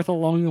back and forth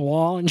along the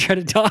wall and try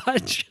to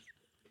dodge.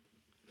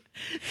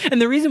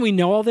 And the reason we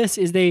know all this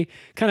is they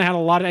kind of had a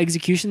lot of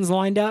executions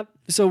lined up.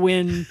 So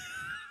when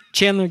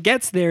Chandler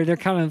gets there, they're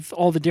kind of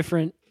all the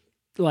different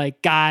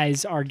like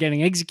guys are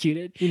getting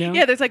executed, you know?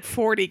 Yeah, there's like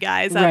 40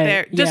 guys out Right,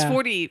 there. Just yeah.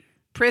 40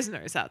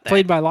 prisoners out there.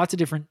 Played by lots of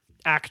different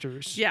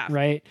actors. Yeah.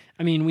 Right?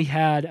 I mean, we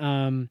had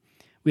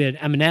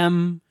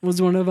Eminem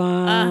was one of them.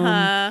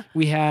 Uh-huh.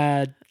 We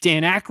had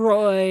Dan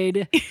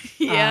Aykroyd.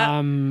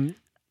 Yeah.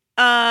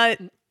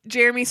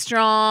 Jeremy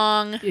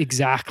Strong.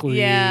 Exactly.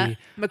 Yeah.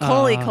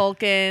 Macaulay Uh,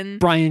 Culkin.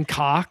 Brian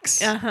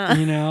Cox, Uh-huh.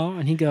 you know,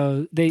 and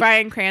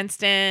Bryan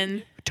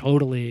Cranston.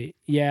 totally,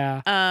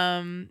 yeah.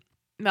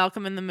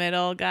 Malcolm in the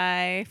Middle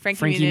guy.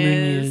 Frankie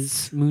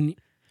Muniz. Muniz.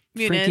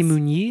 Frankie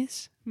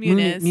Muniz?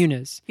 Muniz.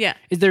 Muniz. Yeah.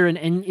 Is there an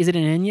N? Is it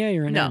an Enya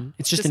or an No. N?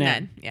 It's just an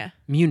N. Yeah.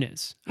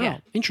 Muniz. Oh, Yeah.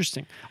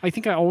 interesting. I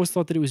think I always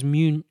thought that it was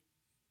Muniz,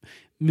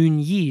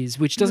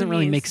 which doesn't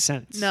really Muniz. make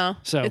sense. No.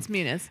 So It's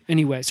Muniz.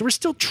 anyway, so we're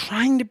still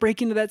trying to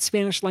break into that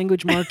Spanish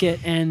language market,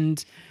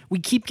 and we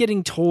keep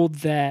getting told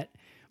that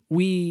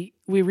we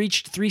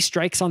reached 3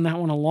 strikes on that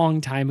one a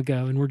long time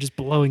ago, and we're just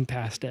blowing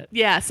past it.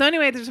 Yeah. So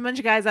anyway, there's a bunch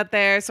of guys out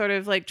there sort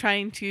of like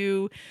trying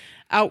to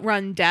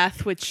outrun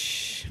death,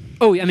 which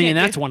Oh, I mean, Can't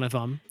that's do- one of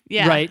them.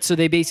 Yeah. Right. So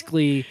they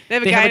basically They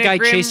have a have guy a in a guy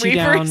Grim chase you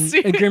Reaper down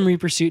suit. a Grim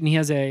Reaper suit, and he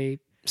has a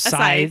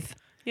scythe.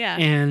 yeah.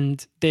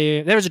 And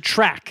there was a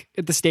track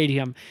at the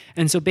stadium,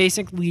 and so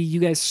basically you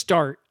guys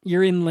start.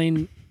 You're in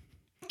lane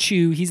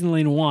 2, he's in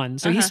lane 1,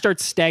 so he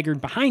starts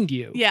staggered behind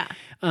you. Yeah.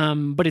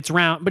 But it's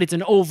round, but it's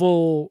an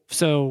oval,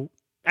 so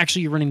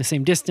actually you're running the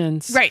same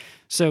distance. Right.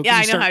 So Yeah, you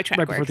I know start how a track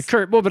right before the works.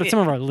 curve. Well, but Yeah. some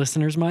of our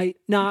listeners might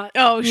not.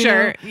 Oh, you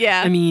sure. know?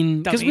 Yeah. I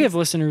mean, because we Dummies. have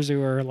listeners who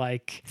are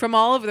like, From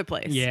all over the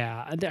place.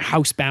 yeah, they're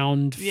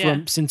housebound Yeah.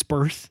 from since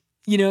birth.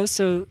 You know,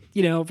 so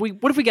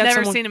what if we got Never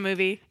someone seen a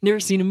movie. never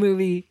seen a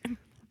movie?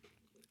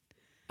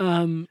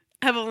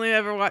 Have only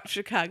ever watched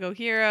Chicago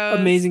Heroes.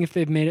 Amazing if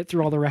they've made it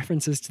through all the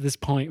references to this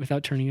point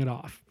without turning it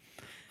off.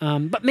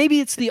 But maybe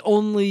it's the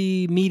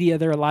only media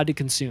they're allowed to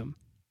consume.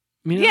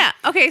 You know? Yeah.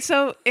 Okay.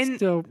 So in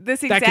So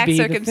this that could exact be the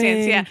circumstance,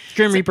 thing. yeah.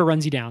 Grim Reaper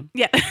runs you down.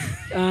 Yeah.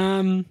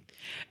 And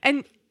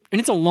and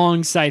it's a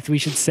long scythe, we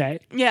should say.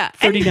 yeah.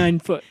 And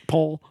 39-foot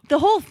pole. the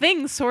whole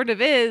thing sort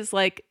of is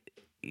like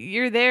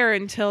you're there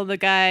until the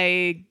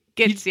guy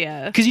gets you.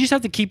 Because you just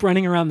have to keep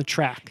running around the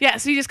track. Yeah.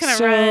 So you just kind of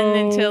So- run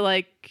into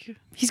like.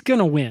 He's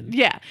gonna win.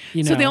 Yeah.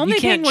 You So know, the you only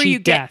thing can't where you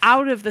cheat get death.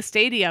 out of the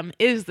stadium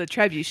is the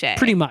trebuchet.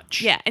 Pretty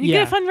much. Yeah. And you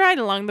get a fun ride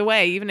along the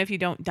way, even if you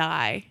don't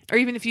die, or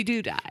even if you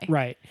do die.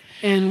 Right.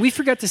 And we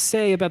forgot to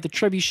say about the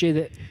trebuchet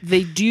that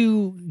they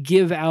do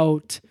give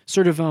out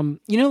sort of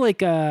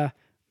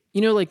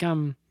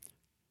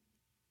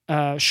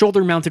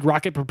shoulder mounted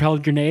rocket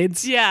propelled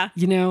grenades. Yeah.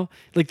 You know,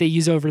 like they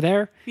use over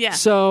there. Yeah.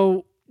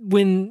 So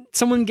when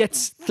someone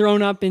gets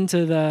thrown up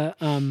into the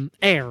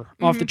air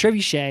off Mm-hmm. the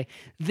trebuchet,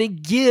 they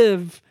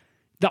give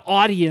the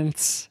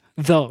audience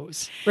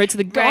those, right? So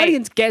the Right.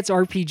 audience gets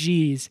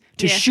RPGs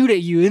to Yeah. shoot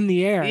at you in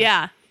the air.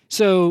 Yeah.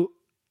 So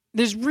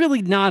there's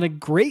really not a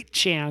great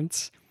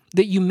chance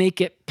that you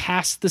make it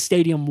past the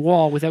stadium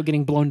wall without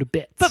getting blown to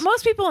bits. But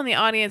most people in the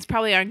audience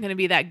probably aren't going to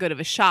be that good of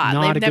a shot.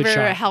 Not a They've good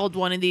never shot. held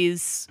one of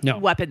these No.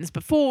 weapons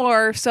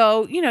before.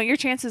 So, your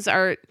chances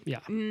are Yeah.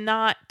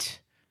 not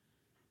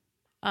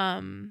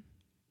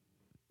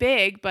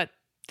big, but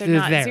they're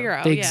not there.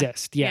 zero. They Yeah.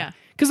 exist. Yeah.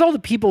 Because all the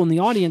people in the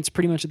audience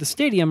pretty much at the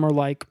stadium are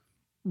like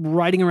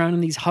riding around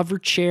in these hover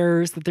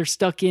chairs that they're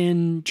stuck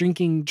in,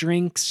 drinking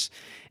drinks.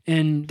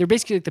 And they're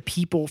basically like the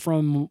people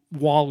from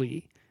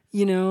WALL-E,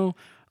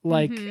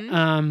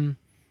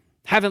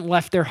 haven't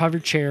left their hover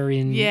chair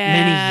in Yeah.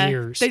 many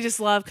years. They just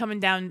love coming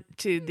down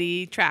to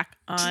the track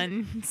on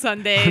on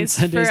Sundays,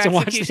 Sundays for to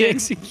watch the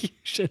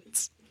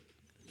executions.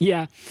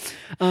 Yeah.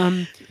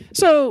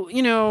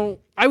 So,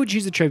 I would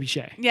choose a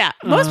trebuchet. Yeah.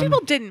 Most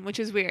people didn't, which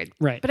is weird.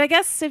 Right. But I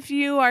guess if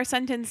you are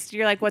sentenced,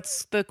 you're like,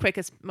 what's the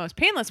quickest, most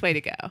painless way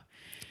to go?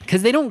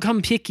 Because they don't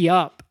come pick you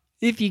up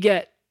if you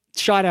get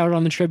shot out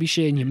on the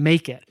trebuchet and you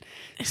make it.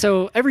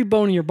 So every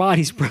bone in your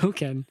body's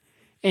broken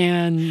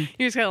and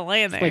You're just kind of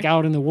laying there. like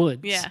out in the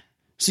woods. Yeah.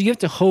 So you have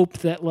to hope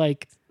that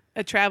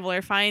A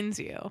traveler finds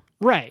you.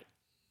 right,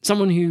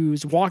 someone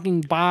who's walking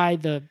by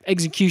the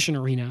execution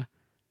arena.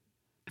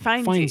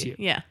 Finds you.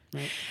 Yeah.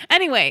 Right.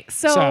 Anyway,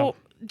 so So,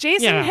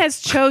 Jason yeah.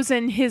 has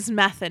chosen his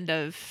method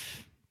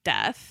of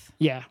death.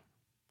 Yeah.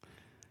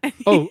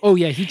 Oh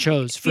yeah, he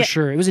chose for Yeah.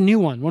 sure. It was a new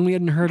one we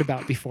hadn't heard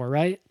about before,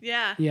 right?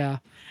 Yeah. Yeah.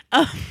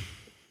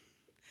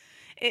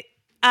 It,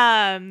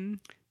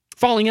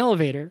 Falling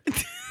elevator.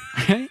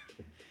 Right?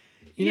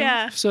 You know?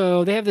 Yeah.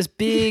 So they have this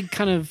big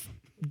kind of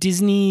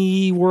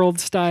Disney World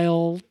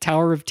style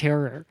Tower of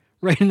Terror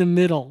right in the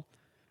middle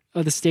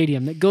of the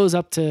stadium that goes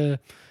up to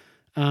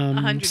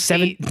 100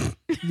 seven. feet.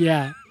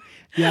 Yeah.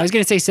 Yeah, I was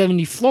going to say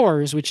 70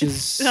 floors, which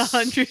is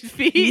 100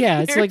 feet.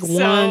 Yeah, it's or like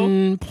so.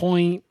 1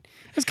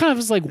 it's kind of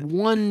just like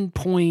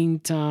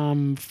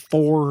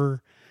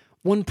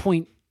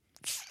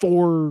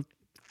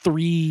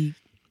 1.43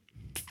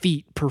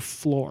 feet per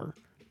floor.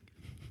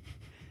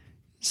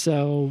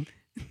 So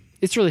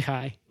it's really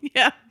high.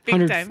 Yeah, big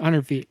 100, time.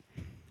 100 feet.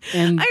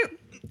 And I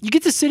you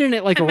get to sit in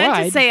it like a meant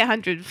ride. to say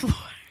 100 floors.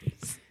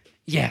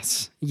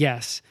 Yes.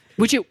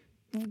 Which it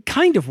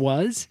kind of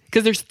was,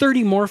 because there's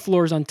 30 more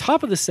floors on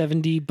top of the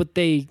 70, but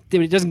it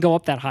doesn't go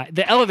up that high.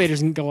 The elevator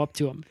doesn't go up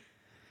to them.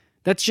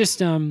 That's just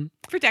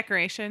For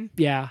decoration.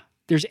 yeah.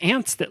 There's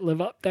ants that live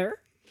up there.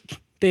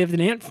 They have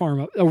an ant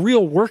farm, a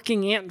real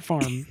working ant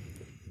farm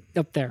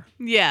up there.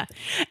 Yeah.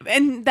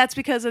 And that's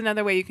because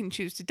another way you can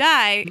choose to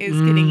die is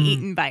getting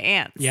eaten by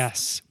ants.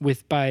 Yes,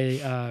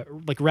 by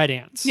like red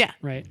ants. Yeah.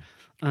 Right.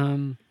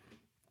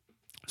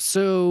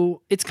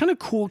 So it's kind of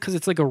cool because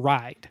it's like a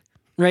ride,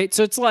 right?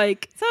 So it's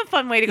like It's a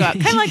fun way to go out.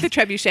 Kind of like the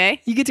trebuchet.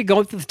 you get to go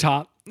up to the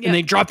top Yep. and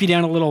they drop you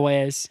down a little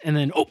ways and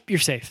then, you're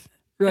safe,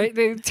 right?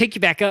 They take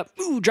you back up,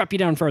 drop you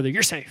down further,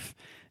 you're safe,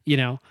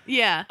 Yeah.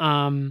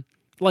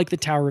 like the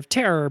Tower of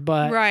Terror.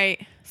 But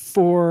Right.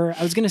 I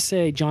was going to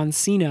say John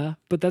Cena,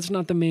 but that's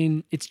not the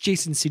main, it's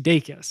Jason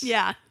Sudeikis.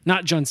 Yeah.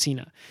 Not John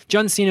Cena.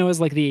 John Cena was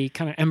like the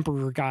kind of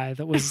emperor guy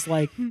that was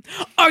like,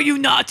 Are you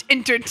not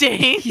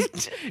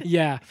entertained?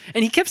 yeah.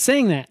 And he kept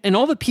saying that. And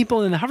all the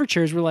people in the hover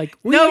chairs were like,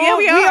 We are.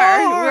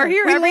 We're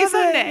here We every love it.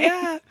 Sunday.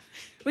 Yeah.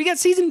 We got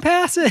season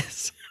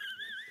passes.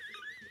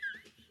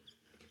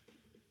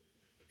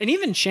 And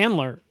even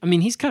Chandler, I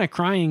mean, he's kind of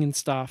crying and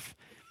stuff,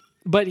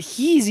 but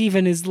he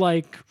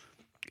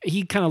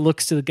kind of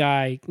looks to the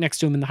guy next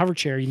to him in the hover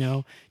chair,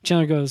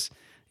 Chandler goes,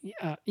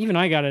 even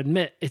I got to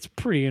admit, it's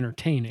pretty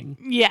entertaining.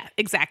 Yeah,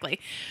 exactly.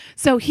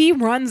 So he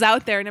runs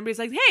out there and everybody's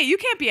like, hey, you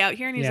can't be out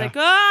here. And he's Yeah. like,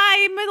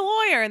 I'm a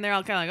lawyer. And they're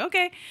all kind of like,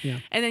 okay. Yeah.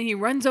 And then he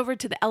runs over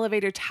to the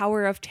elevator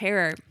Tower of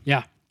Terror.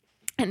 Yeah.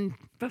 And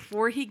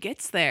before he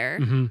gets there,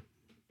 Mm-hmm.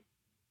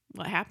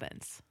 what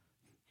happens?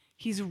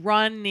 He's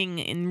running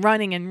and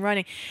running and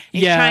running.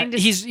 And Yeah. trying to,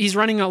 He's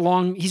running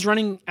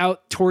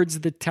out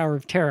towards the Tower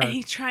of Terror. and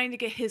he's trying to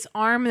get his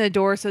arm in the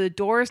door so the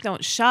doors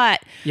don't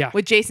shut Yeah.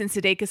 with Jason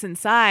Sudeikis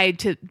inside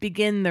to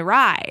begin the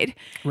ride.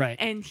 Right.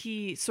 And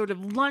he sort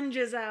of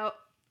lunges out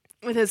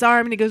with his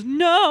arm and he goes,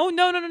 no,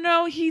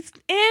 he's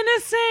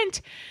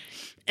innocent.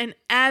 And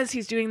as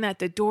he's doing that,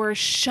 the door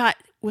shut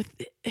with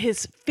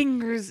his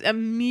fingers a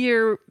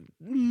mere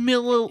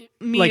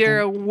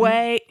millimeter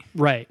away.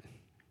 Right.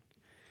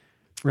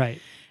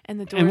 And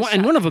the door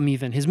And one of them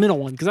even, his middle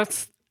one, because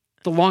that's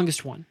the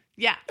longest one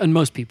Yeah. on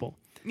most people.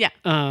 Yeah.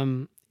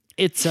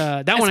 It's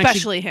that one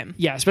Especially him.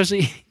 Yeah,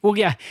 especially well,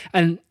 yeah,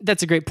 and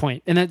that's a great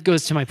point, and that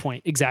goes to my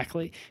point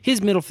exactly.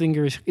 His middle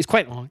finger is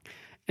quite long,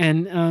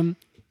 and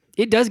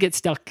it does get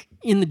stuck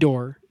in the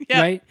door, Yeah.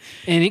 right?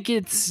 And it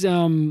gets crushed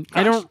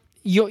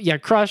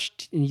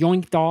and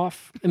yoinked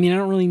off. I mean, I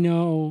don't really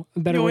know a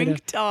better way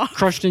Yoinked to off.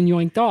 crushed and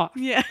yoinked off.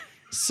 Yeah.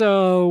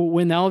 So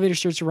when the elevator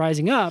starts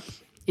rising up,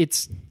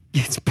 it's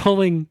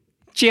pulling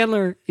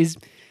Chandler he's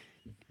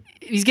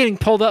getting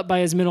pulled up by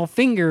his middle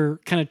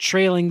finger, kind of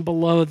trailing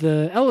below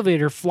the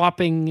elevator,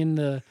 flopping in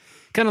the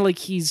kind of like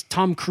he's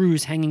Tom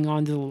Cruise hanging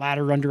onto the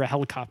ladder under a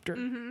helicopter,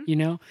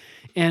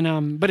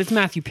 And but it's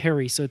Matthew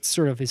Perry, so it's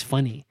sort of is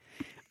funny.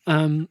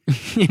 And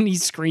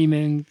he's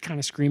screaming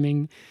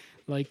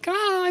like,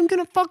 I'm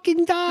gonna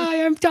fucking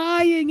die. I'm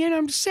dying and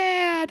I'm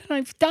sad and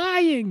I'm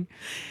dying.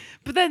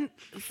 But then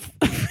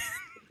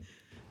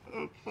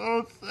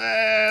So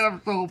sad.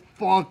 I'm so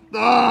fucked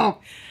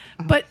up.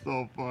 but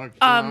So fucked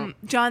up.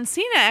 John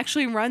Cena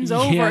actually runs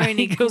over Yeah, and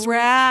he he goes-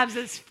 grabs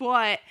his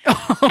foot.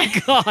 Oh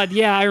God,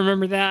 yeah, I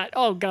remember that.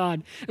 Oh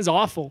God, it was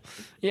awful.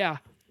 Yeah,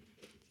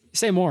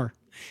 say more.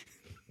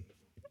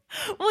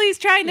 Well, he's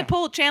trying to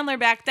pull Chandler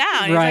back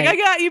down. He's Right. like,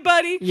 I got you,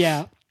 buddy.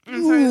 Yeah.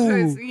 And so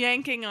he starts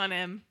yanking on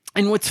him.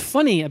 And what's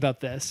funny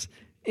about this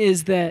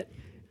is that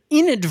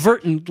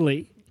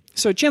inadvertently,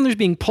 so Chandler's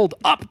being pulled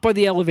up by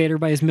the elevator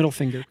by his middle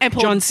finger, And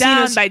pulled John down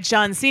Cena's by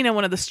John Cena,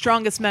 one of the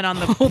strongest men on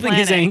the holding planet.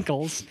 his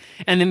ankles,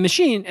 and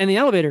the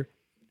elevator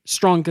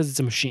strong because it's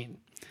a machine.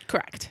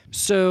 Correct.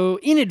 So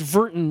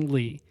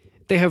inadvertently,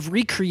 they have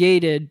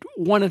recreated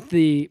one of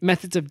the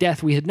methods of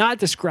death we had not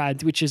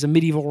described, which is a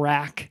medieval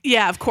rack.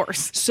 Yeah, of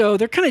course. So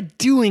they're kind of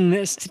doing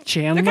this to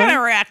Chandler. They're kind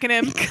of racking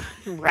him.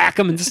 Rack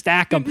them and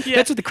stack them. Yeah.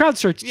 That's what the crowd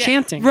starts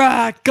chanting.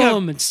 Rack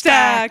 'em and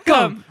stack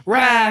 'em.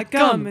 Rack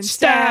 'em and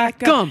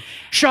stack 'em.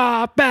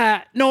 Shop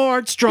at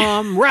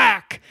Nordstrom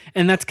Rack.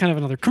 And that's kind of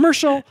another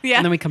commercial. Yeah.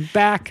 And then we come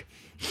back.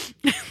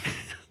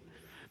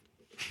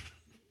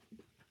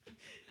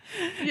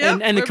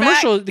 Yep, And the we're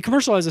back.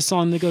 commercial has a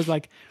song that goes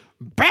like,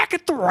 back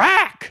at the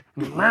rack.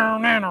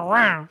 Round and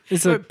around.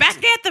 It's We're a back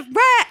at the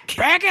rack.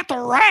 back at the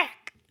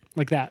rack.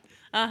 Like that.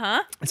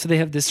 Uh-huh. And so they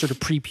have this sort of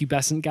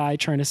prepubescent guy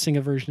trying to sing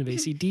a version of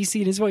AC/DC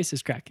and his voice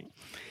is cracking.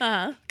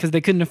 Uh-huh. Because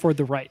they couldn't afford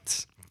the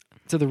rights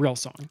to the real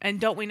song. And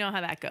don't we know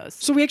how that goes?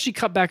 So we actually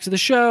cut back to the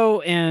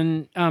show,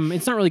 and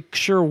it's not really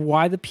sure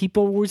why the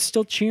people were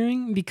still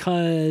cheering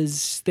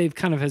because they've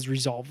kind of has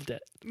resolved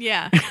it.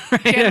 Yeah.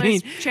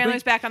 Right?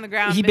 Chandler's back on the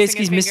ground. He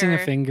basically is missing a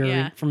finger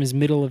Yeah. from his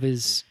middle of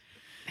his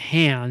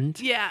hand.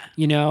 Yeah.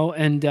 You know,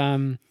 and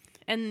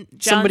And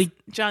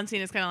John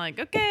Cena's kind of like,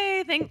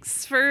 okay,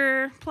 thanks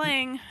for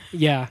playing.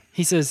 yeah,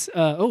 he says,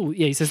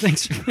 he says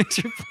thanks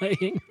for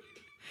playing.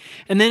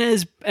 And then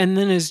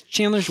as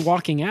Chandler's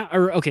walking out,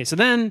 so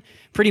then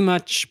pretty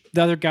much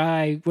the other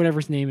guy, whatever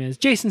his name is,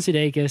 Jason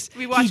Sudeikis,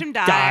 We watch him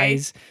die.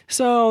 dies.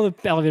 So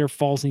the elevator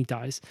falls and he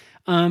dies.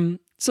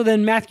 So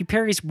then Matthew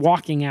Perry's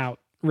walking out,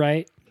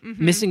 right?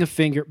 Mm-hmm. Missing a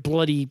finger,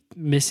 bloody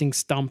missing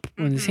stump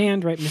on his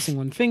hand, right? Missing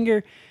one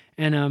finger.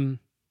 And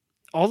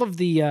all of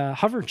the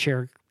hover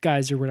chair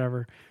guys or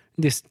whatever,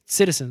 these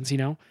citizens, you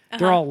know,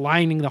 they're all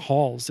lining the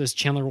halls as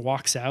Chandler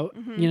walks out,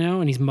 you know,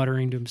 and he's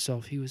muttering to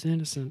himself, he was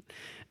innocent.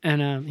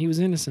 And he was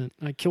innocent.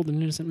 I killed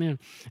an innocent man.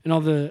 And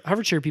all the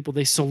hover chair people,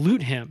 they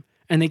salute him.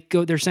 And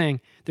they're saying,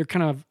 they're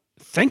kind of,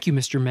 thank you,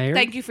 Mr. Mayor.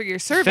 Thank you for your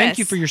service. Thank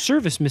you for your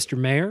service, Mr.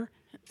 Mayor.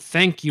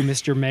 Thank you,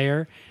 Mr.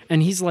 Mayor.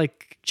 And he's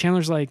like,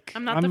 Chandler's like,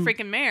 I'm not the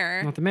freaking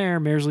mayor. Not the mayor.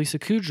 Mayor's Lisa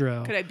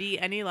Kudrow. Could I be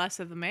any less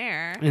of the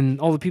mayor? And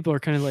all the people are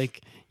kind of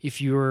like, if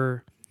you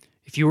were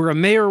a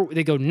mayor,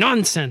 they go,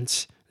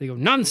 nonsense. They go,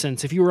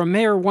 nonsense. If you were a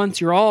mayor once,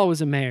 you're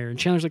always a mayor. And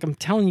Chandler's like, I'm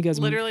telling you guys.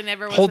 Literally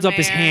never was holds a up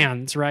his mayor.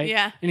 hands, right?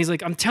 Yeah. And he's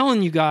like, I'm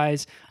telling you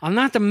guys, I'm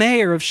not the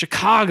mayor of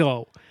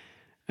Chicago.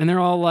 And they're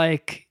all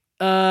like,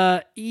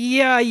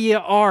 yeah, you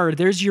are.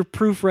 There's your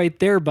proof right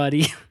there,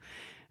 buddy.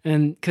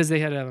 And because they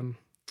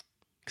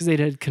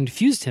had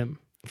confused him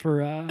for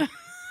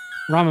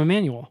Rahm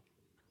Emanuel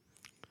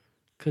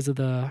because of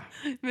the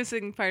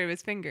Missing part of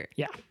his finger.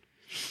 yeah.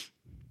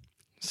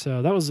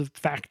 So that was a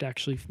fact,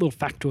 actually, little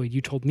factoid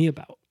you told me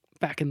about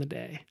back in the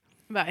day.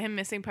 About him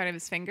missing part of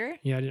his finger?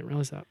 Yeah, I didn't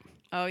realize that.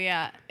 Oh,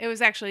 yeah. It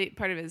was actually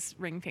part of his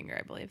ring finger,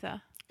 I believe, though.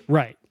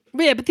 Right.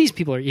 But yeah, but these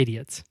people are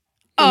idiots.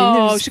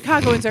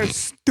 Chicagoans are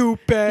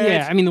stupid.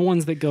 Yeah, I mean the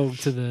ones that go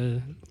to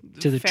the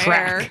Fair.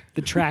 track,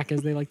 the track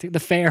as they like to, the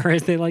fair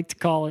as they like to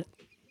call it.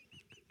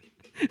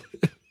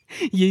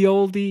 Ye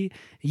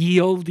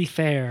olde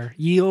fair,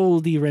 ye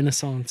olde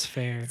Renaissance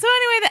fair. So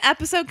anyway, the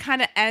episode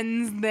kind of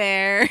ends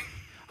there.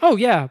 Oh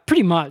yeah,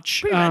 pretty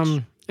much. Pretty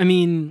much. I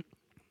mean,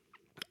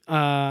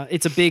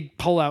 it's a big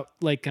pull-out,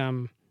 like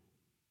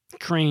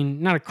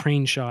crane, not a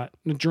crane shot,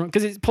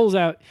 because it pulls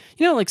out.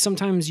 You know, like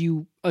sometimes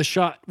a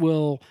shot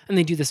will, and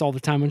they do this all the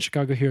time on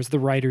Chicago Heroes. The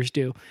writers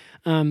do,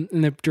 and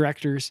the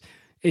directors.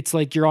 It's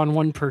like you're on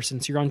one person,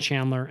 so you're on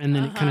Chandler, and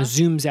then it kind of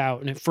zooms out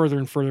and it further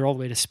and further all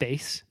the way to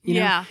space. You know?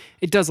 Yeah.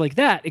 It does like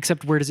that,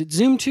 except where does it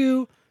zoom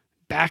to?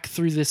 Back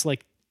through this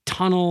like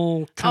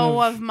tunnel kind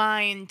of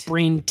mind.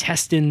 brain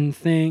testing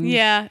thing.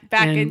 Yeah,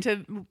 back And- into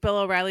Bill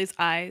O'Reilly's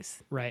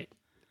eyes. Right.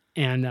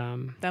 And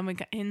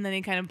Then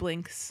he kind of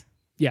blinks,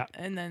 yeah.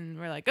 and then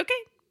we're like,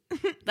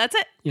 okay, that's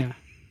it. Yeah.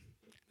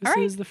 This All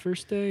right. is the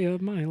first day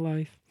of my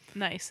life.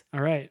 Nice.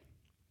 All right.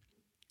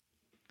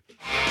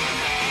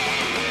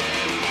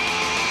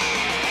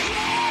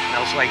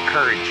 Smells like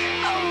courage.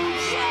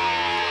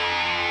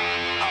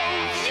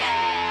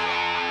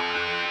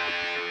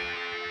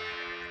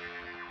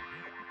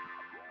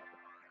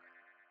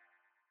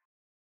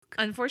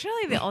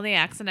 Unfortunately, the only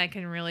accent I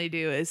can really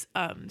do is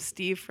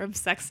Steve from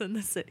Sex and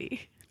the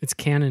City. It's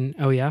canon.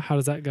 Oh, yeah? How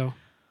does that go?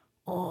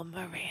 Oh,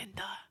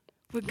 Miranda,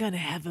 we're gonna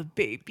have a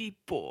baby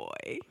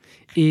boy.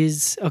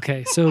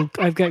 Okay, so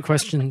I've got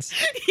questions.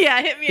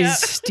 Yeah, hit me Is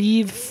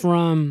Steve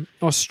from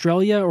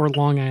Australia or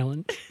Long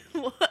Island?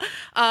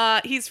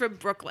 up. He's from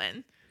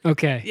Brooklyn.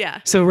 Okay.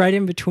 Yeah. So right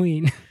in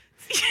between.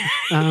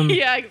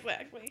 Yeah,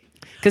 exactly.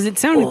 Because it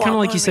sounded kind of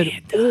like you said,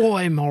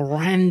 Oi,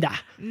 Miranda.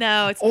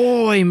 No, it's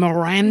Oi,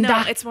 Miranda.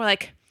 no, it's more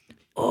like,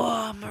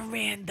 oh,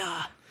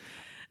 Miranda.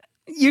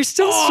 You're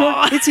still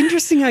it's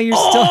interesting how you're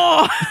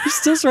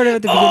still sort of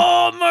at the beginning.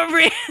 Oh,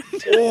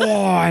 Miranda.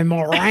 Oi,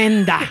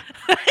 Miranda.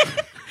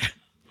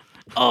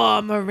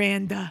 Oh,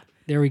 Miranda.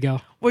 There we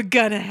go. We're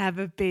gonna have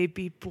a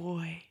baby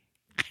boy.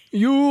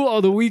 You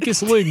are the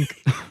weakest link.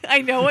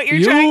 I know what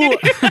you're trying to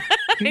do.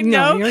 I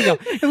know. No, here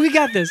we go. We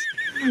got this.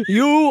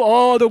 You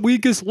are the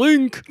weakest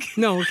link.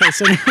 No, okay,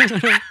 so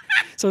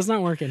it's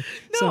not working.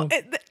 No, So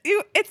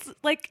it's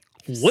like,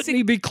 let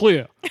me be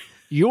clear.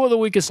 You are the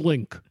weakest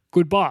link.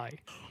 Goodbye.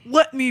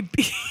 let me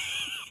be.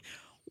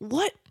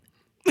 What?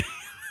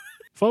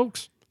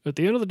 Folks, at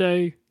the end of the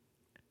day,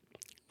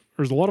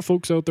 there's a lot of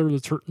folks out there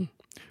that's hurting.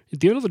 At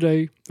the end of the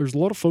day, there's a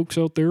lot of folks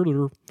out there that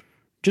are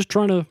just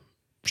trying to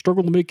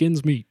struggle to make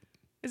ends meet.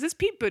 Is this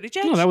Pete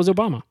Buttigieg? No, that was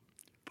Obama.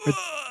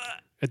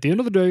 At the end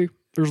of the day,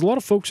 there's a lot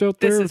of folks out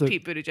This there is that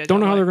Pete Buttigieg. don't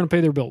know how by the they're way. going to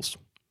pay their bills.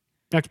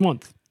 Next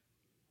month.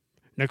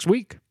 Next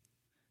week.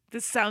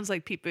 This sounds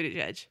like Pete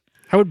Buttigieg.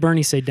 How would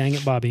Bernie say, dang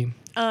it, Bobby?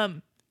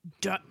 Dang,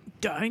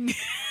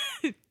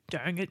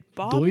 dang it,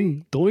 Bob.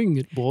 Doing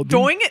it, Bobby.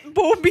 Doing it,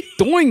 Bobby.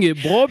 Doing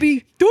it,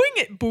 Bobby. Doing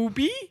it,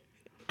 Booby.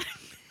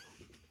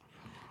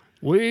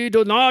 We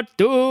do not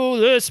do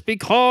this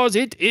because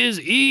it is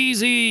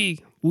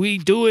easy. We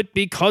do it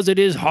because it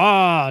is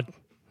hard.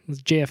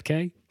 It's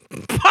JFK.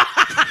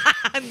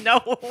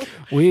 No.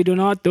 We do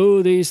not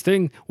do these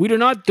things. We do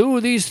not do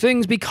these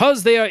things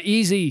because they are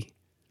easy.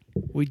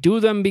 We do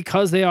them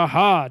because they are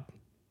hard.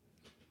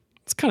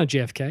 It's kind of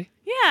JFK.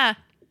 Yeah.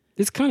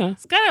 It's kind of.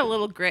 It's got a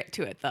little grit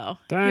to it, though.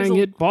 Dang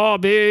it,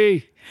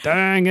 Bobby.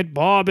 Dang it,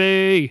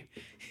 Bobby.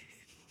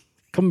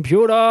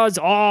 Computers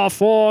are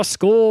for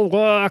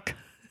schoolwork.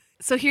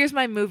 So here's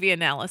my movie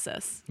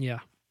analysis. Yeah.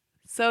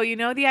 So you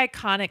know the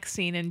iconic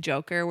scene in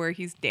Joker where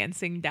he's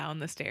dancing down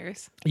the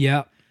stairs?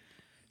 Yeah.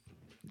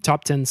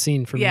 Top 10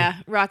 scene for me. Yeah.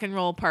 Rock and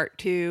Roll Part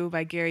 2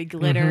 by Gary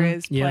Glitter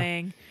is Yeah.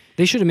 playing.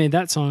 They should have made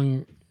that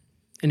song.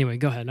 Anyway,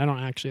 go ahead. I don't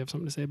actually have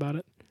something to say about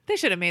it. They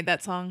should have made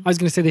that song. I was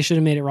going to say they should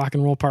have made it Rock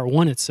and Roll Part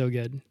 1. It's so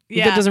good.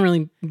 Yeah. That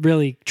doesn't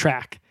really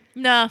track.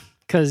 No.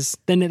 Because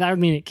then that would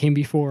mean it came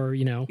before,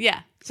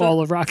 Yeah. all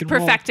of rock and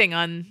roll. Perfecting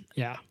on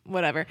Yeah.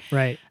 whatever.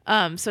 Right.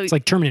 So It's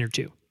like Terminator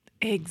 2.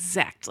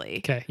 exactly.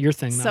 Okay. Your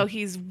thing, though. So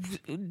he's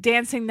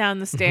dancing down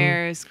the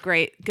stairs.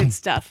 Great. Good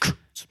stuff.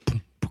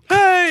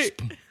 Hey!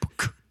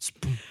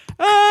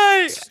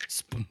 Hey!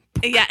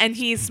 Yeah, and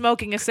he's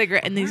smoking a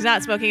cigarette, and he's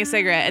not smoking a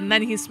cigarette, and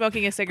then he's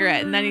smoking a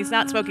cigarette, and then he's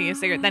not smoking a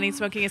cigarette, then he's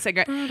smoking a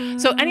cigarette.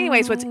 So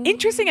anyways, what's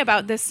interesting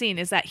about this scene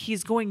is that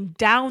he's going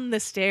down the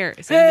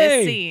stairs in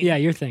this scene. Yeah,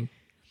 your thing.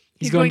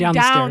 He's going down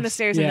the the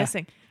stairs in Yeah. this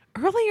thing.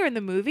 Earlier in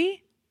the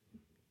movie,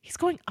 he's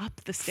going up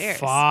the stairs.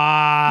 Fuck,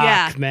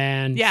 Yeah.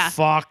 man. Yeah.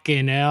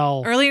 Fucking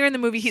hell. Earlier in the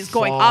movie, he's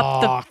going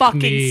up the Fuck fucking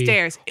me.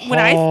 stairs. When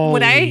I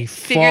Holy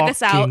figured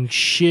this out, fucking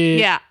shit,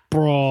 Yeah.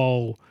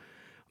 bro.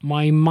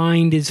 My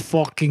mind is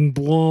fucking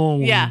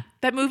blown. yeah,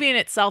 that movie in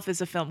itself is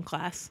a film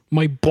class.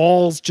 My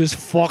balls just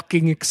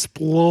fucking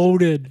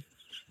exploded.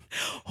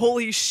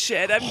 Holy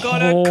shit, I'm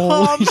gonna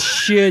Holy come.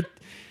 shit.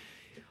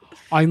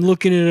 I'm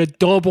looking at a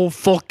double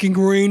fucking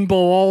rainbow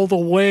all the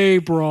way,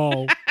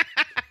 bro.